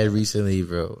Sexy Red recently,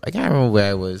 bro? I can't remember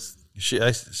where I was. She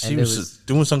was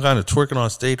doing some kind of twerking on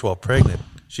stage while pregnant.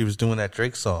 She was doing that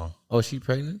Drake song. Oh, she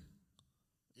pregnant?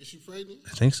 Is she pregnant? I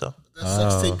think so. That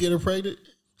sex tape get her pregnant?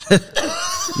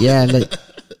 Yeah, like,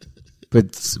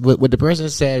 but what the person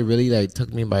said really like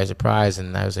took me by surprise,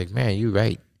 and I was like, man, you're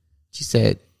right. She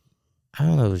said, I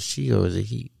don't know if it was she or was it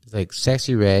he. It's like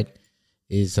Sexy Red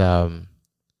is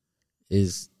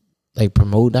like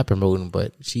not promoting,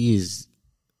 but she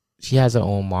has her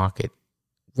own market,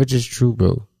 which is true,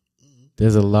 bro.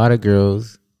 There's a lot of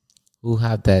girls who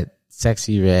have that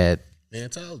Sexy Red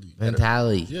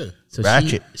mentality. Yeah. So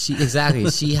ratchet. She exactly.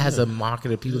 She has a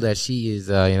market of people that she is,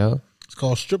 It's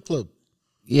called strip club.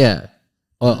 Yeah.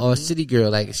 Or city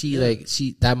girl. Like she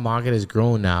that market has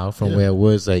grown now from where it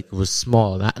was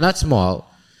small. Not small.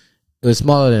 It was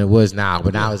smaller than it was now,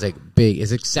 but now it's like big.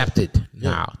 It's accepted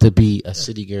now to be a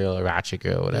city girl, a ratchet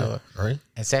girl, whatever. Yeah. Right.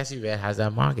 And Sexy Red has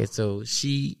that market. So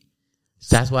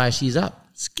that's why she's up.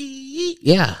 Ski.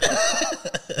 Yeah.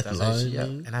 That's why she's up.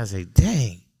 And I was like,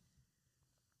 dang.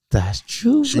 That's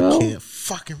true, She bro. can't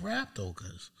fucking rap though,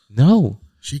 cause No.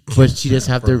 she can't. But she just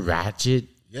rap, have bro. to ratchet.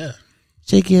 Yeah.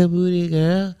 Shake your booty,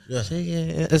 girl. Yeah. Shake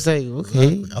it. It's like, okay.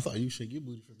 Exactly. I thought you shake your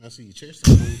booty from I see your chest.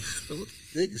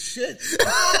 Nigga, shit.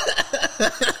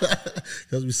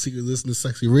 Cause we secretly listen to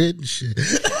Sexy Red and shit.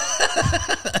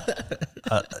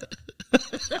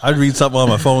 I'd read something on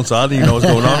my phone, so I didn't even know what's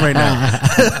going on right now.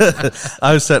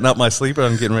 I was setting up my sleeper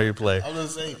and getting ready to play. I'm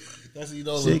just saying. That's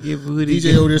Shake your booty.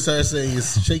 DJ over there started saying,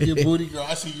 "Shake your booty, girl."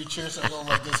 I see your chair starting going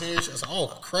like this here. I was like, "Oh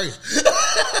Christ!"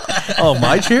 Oh,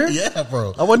 my chair? Yeah,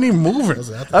 bro. I wasn't even moving. was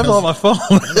like, I was on my phone.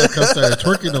 I started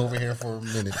twerking over here for a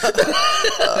minute.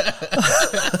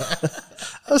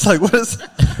 I was like, what is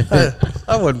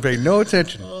I wasn't paying no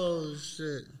attention. Oh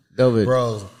shit, No, but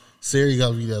bro. Siri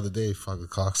got me the other day. Fucking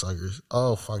cocksuckers.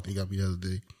 Oh fuck, they got me the other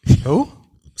day. Who?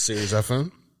 Sirius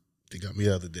FM. They got me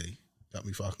the other day. Got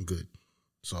me fucking good.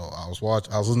 So I was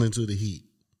listening to The Heat.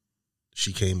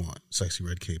 She came on. Sexy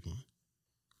Red came on.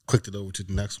 Clicked it over to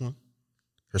the next one.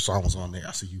 Her song was on there.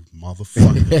 I said, "You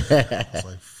motherfucker." I was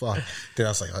like, fuck. Then I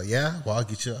was like, "Oh yeah? Well, I'll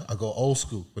get you. I'll go old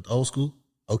school." With old school,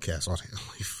 okay, it's on here. I'm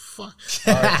like, fuck.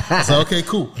 All right. I said, "Okay,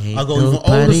 cool. I'll go even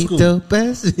older school." You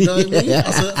know what I mean?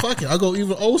 I said, "Fuck it. I'll go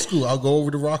even old school. I'll go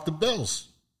over to Rock the Bells."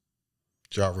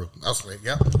 Ja Rule. I was like,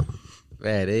 "Yep."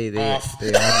 man, they Off.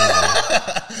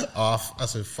 Off. I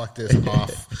said, "Fuck this."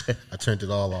 Off. I turned it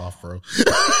all off, bro.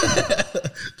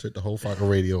 Turned the whole fucking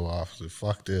radio off. I said,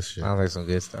 "Fuck this shit." Sounds like some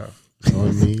good stuff. You know what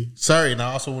I mean? Sorry, and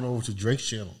I also went over to Drake's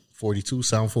channel, 42,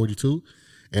 Sound 42,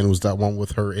 and it was that one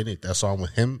with her in it. That song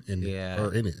with him and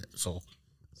her in it. So,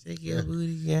 Shake your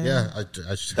booty, yeah. yeah.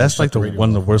 That's like one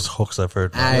of the worst hooks I've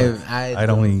heard. I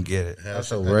don't even get it. That's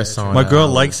the worst song. My girl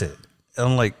likes it. And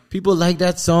I'm like, people like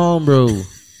that song, bro.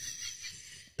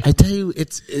 I tell you,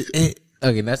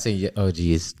 okay, that's a oh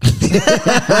geez.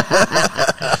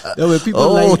 No, but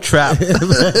people trap.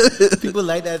 people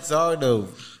like that song though.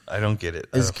 I don't get it.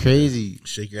 It's crazy.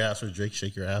 Shake your ass for Drake,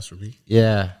 shake your ass for me.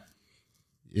 Yeah,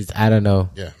 I don't know.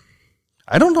 Yeah.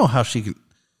 I don't know how she can.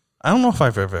 I don't know if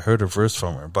I've ever heard a verse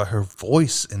from her, but her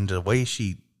voice and the way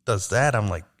she does that, I'm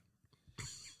like.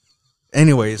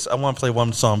 Anyways, I want to play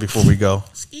one song before we go.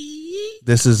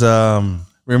 This is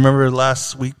remember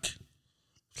last week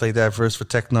played that verse for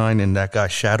Tech Nine and that guy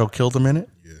Shadow killed him in it.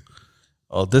 Yeah.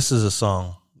 Oh, this is a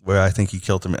song where I think he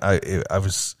killed him. I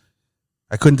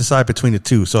couldn't decide between the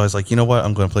two, so I was like, you know what?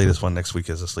 I'm going to play this one next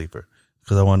week as a sleeper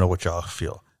because I want to know what y'all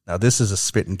feel. Now, this is a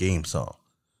spit and game song.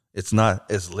 It's not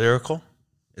as lyrical.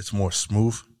 It's more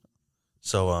smooth.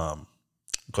 So I'm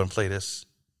going to play this.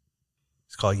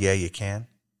 It's called Yeah, You Can.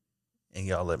 And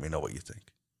y'all let me know what you think.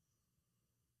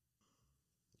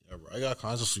 Yeah, bro. I got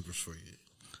kinds of sleepers for you.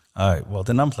 All right. Well,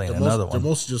 then I'm playing another one. They're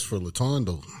mostly just for Latan,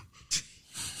 though.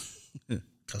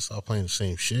 Gotta stop playing the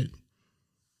same shit.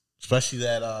 Especially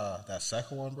that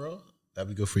second one, bro. That'd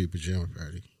be good for your pajama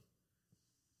party.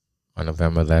 On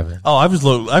November 11th. Oh, I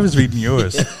was reading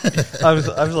yours. I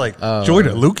was like,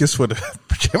 Jordan Lucas for the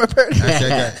pajama party.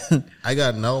 Actually, I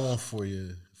got another one for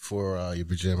you for your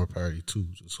pajama party too.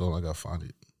 So I gotta find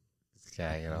it.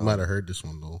 Okay, You might have heard this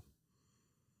one though.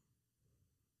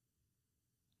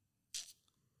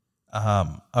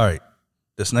 All right.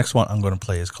 This next one I'm going to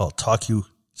play is called Talk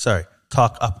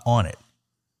Up On It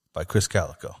by Chris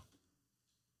Calico.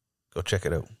 Go check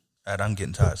it out. I'm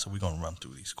getting tired, so we're going to run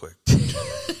through these quick.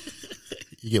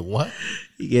 You get what?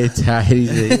 You get tired.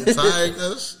 He's Tired,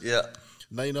 cuz? Yeah.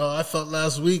 Now you know how I felt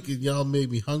last week, and y'all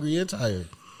made me hungry and tired.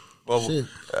 Well, Shit.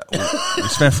 we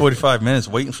spent 45 minutes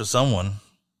waiting for someone.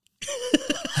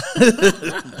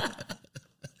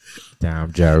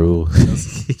 Damn, Ja Rule.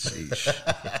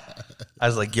 I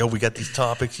was like, yo, we got these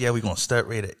topics. Yeah, we're going to start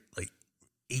right at like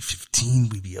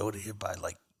 8:15. We be out of here by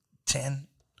like 10.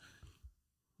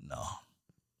 No.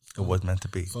 It wasn't meant to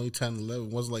be. It's only 10, 11.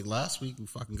 It wasn't like last week. We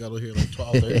fucking got over here like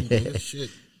 12:30. Nigga.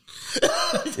 Shit.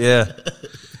 Yeah.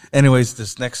 Anyways,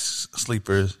 this next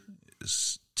sleeper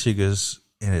is Tigers,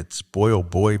 and it's Boy Oh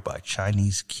Boy by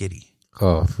Chinese Kitty.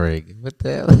 Oh, frig. What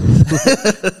the hell?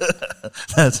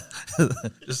 That's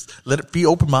just let it be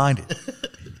open minded.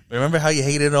 Remember how you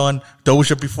hated on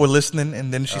Doja before listening,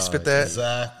 and then she spit that?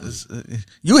 Exactly.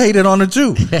 You hated on her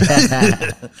too.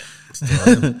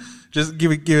 Just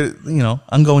give it. You know,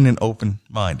 I'm going in open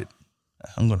minded.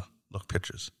 I'm gonna look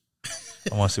pictures.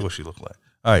 I want to see what she looked like.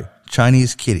 All right,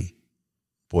 Chinese Kitty,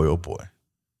 Boy Oh Boy.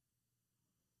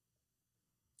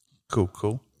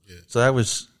 Cool. Yeah. So that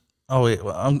was. Oh wait,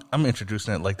 well, I'm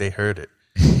introducing it like they heard it.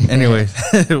 Anyway,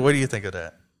 what do you think of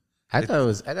that? I thought it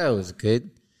was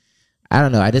good. I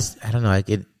don't know. I don't know. I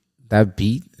get that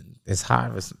beat. It's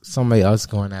hard with somebody else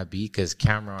going that beat because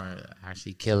Cameron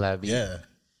actually killed that beat. Yeah.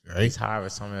 Right? It's hard for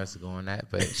someone else to go on that,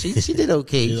 but she did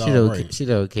okay. She She did did all okay. right. She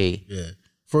did okay. Yeah.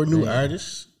 For a new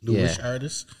artist, newish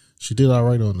artist, she did all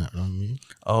right on that. You know what I mean?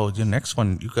 Oh, your next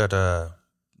one, you got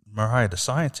Mariah the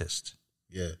Scientist.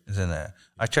 Yeah. Is in there.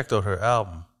 I checked out her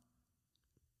album.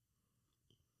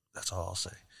 That's all I'll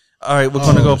say. All right, we're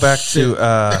going to go back to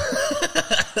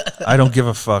I Don't Give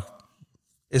a Fuck.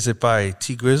 Is it by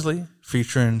T Grizzly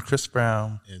featuring Chris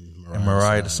Brown and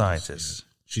Mariah the Scientist? Yeah.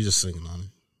 She's just singing on it.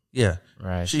 Yeah.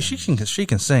 Right. She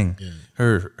can sing. Yeah.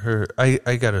 Her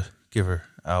I got to give her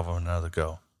album another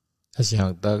go. That's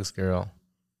Young Thug's girl.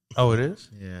 Oh, it is?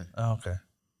 Yeah. Oh, okay.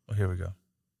 Well, here we go.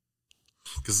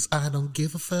 Because I don't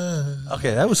give a fuck.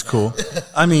 Okay, that was cool.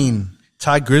 I mean,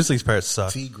 Ty Grizzly's part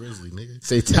sucked. T Grizzly, nigga.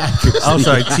 Say Ty Grizzly. I'm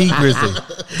sorry, T Grizzly.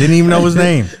 Didn't even know his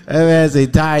name. That man say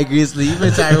Ty Grizzly.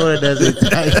 Even Tyrone does say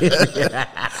Ty Grizzly.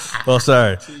 Well,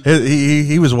 sorry.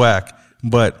 He was whack.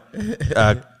 But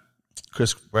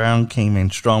Chris Brown came in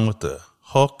strong with the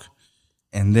hook.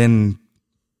 And then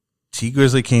T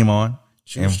Grizzly came on.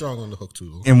 She was strong on the hook, too,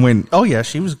 though. And when,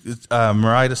 she was,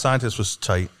 Mariah the Scientist was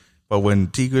tight. But when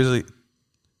T Grizzly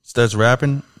starts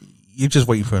rapping, you just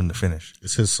waiting for him to finish.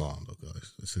 It's his song, though,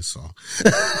 guys. It's his song.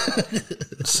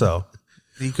 So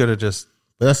he could have just.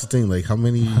 But that's the thing. Like, how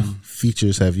many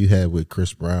features have you had with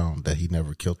Chris Brown that he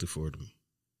never killed it for them?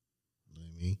 You know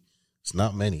what I mean? It's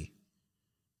not many.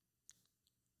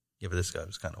 Yeah, but this guy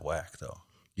was kind of whack, though.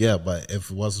 Yeah, but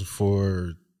if it wasn't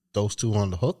for those two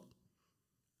on the hook,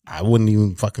 I wouldn't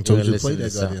even fucking told you to play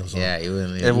that goddamn song. Yeah, you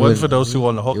wouldn't. If it wasn't for those two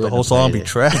on the hook, the whole song would be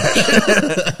trash.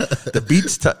 The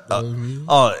beats.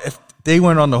 If they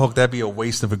weren't on the hook, that'd be a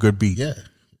waste of a good beat. Yeah,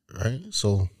 right.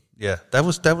 So yeah, that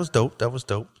was dope. That was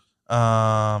dope.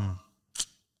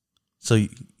 So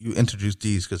you introduced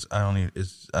these because I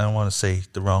don't want to say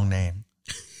the wrong name.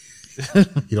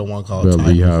 You don't want to call it. Well,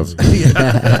 we have.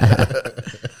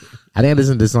 I think I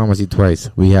listened to this song I see twice.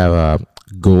 We have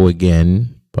 "Go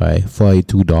Again" by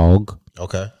 42 Dog.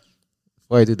 Okay.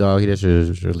 42 Dog. He just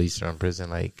was released from prison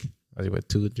like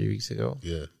 2 or 3 weeks ago.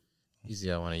 Yeah. He's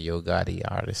one of Yo Gotti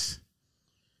artists.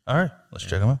 All right, let's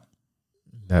check him out.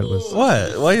 That was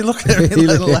what? Why are you looking at me? you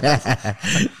look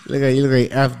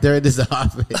like after this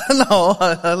office. No,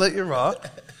 I let you rock.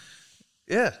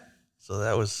 Yeah. So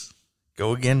that was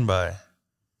 "Go Again" by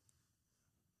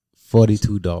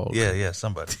 42 Dog. Yeah,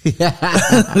 somebody.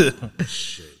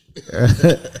 Shit.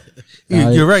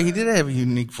 You're right. He did have a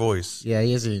unique voice. Yeah,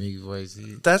 he has a unique voice.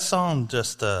 That song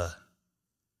just, I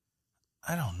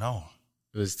don't know.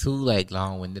 It was too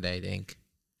long-winded, I think.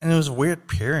 And it was a weird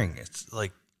pairing. It's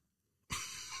like,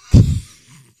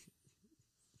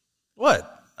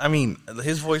 what? I mean,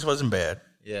 his voice wasn't bad.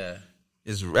 Yeah.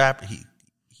 His rap,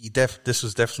 this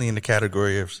was definitely in the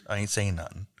category of I ain't saying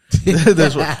nothing.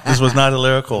 this was not a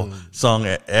lyrical song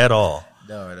at all.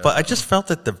 No. But I just felt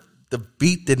that the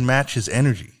beat didn't match his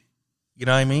energy. You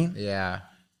know what I mean? Yeah.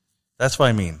 That's what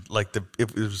I mean. Like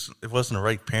it wasn't the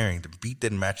right pairing. The beat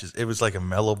didn't match his. It was like a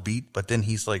mellow beat, but then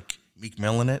he's like Meek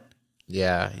Millin' it.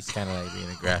 Yeah, he's kind of like being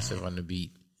aggressive on the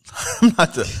beat.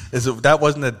 That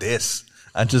wasn't a diss.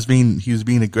 He was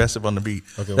being aggressive on the beat.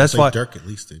 Okay, that's why Dirk at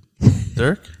least did.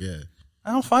 Dirk? Yeah.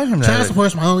 I don't find him that. Child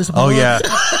support's my only support. Oh yeah,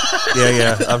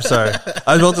 yeah. I'm sorry.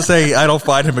 I was about to say I don't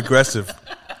find him aggressive,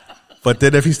 but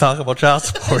then if he's talking about child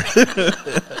support.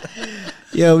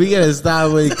 Yo, we gotta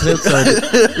stop with the clips on there.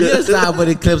 We gotta stop with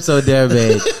the clips on there,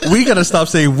 man. We gotta stop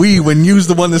saying we when you's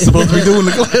the one that's supposed to be doing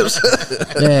the clips.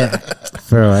 Yeah.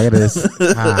 Bro, I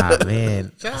gotta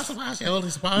man.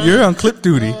 You're on clip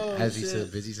duty. As he's so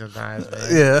busy sometimes, man.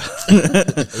 Yeah.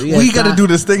 We gotta do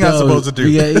this thing I'm supposed to do.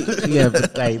 Yeah,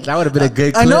 like that would have been a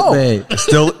good clip, I know. Man. It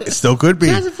still could be.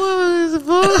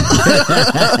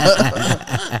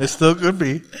 It still could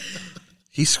be.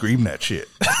 He screamed that shit.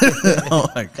 Oh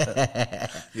my god!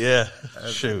 Yeah,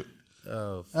 shoot.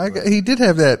 Oh, he did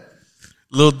have that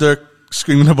Lil Durk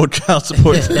screaming about child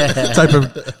support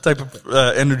type of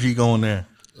energy going there.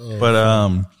 Oh, but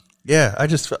yeah,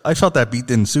 I felt that beat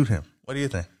didn't suit him. What do you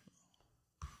think?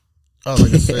 Oh,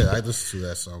 like I said, I listened to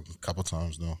that song a couple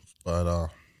times now, but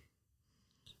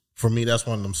for me, that's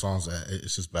one of them songs that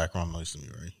it's just background noise to me,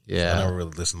 right? Yeah, so I never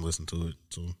really listen to it.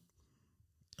 So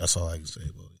that's all I can say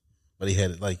about it. But he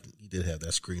did have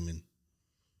that screaming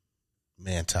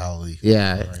mentality.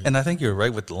 Yeah. Right? And I think you're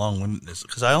right with the long-windedness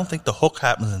because I don't think the hook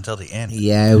happens until the end.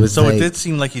 Yeah, it was so it did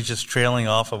seem like he's just trailing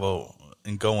off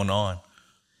and going on.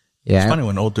 Yeah. It's funny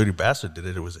when Old Dirty Bastard did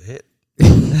it was a hit.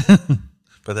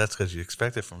 But that's because you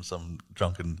expect it from some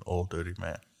drunken old dirty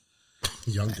man.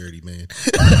 Young dirty man.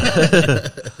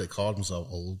 They called himself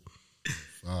old.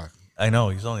 Fuck. I know,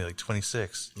 he's only like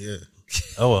 26. Yeah.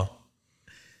 Oh well.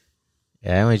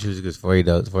 Yeah, I only choose because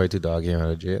 $42 came out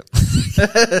of jail.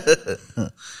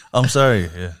 I'm sorry.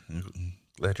 Yeah,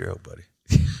 glad you're out, buddy.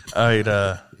 All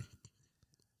right,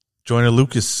 Joyner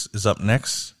Lucas is up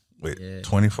next with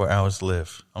 24 Hours to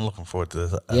Live. I'm looking forward to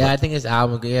this. I think his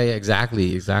album. Yeah,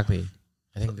 exactly. I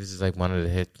think this is like one of the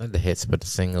hits, not the hits, but the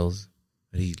singles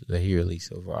that he released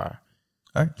so far.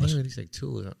 All right, he released like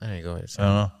 2. There you go.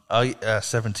 I don't know.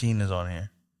 17 is on here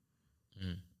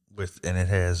and it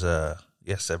has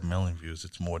 7 million views.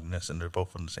 It's more than this, and they're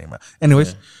both on the same.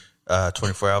 Anyways,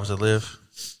 24 Hours to Live.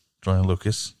 Joyner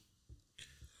Lucas.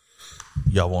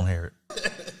 Y'all won't hear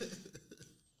it.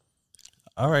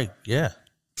 All right, yeah.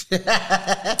 You know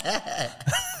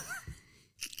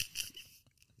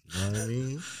what I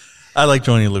mean? I like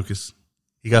Joyner Lucas.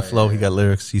 He got flow. He got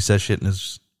lyrics. He says shit in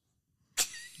his.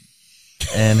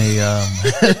 And he,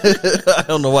 I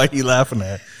don't know why he laughing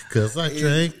at. Because I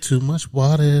drank too much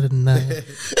water tonight.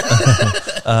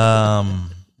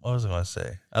 What was I going to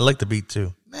say? I like the beat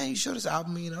too. Man, you show this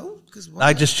album, you know?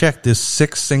 I just checked. There's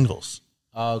 6 singles.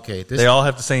 Oh, okay. They all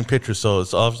have the same picture, so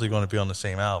it's obviously going to be on the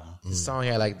same album. This song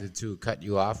here, like the two Cut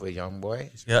You Off with Young Boy.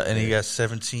 Yeah, and he got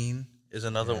 17 is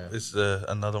another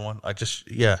another one.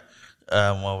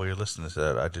 While we were listening to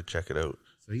that, I did check it out.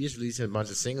 So he just released a bunch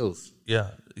of singles.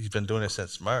 Yeah, he's been doing it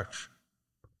since March.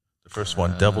 The first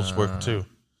one, Devil's Work 2.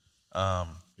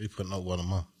 He putting out one a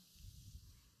month.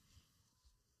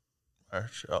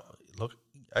 March. Oh, look,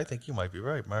 I think you might be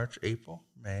right. March, April,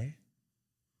 May,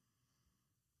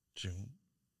 June,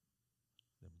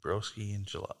 then Broski in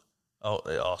July. Oh,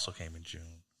 it also came in June.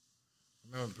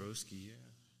 I remember Broski, yeah.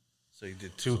 So he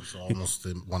did 2. So almost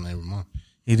one every month.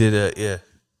 He did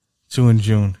 2 in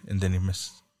June, and then he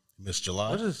missed. Missed July.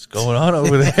 What is going on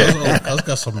over there? Cuz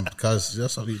got some. Cuz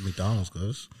that's how to eat McDonald's.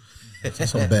 Cuz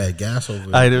that's some bad gas over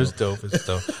there. It was dope. It's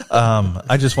dope.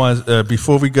 I just wanted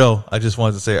before we go, I just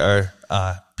wanted to say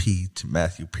R.I.P. to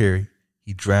Matthew Perry.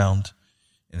 He drowned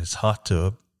in his hot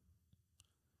tub.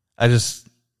 He's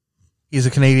a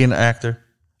Canadian actor.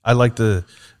 I like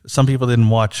some people didn't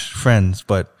watch Friends,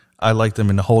 but I liked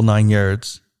him in The Whole 9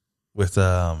 Yards with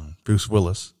Bruce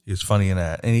Willis. He was funny in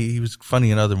that, and he was funny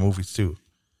in other movies too.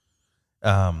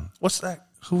 What's that?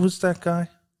 Who was that guy?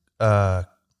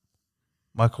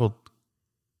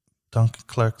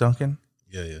 Clark Duncan.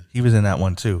 Yeah. He was in that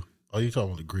one too. Oh, you talking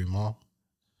about the Green Mile?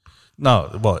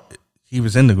 No, well, he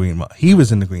was in the Green Mile. He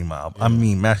was in the Green Mile. Yeah. I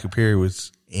mean, Matthew Perry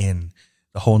was in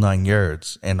The Whole 9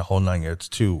 Yards and The Whole 9 Yards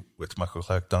 2 with Michael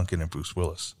Clark Duncan and Bruce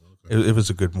Willis. Okay. It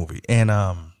was a good movie. And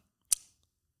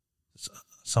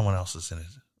someone else is in it.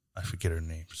 I forget her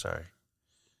name. Sorry.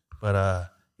 But,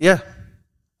 yeah.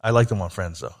 I like them on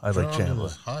Friends, though. I like Chandler.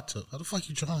 Hot tub. How the fuck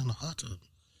you drawing in a hot tub?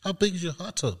 How big is your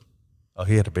hot tub? Oh,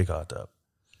 he had a big hot tub.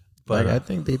 But I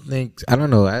think they think, I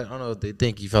don't know if they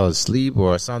think he fell asleep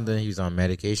or something. He was on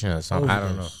medication or something. I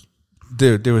don't know.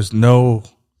 There was no,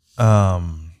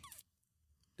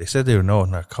 they said there were no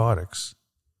narcotics.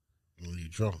 When you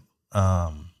drunk?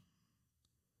 I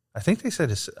think they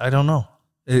said I don't know.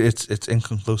 It's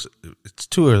inconclusive. It's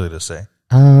too early to say.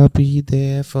 I'll be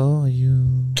there for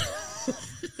you.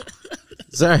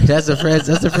 Sorry, that's a friend.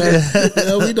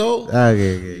 Yeah, we don't.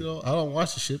 Okay. You know, I don't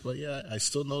watch the shit, but yeah, I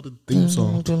still know the theme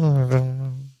song.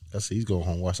 That's he's going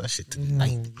home and watch that shit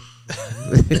tonight.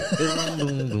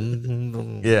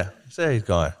 Yeah, say he's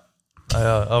gone. I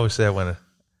always say when a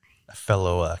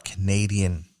fellow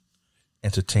Canadian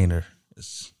entertainer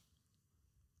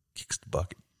kicks the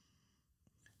bucket.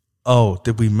 Oh,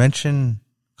 did we mention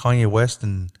Kanye West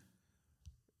and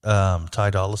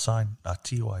Ty Dolla $ign? Not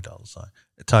T.Y. Dolla $ign.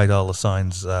 Ty Dolla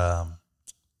 $ign's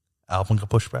album got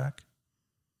pushed back.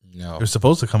 No. It was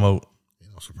supposed to come out.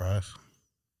 No surprise.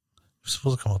 It was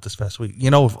supposed to come out this past week. You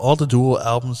know, with all the dual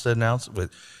albums that announced,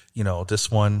 with, you know,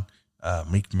 this one,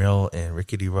 Meek Mill and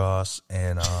Rickety Ross,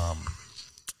 and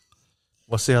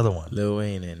what's the other one? Lil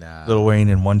Wayne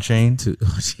and One Chain. Titty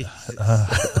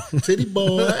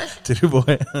boy. Titty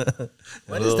boy.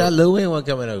 When is that Lil Wayne one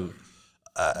coming out?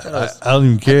 I don't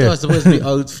even care. I thought it was supposed to be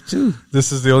out too.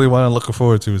 This is the only one I'm looking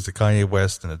forward to is the Kanye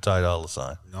West and the Ty Dolla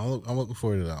 $ign. No, I'm looking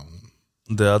forward to that one.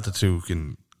 The other two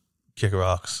can kick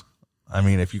rocks. I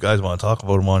mean, if you guys want to talk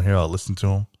about them on here, I'll listen to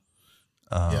them.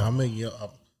 Yeah, I'm making you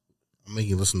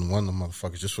listen to one of them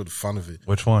motherfuckers just for the fun of it.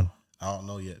 Which one? I don't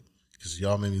know yet. Because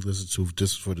y'all made me listen to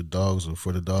Just for the Dogs or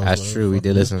For the Dogs. That's true. We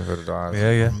did listen for the dogs.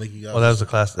 Yeah. Well, that was a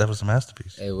class. That was a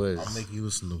masterpiece. It was. I'll make you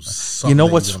listen to something. You know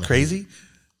what's crazy?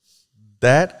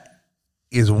 That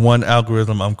is one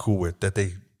algorithm I'm cool with, that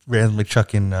they randomly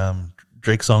chuck in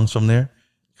Drake songs from there.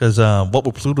 Because What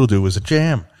Would Pluto Do is a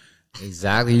jam.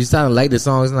 Exactly. You sound like the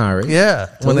songs now, right? Yeah.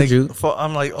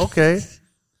 I'm like, okay.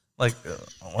 Like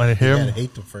when I hear He had him, to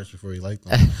hate them first before he liked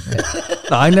them.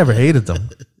 no, I never hated them.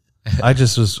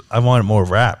 I wanted more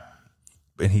rap,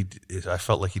 and I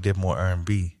felt like he did more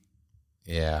R&B.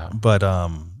 Yeah. But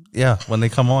yeah, when they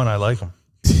come on, I like them.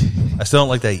 I still don't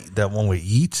like that one with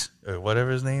Yeet or whatever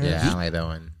his name is. Yeah, I don't like that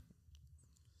one.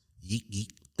 Yeet, yeet.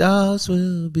 Dogs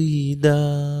will be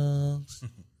dogs.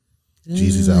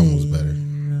 Jeezy's album was better.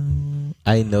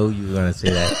 I know you were gonna say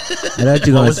that. I thought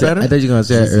you were gonna say. better? I thought you were gonna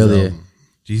say Jeezy's it earlier. album.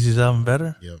 Jeezy's album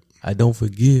better? Yep. I don't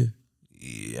forgive.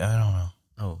 Yeah, I don't know.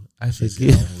 Oh, I Jeezy's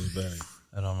forgive. album was better.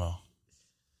 I don't know.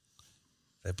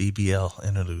 That BBL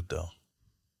interlude though.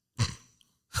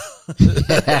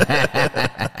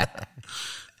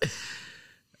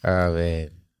 Oh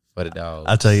man, for the dog.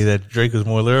 I'll tell you that Drake was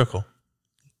more lyrical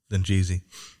than Jeezy.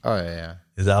 Oh yeah.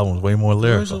 His album was way more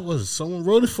lyrical. Was someone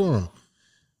wrote it for him?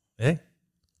 Hey,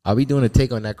 Are we doing a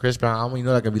take on that Chris Brown album? You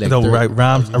know that could be like don't 30, write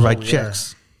rhymes, I write yeah.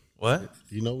 checks. What?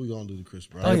 You know we're gonna do the Chris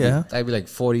Brown. Oh yeah, that'd be like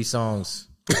 40 songs.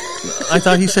 I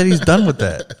thought he said he's done with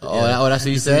that. Oh, that's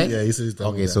what you said? Yeah, he said he's done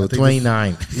Okay, with so that. I think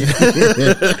 29.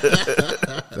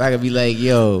 I could be like,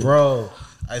 yo. Bro,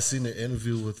 I seen an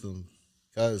interview with him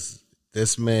because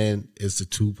this man is the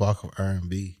Tupac of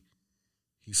R&B.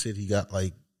 He said he got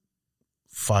like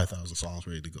 5,000 songs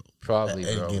ready to go. Probably,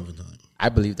 at bro. any given time. I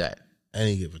believe that.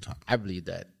 Any given time, I believe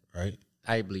that. right?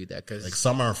 I believe that because Like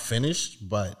some aren't finished,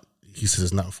 but he says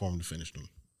it's not for him to finish them.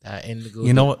 that Indigo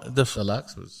You know what?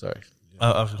 Deluxe was sorry.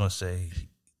 I was gonna say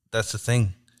that's the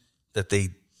thing that a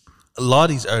lot of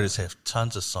these artists have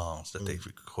tons of songs that they've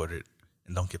recorded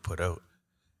and don't get put out,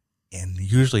 and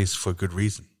usually it's for good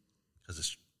reason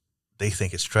because they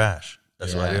think it's trash.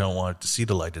 That's why Yeah. they don't want it to see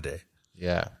the light of day.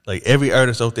 Yeah. Like every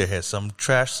artist out there has some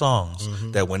trash songs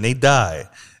that when they die,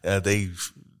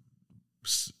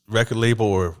 record label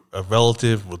or a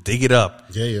relative will dig it up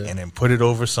and then put it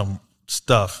over some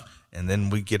stuff, and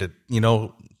then we get it. You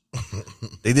know,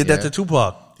 they did that to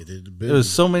Tupac. They did the There was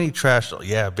so many trash.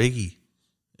 Yeah, Biggie,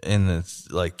 and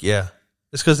it's like it's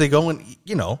because they go and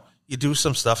you do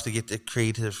some stuff to get the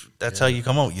creative. That's how you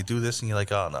come out. You do this and you're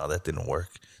like, oh no, that didn't work.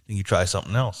 Then you try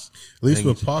something else. At least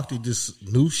with Pac, they just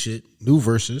new shit, new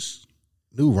verses,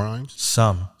 new rhymes.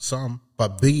 Some.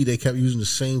 But Biggie, they kept using the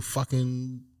same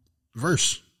fucking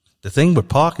verse. The thing with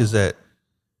Pac is that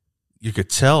you could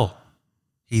tell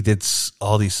he did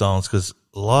all these songs because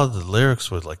a lot of the lyrics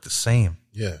were like the same.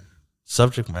 Yeah.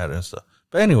 Subject matter and stuff.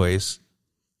 But anyways,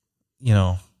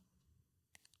 I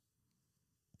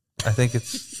think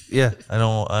it's,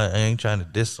 I ain't trying to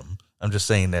diss them. I'm just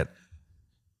saying that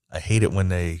I hate it when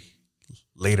they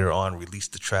later on release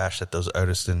the trash that those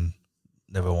artists didn't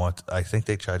never want. I think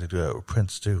they tried to do that with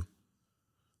Prince too.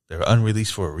 They were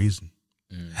unreleased for a reason.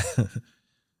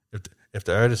 If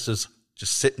the artist is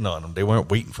just sitting on them, they weren't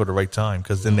waiting for the right time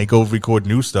because then they go record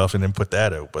new stuff and then put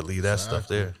that out, but leave that stuff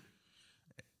there.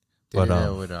 They did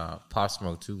that with Pop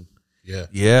Smoke too. Yeah.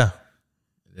 Yeah.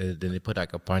 Then they put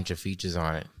like a bunch of features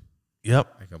on it.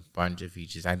 Yep. Like a bunch of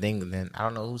features. I think then I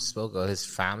don't know who spoke or his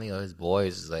family or his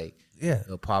boys is like,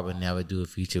 he'll probably never do a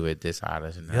feature with this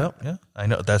artist. And Yep. Yeah. I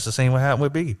know. That's the same what happened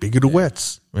with Biggie. Biggie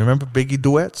duets. Remember Biggie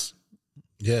duets?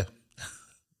 Yeah.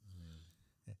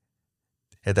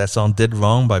 Had that song "Did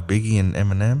Wrong" by Biggie and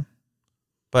Eminem,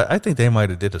 but I think they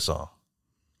might have did a song.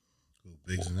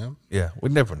 Biggs and them? Yeah, we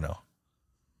never know.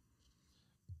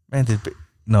 Man,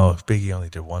 Biggie only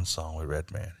did one song with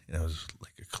Redman, and it was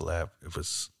like a collab. It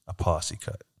was a posse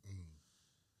cut.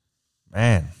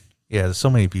 Man, yeah, there's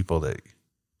so many people that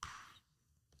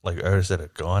like artists that are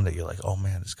gone that you're like, oh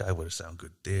man, this guy would have sounded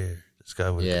good there. This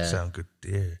guy would have sounded good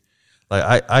there.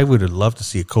 Like I would have loved to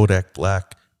see a Kodak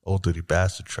Black Old Dirty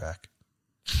Bastard track.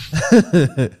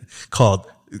 Called,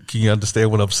 can you understand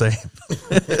what I'm saying?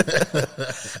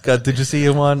 God, did you see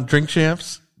him on Drink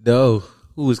Champs? No.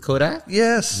 Who was Kodak?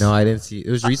 Yes. No, I didn't see it.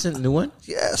 It was recent, new one?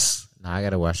 Yes. No, I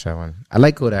gotta watch that one. I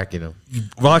like Kodak,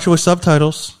 Watch it with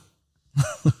subtitles.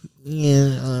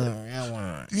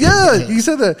 Yeah, Yeah, he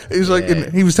said that. He was like,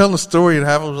 and he was telling a story, and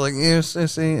half of it was like, yes,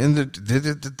 and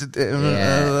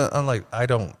I'm like,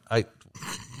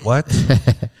 what?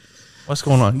 What's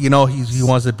going on? He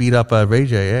wants to beat up Ray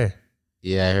J, eh?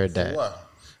 Yeah, I heard that. What?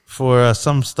 For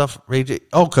some stuff Ray J.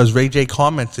 Oh, because Ray J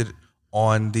commented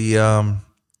on the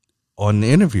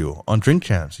interview on Drink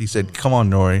Champs. He said, "Come on,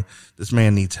 Nori, this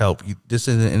man needs help. This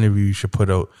is an interview you should put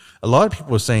out." A lot of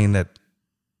people were saying that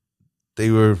they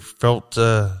felt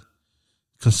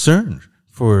concerned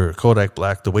for Kodak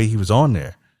Black the way he was on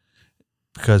there,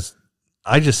 because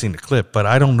I just seen the clip, but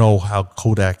I don't know how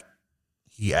Kodak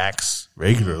he acts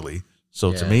regularly.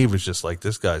 So to me, it was just like,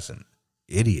 this guy's an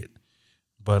idiot.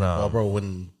 But bro,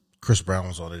 when Chris Brown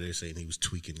was on it, they saying he was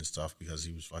tweaking and stuff because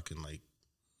he was fucking like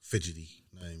fidgety.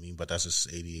 You know what I mean? But that's just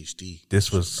ADHD.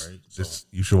 This was right? this.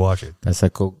 You should watch it. That's a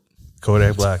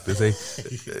Kodak Black. This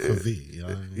ain't. Could be, you know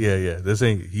what I mean? Yeah. This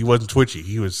ain't. He wasn't twitchy.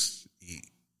 You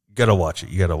gotta watch it.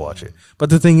 You gotta watch it. But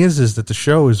the thing is that the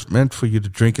show is meant for you to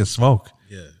drink and smoke.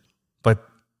 Yeah. But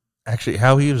actually,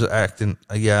 how he was acting,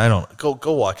 I don't.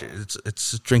 Go watch it.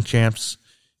 It's Drink Champs,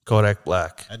 Kodak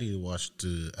Black. I need to watch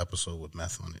the episode with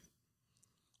meth on it.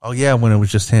 Oh yeah, when it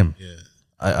was just him. Yeah.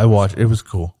 I watched. It was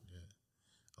cool. Yeah.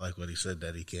 I like what he said,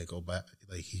 that he can't go back.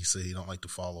 Like he said, he don't like to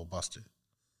follow Buster.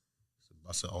 So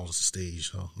Buster owns the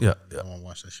stage, so Yeah. I want to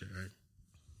watch that shit, right?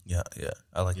 Yeah.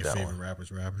 I like Your that favorite one.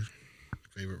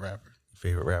 Favorite rapper?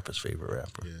 Favorite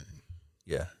rapper. Yeah.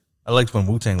 Yeah. I liked when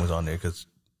Wu-Tang was on there because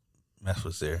Meth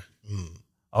was there. Mm.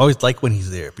 I always like when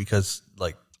he's there because,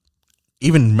 like,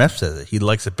 even Meth says it. He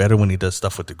likes it better when he does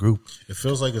stuff with the group. It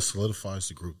feels like it solidifies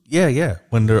the group. Yeah.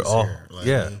 When they're all, Here. Like,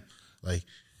 yeah. I mean, like,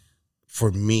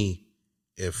 for me,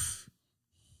 if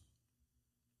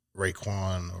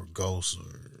Raekwon or Ghost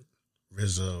or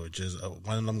RZA or Jeezys,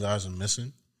 one of them guys are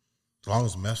missing, as long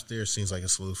as Meth's there, it seems like it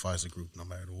solidifies the group no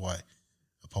matter what.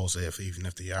 Opposed to even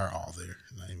if they are all there,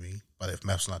 you know what I mean? But if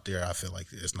Meth's not there, I feel like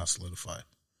it's not solidified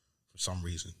for some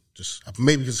reason. Just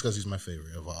maybe just because he's my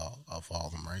favorite of all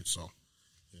of them, right? So,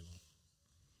 you know,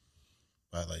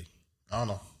 but like I don't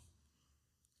know,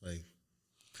 like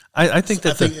I think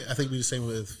that I think we the same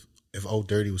with if Old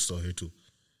Dirty was still here too.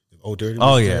 If Old Dirty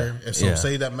was there, if some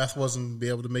say that Meth wasn't be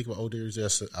able to make it, but Old Dirty was there,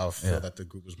 so I would feel that the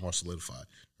group was more solidified,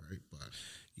 right? But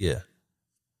yeah,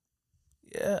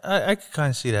 I could kind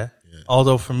of see that. Yeah.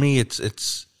 Although for me,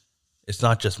 it's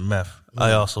not just Meth. Mm-hmm.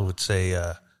 I also would say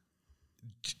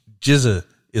Jeezys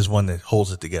is one that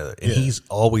holds it together, and he's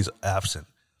always absent.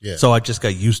 Yeah. So I just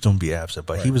got used to him be absent,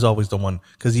 but he was always the one,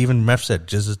 because even Meth said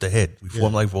Jeezys the head. We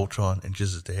form like Voltron, and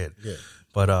Jeezys the head. Yeah.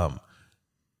 But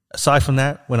aside from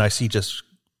that, when I see just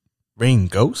Rain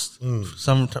Ghost, for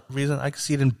some reason, I can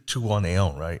see them two on their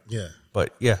own, right? Yeah.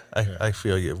 But I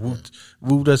feel you.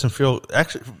 Wu doesn't feel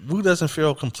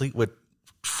complete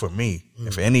for me,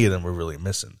 if any of them were really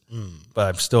missing. But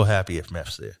I'm still happy if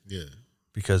Meth's there. Yeah.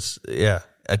 Because,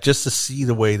 just to see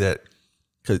the way that,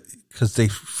 because they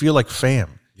feel like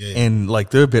fam. Yeah. And like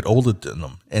they're a bit older than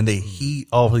them. And he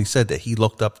always said that he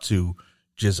looked up to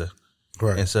Jeezys.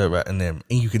 Right. Instead of and them.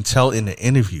 And you can tell in the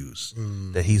interviews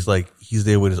that he's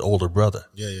there with his older brother.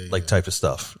 Type of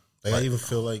stuff. Like, I even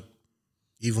feel like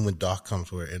even when Doc comes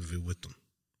for an interview with them,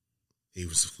 he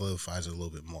even solidifies it a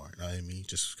little bit more. You know what I mean?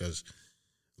 Just because,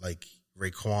 like,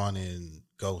 Raekwon and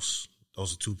Ghost,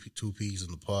 those are two peas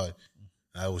in the pod.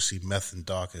 I always see Meth and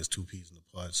Doc as two peas in the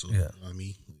pod. So, you know what I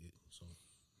mean? So,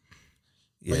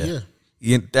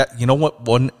 you know what?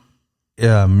 One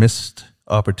missed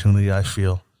opportunity I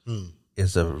feel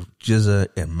is a Jeezys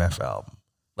and Meth album.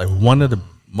 Like, one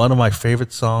of my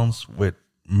favorite songs with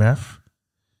Meth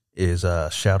is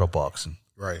Shadowboxing.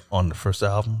 Right. On the first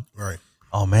album. Right.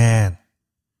 Oh, man.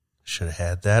 Should have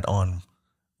had that on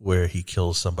where he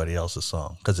kills somebody else's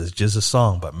song. Because it's just a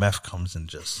song, but Meth comes and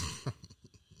just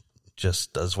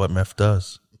does what Meth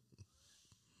does.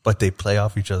 But they play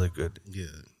off each other good. Yeah.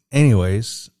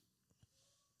 Anyways.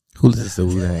 Who listens to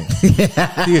Wu-Tang? do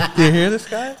you hear this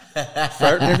guy?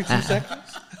 Farting every 2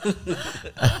 seconds?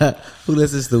 Who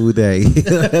listens to Wu-Tang?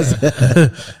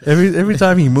 every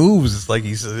time he moves, it's like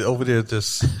he's over there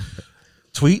just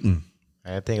tweeting.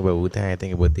 I think about Wu-Tang, I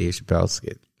think about Dave Chappelle's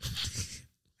skit.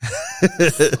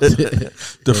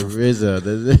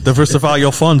 Diversify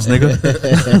your funds,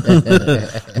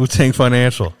 nigga. Wu-Tang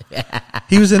Financial.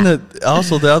 He was in the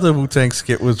other Wu-Tang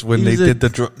skit was when they did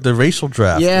the racial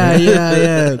draft. Yeah.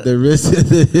 The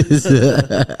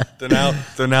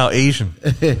they're now Asian.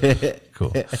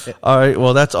 Cool. All right.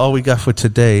 Well, that's all we got for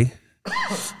today.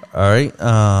 All right.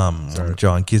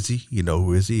 John Gizzy, you know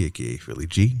who is he, aka Philly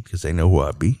G, because they know who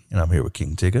I be, and I'm here with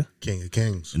King Tigger, King of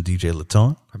Kings, and DJ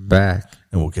Laton. I'm back,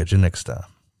 and we'll catch you next time.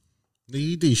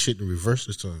 You did shit in reverse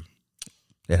this time.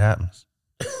 It happens.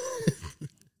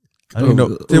 I don't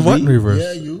know. Did what in reverse?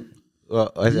 Yeah, you.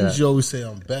 Well, you always say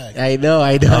I'm back. I know.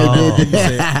 I did.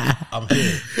 I'm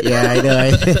here. Yeah, I know.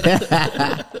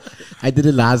 I did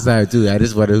it last time too. I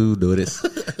just wanted to notice.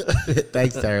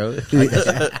 Thanks, Taro.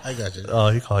 I got you. Oh,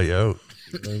 he called you out.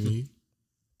 You know what I mean?